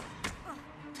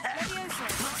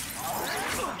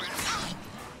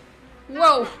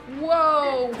 Whoa,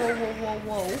 whoa, whoa, whoa, whoa,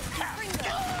 whoa.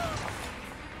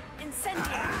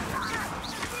 Incendio!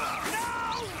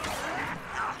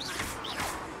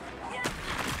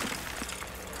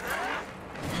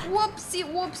 Whoopsie,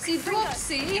 whoopsie,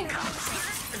 whoopsie.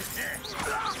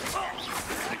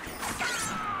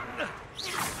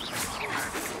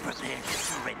 Prepare to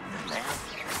surrender now.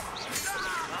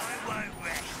 I won't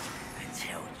rest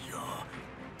until you're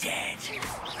dead.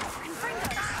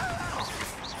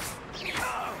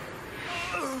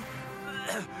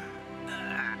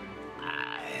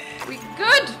 We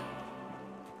good?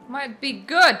 Might be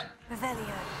good.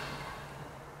 Revelio.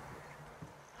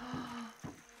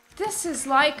 This is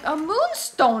like a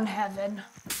moonstone heaven.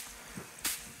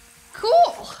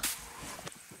 Cool.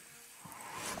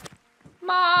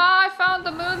 Ma, I found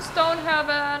the moonstone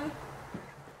heaven.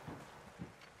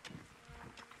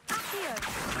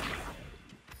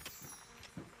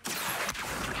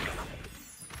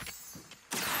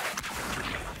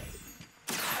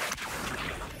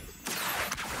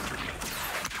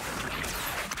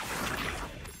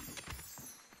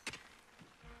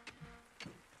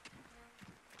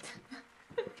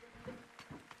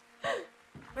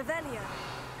 Revelio.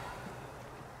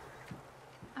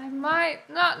 I might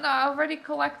not. No, I already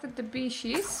collected the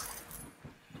beeshies.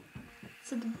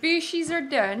 So the beeshies are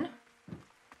done.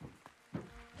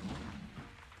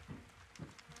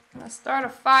 Gonna start a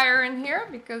fire in here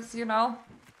because, you know,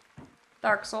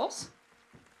 Dark Souls.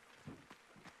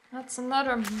 That's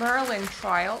another Merlin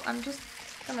trial. I'm just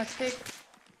gonna take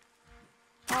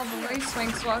all the lace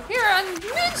wings while here on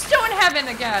Moonstone Heaven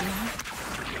again.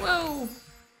 Whoa.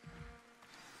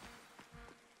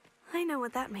 I know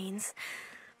what that means.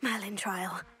 Merlin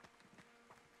trial.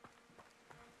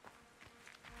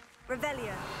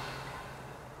 Revelio.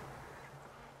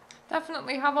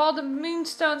 Definitely have all the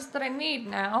moonstones that I need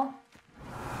now.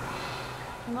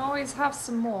 Can always have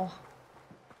some more.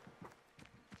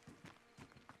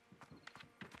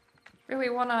 Really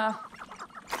wanna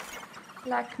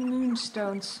collect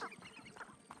moonstones.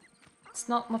 It's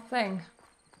not my thing.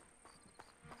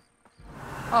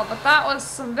 Oh, but that was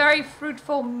some very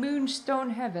fruitful moonstone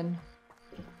heaven.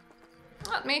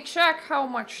 Let me check how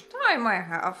much time I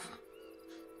have.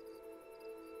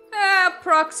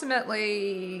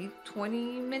 Approximately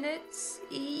 20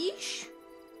 minutes-ish.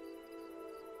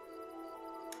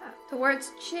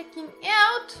 Towards checking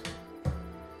out.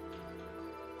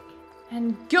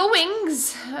 And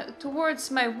goings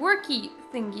towards my worky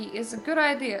thingy is a good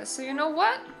idea. So you know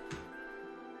what?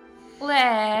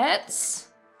 Let's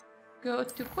go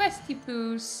to Questy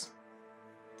Poos.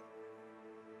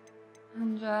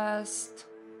 And just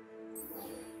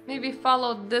maybe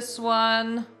follow this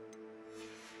one.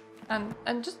 And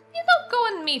just, you know,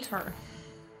 go and meet her.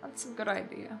 That's a good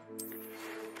idea.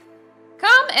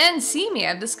 Come and see me.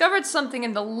 I've discovered something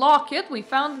in the locket we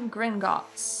found in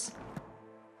Gringotts.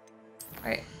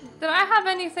 Wait, did I have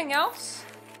anything else?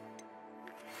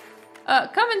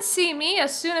 Come and see me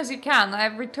as soon as you can. I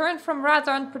have returned from a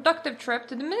rather unproductive trip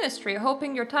to the Ministry,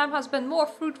 hoping your time has been more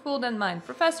fruitful than mine.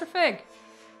 Professor Fig.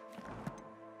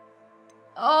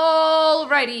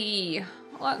 Alrighty.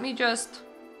 Let me just...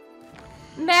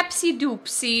 Mapsy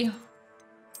doopsy.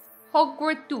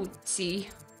 Hogwarts dootsie.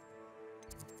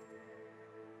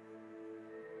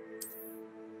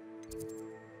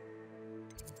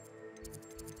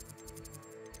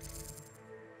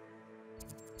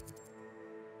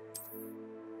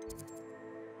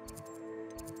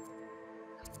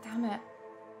 Damn it.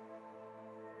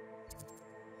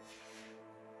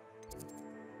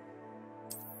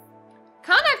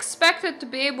 Kinda expected to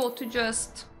be able to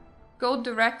just go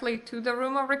directly to the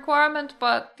room of requirement,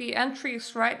 but the entry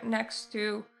is right next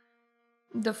to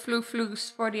the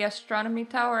flu-flus for the astronomy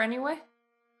tower anyway.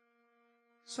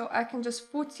 So I can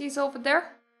just footsies over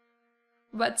there.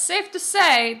 But safe to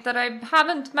say that I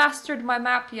haven't mastered my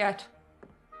map yet.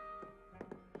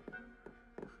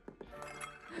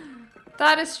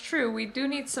 That is true, we do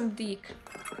need some deek.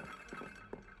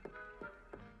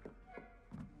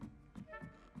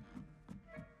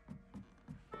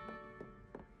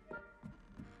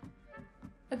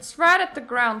 It's right at the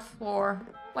ground floor.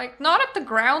 Like, not at the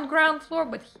ground floor,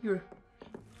 but here.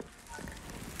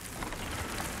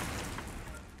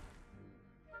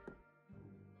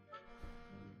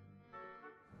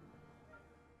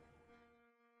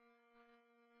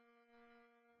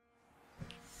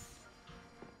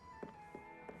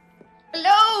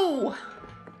 Hello!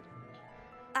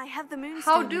 I have the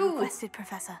moonstone you requested,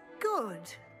 Professor. Good.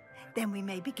 Then we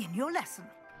may begin your lesson.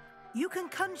 You can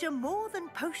conjure more than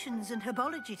potions and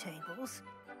herbology tables.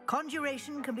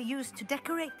 Conjuration can be used to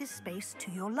decorate this space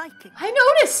to your liking. I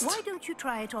noticed! Why don't you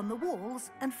try it on the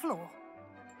walls and floor?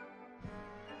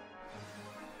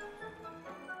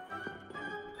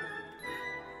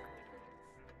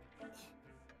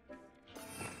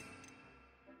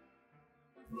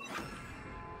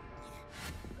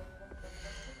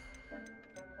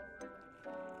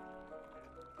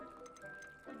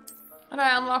 Did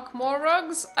I unlock more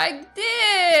rugs? I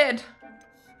did!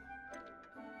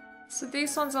 So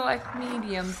these ones are like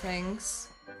medium things.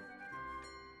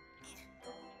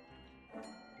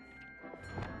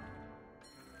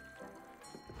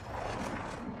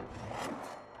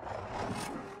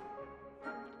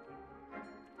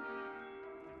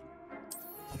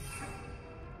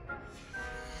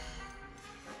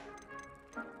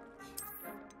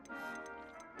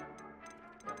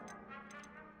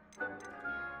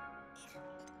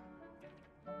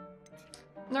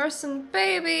 Nurse and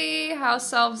baby,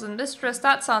 house elves and mistress.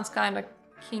 That sounds kind of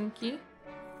kinky.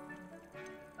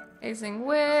 Gazing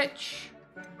witch.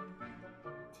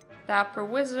 Dapper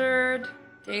wizard.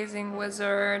 Gazing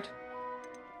wizard.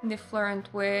 Niffler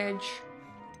witch.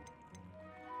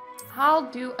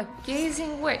 I'll do a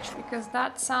gazing witch because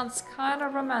that sounds kind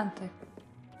of romantic.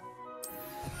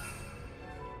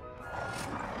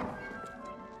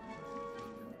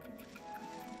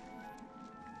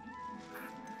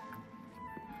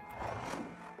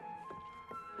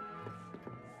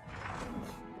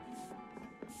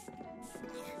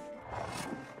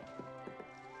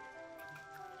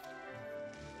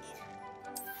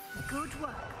 Good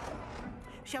work.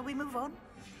 Shall we move on?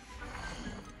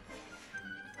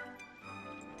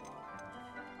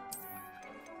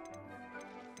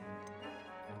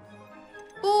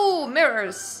 Ooh,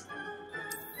 mirrors.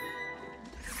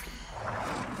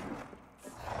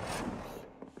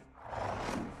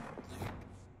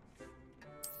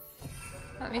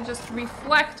 Let me just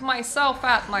reflect myself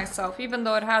at myself, even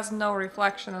though it has no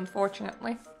reflection,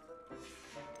 unfortunately.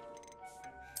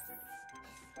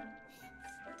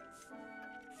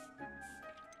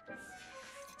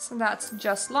 So that's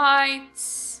just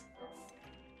lights.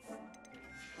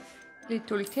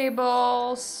 Little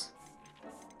tables.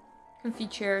 Comfy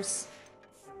chairs.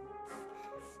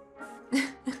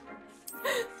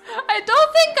 I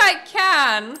don't think I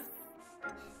can.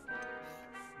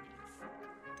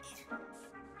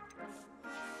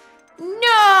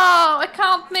 No! I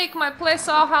can't make my place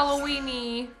all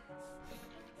Halloween-y.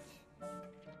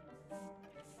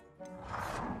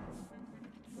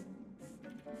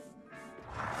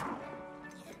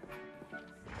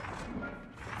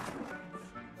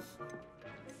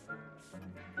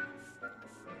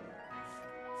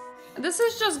 This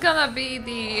is just gonna be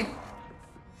the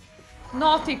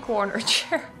naughty corner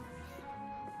chair.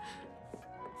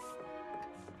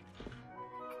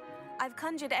 I've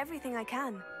conjured everything I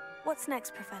can. What's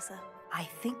next, Professor? I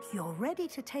think you're ready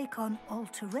to take on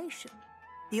alteration.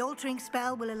 The altering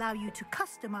spell will allow you to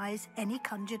customize any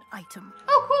conjured item.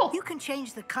 Oh, cool! You can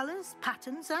change the colors,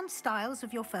 patterns, and styles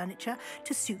of your furniture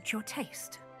to suit your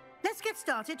taste. Let's get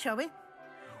started, shall we?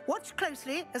 Watch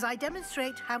closely as I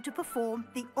demonstrate how to perform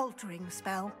the altering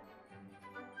spell.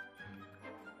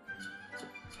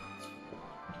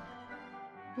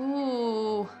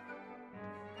 Ooh.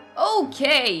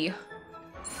 Okay.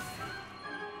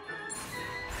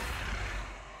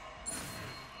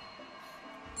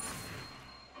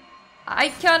 I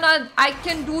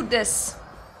can do this.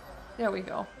 There we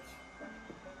go.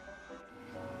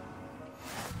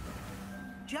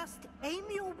 Just aim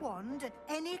your wand at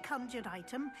any conjured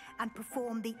item and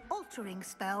perform the altering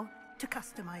spell to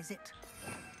customize it.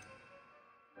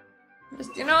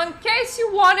 Just, you know, in case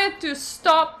you wanted to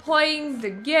stop playing the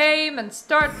game and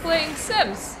start playing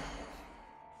Sims.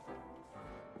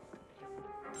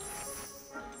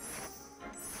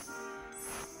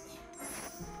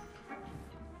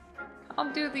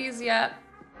 Can't do these yet.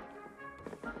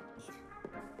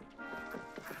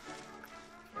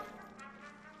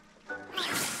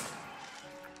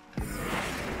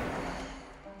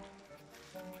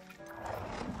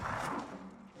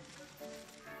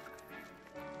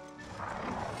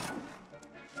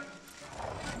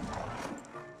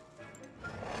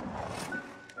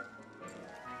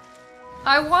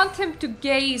 I want him to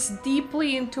gaze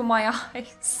deeply into my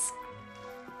eyes.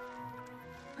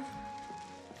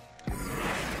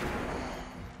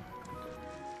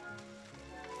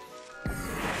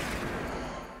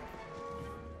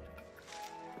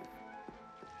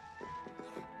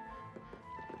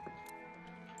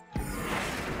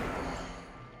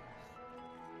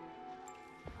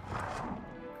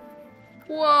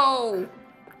 Whoa!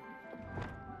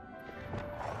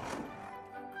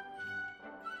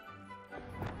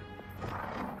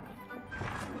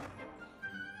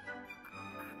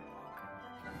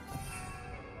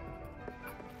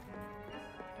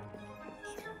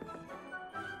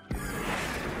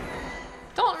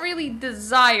 Don't really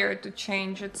desire to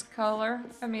change its color.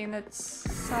 I mean, its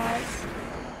size.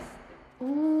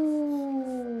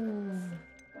 Ooh.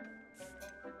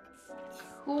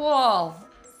 Cool.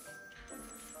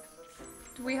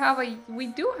 We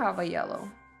do have a yellow.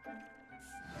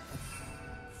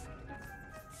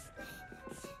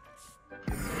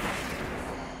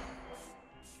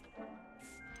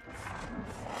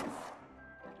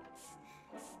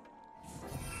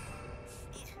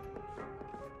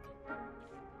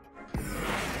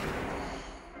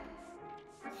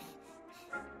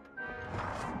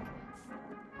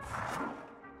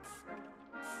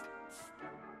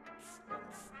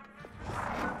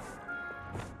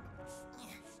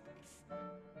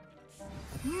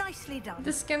 Nicely done.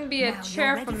 This can be a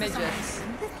chair for midgets.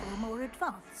 A little more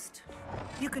advanced.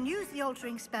 You can use the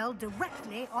altering spell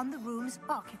directly on the room's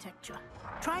architecture.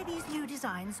 Try these new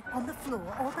designs on the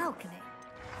floor or balcony.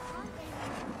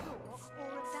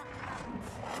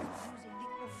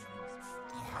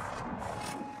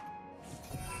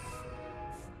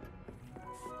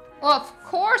 Well, of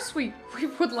course we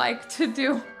would like to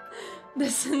do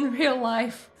this in real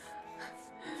life.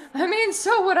 I mean,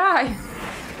 so would I.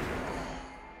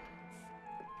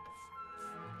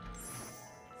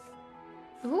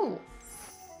 Ooh.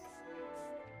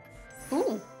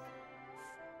 Ooh.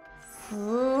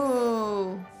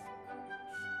 Ooh.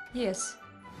 Yes.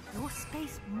 Your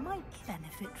space might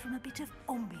benefit from a bit of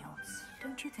ambiance,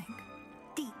 don't you think?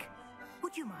 Deke,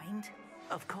 would you mind?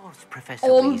 Of course, Professor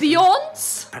Ambiance?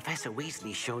 Weasley. Professor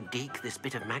Weasley showed Deke this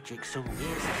bit of magic some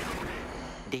years ago.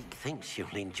 Deke thinks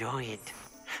you'll enjoy it.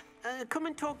 Come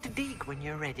and talk to Deke when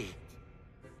you're ready.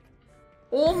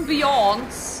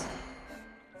 Ambiance?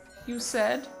 You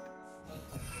said?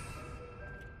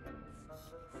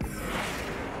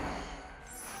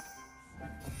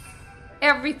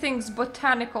 Everything's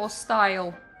botanical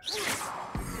style.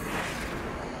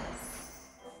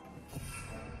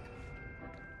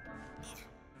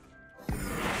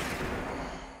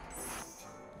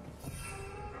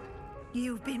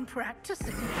 You've been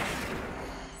practicing.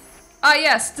 Ah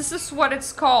yes, this is what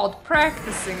it's called.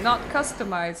 Practicing, not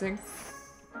customizing.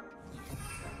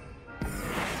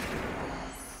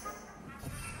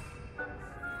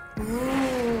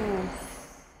 Ooh.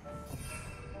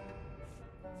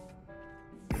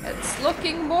 It's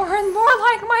looking more and more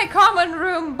like my common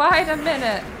room by the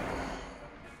minute.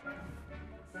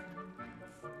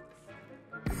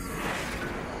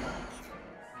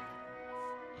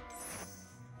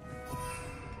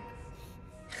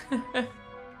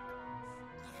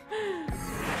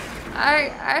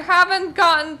 I haven't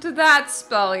gotten to that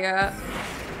spell yet.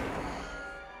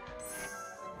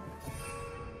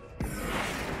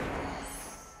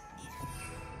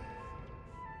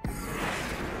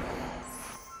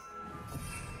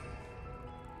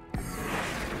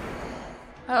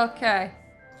 Okay.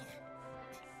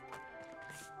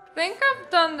 Think I've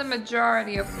done the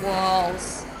majority of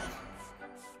walls.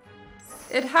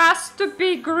 It has to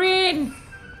be green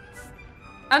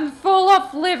and full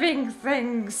of living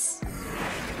things.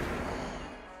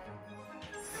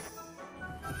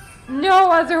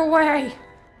 No other way.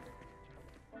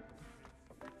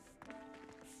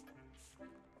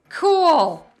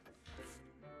 Cool.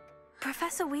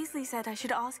 Professor Weasley said I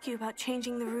should ask you about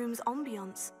changing the room's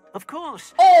ambiance. Of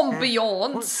course.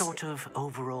 Ambiance. What sort of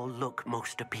overall look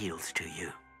most appeals to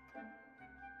you?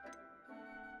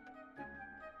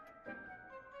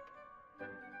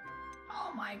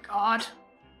 Oh my god.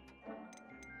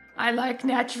 I like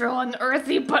natural and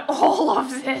earthy, but all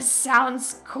of this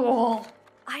sounds cool.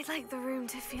 I'd like the room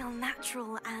to feel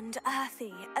natural and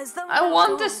earthy, as though I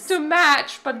want this to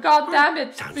match, but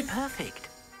goddammit. Sounds perfect.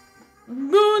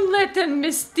 Moonlit and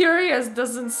mysterious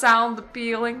doesn't sound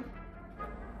appealing.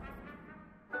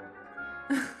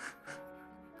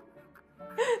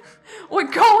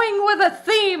 We're going with a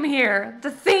theme here.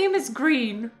 The theme is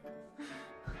green.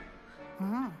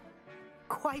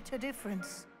 Quite a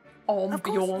difference. Ambiance. Of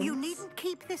course, you needn't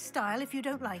keep this style if you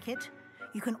don't like it.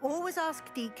 You can always ask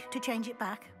Deke to change it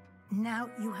back. Now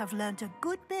you have learned a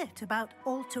good bit about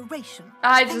alteration.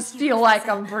 I just feel like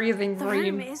I'm breathing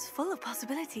green. The room is full of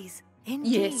possibilities.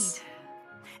 Indeed. Yes.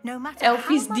 No matter Elf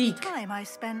how is much Deke. time I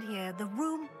spend here, the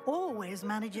room always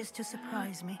manages to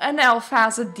surprise me. An elf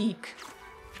has a Deke.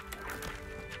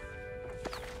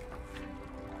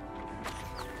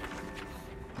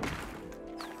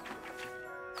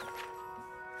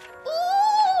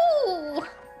 Ooh!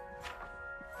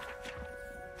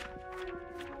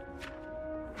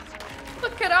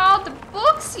 Look at all the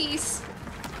booksies.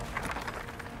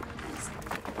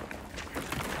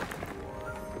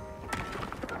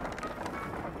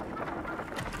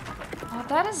 Oh,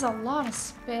 that is a lot of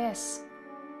space.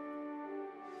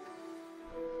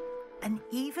 An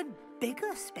even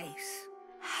bigger space.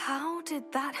 How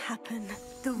did that happen?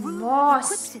 The room More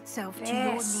equips itself to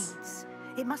your space. needs.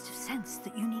 It must have sensed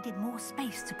that you needed more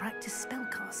space to practice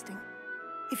spellcasting.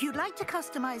 If you'd like to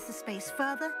customize the space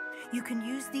further, you can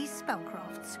use these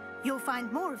spellcrafts. You'll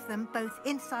find more of them both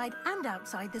inside and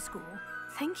outside the school.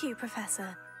 Thank you,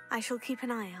 Professor. I shall keep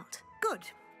an eye out. Good.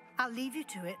 I'll leave you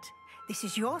to it. This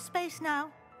is your space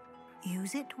now.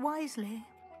 Use it wisely.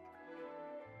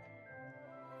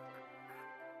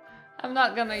 I'm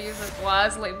not gonna use it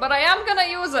wisely, but I am gonna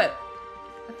use it.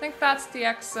 I think that's the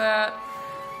exit.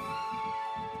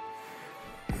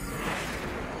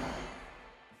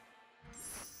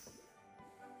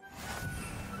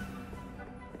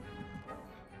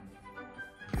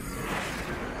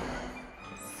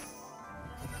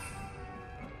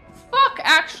 Fuck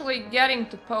actually getting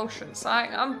to potions.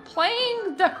 I'm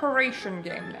playing decoration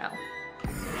game now.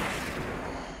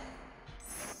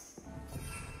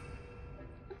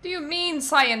 What do you mean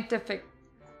scientific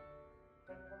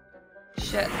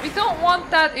shit? We don't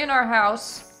want that in our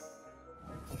house.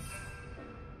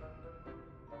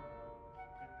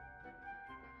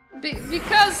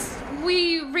 Because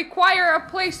we require a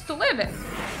place to live in.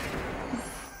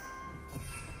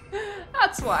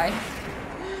 That's why.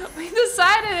 We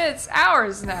decided it's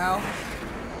ours now.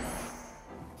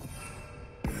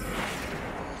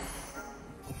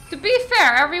 To be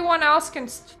fair, everyone else can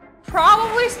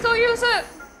probably still use it.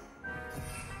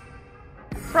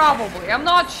 Probably. I'm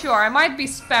not sure. I might be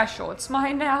special. It's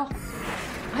mine now.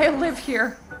 I live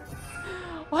here.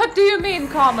 What do you mean,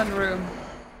 common room?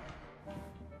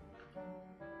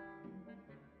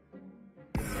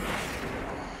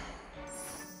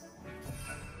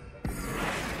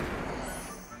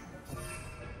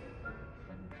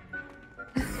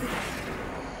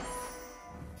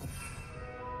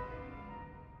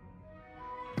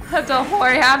 Don't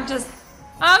worry, I'm just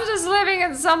living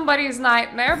in somebody's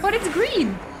nightmare, but it's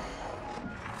green.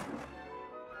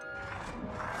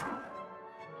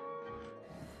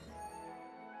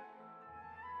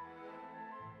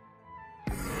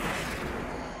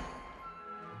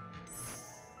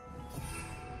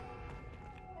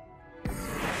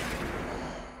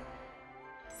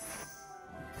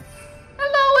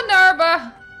 Hello,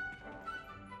 Minerva.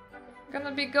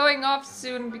 Gonna be going off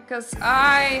soon because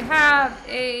I have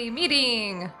a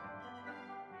meeting.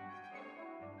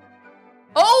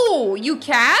 Oh, you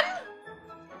can?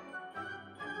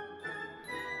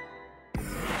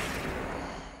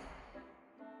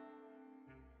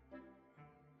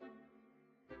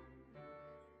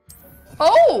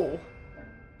 Oh!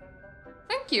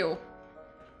 Thank you.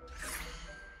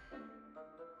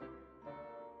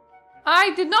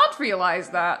 I did not realize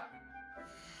that.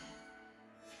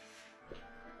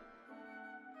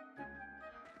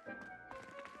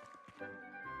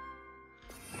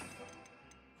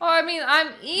 Oh, I mean, I'm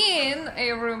in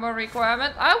a rumor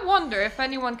requirement. I wonder if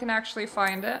anyone can actually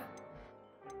find it.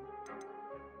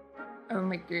 Oh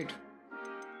my god.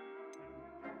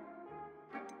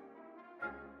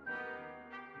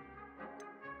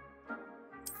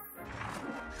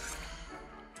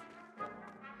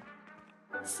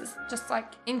 This is just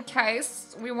like in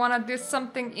case we want to do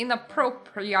something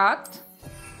inappropriate.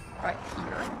 Right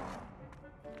here.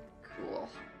 Cool.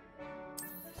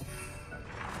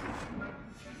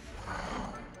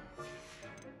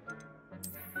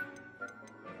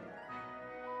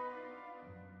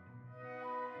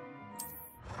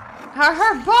 A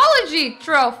herbology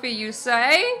trophy, you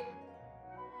say?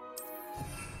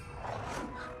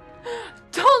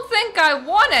 Don't think I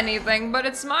won anything, but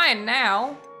it's mine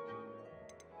now.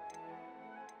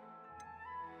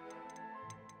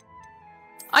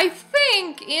 I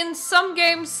think in some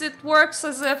games it works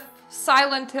as if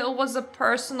Silent Hill was a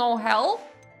personal hell.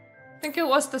 I think it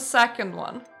was the second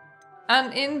one.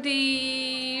 And in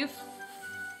the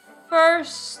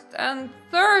first and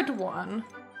third one,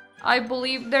 I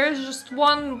believe there's just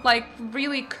one, like,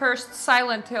 really cursed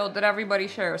Silent Hill that everybody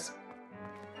shares.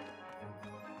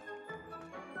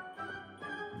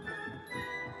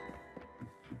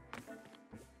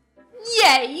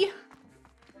 Yay!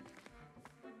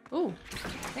 Ooh,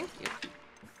 thank you.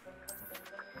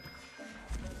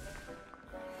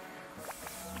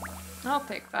 I'll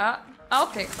take that.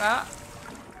 I'll take that.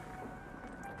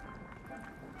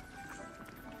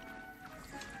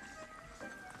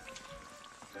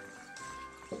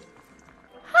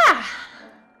 Ha!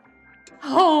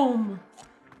 Home!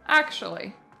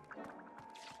 Actually,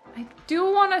 I do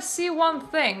want to see one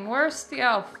thing. Where's the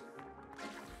elf?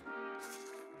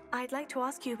 I'd like to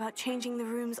ask you about changing the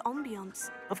room's ambiance.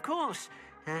 Of course.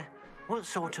 What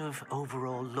sort of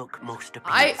overall look most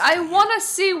appeals? I want to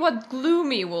see what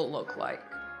gloomy will look like.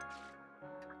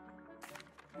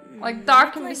 Like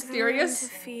dark and mysterious. To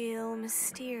feel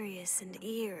mysterious and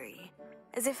eerie,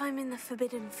 as if I'm in the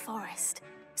Forbidden Forest,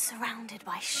 surrounded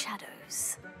by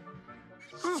shadows.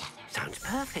 Sounds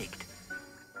perfect.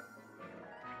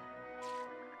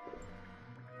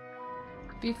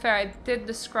 To be fair, I did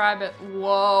describe it.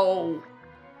 Whoa.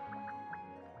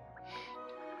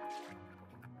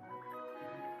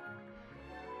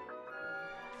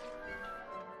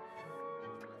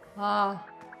 Ah.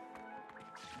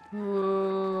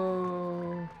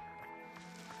 Ooh.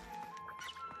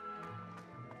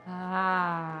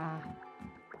 Ah.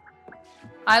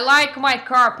 I like my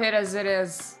carpet as it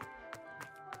is.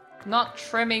 Not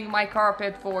trimming my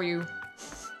carpet for you.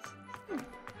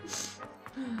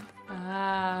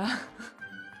 Ah.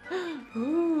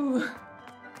 Ooh.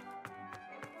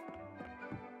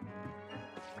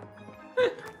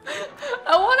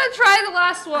 I want to try the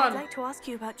last one. I'd like to ask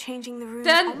you about changing the room's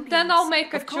Then I'll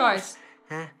make a Of course.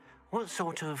 choice. What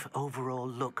sort of overall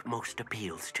look most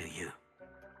appeals to you?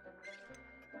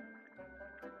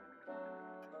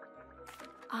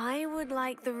 I would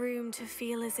like the room to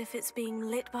feel as if it's being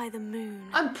lit by the moon.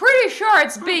 I'm pretty sure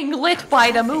it's being lit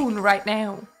by the moon right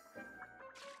now.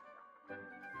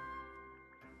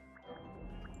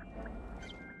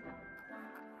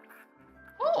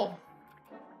 Oh.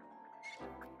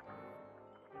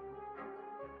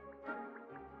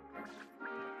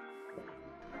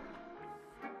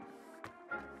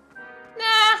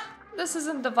 Nah, this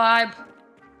isn't the vibe.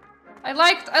 I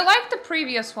liked the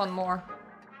previous one more.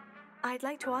 I'd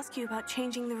like to ask you about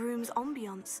changing the room's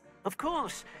ambiance. Of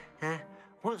course.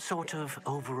 What sort of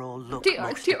overall look The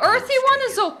earthy one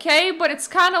is okay, but it's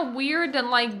kind of weird and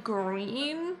like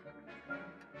green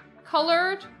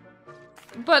colored.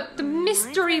 But the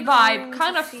mystery vibe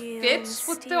kind of fits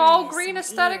with the all green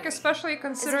aesthetic, especially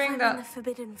considering that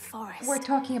we're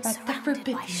talking about the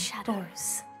Forbidden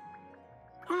Forest.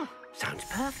 Sounds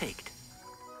perfect.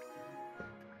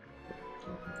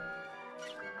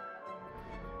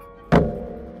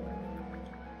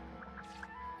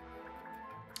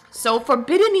 So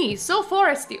forbidden-y, so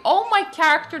foresty. All my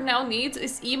character now needs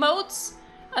is emotes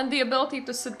and the ability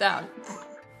to sit down.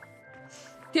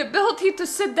 The ability to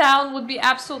sit down would be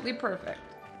absolutely perfect.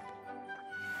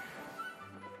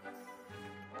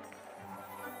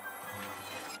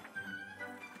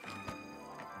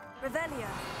 Revelio.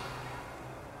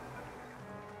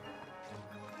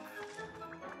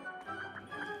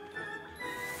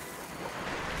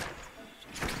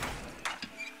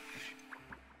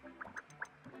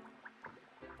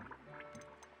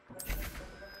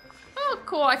 Oh,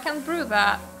 cool, I can brew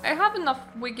that. I have enough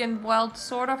Wigan Weld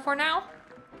sorta for now.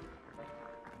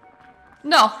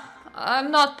 No,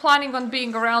 I'm not planning on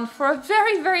being around for a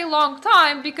very, very long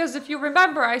time because if you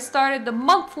remember, I started the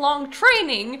month-long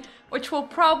training, which will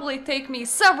probably take me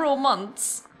several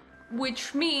months,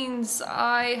 which means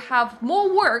I have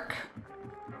more work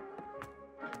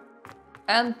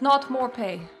and not more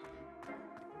pay.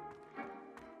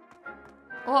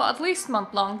 Well, at least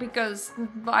month-long, because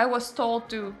I was told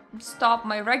to stop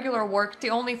my regular work, the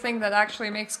only thing that actually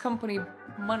makes company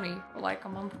money, for like a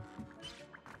month.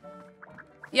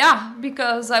 Yeah,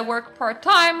 because I work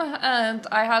part-time, and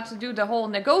I had to do the whole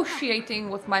negotiating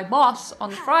with my boss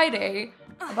on Friday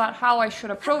about how I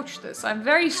should approach this. I'm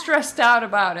very stressed out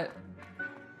about it.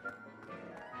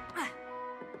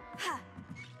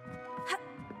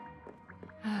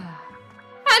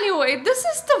 Anyway, this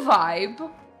is the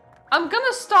vibe. I'm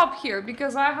gonna stop here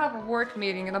because I have a work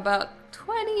meeting in about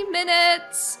 20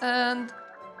 minutes and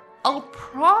I'll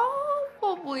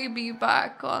probably be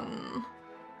back on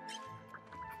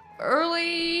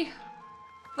early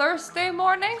Thursday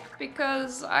morning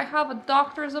because I have a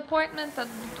doctor's appointment at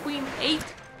between 8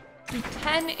 to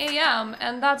 10 a.m.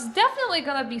 and that's definitely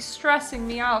gonna be stressing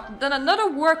me out. Then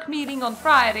another work meeting on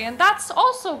Friday and that's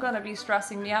also gonna be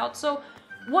stressing me out. So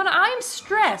when I'm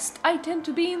stressed, I tend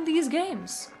to be in these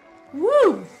games.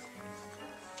 Woo!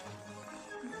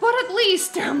 But at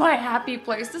least they're my happy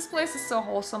place. This place is so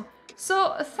wholesome.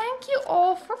 So thank you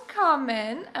all for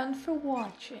coming and for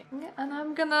watching, and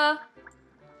I'm gonna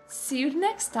see you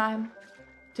next time.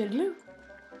 Toodaloo.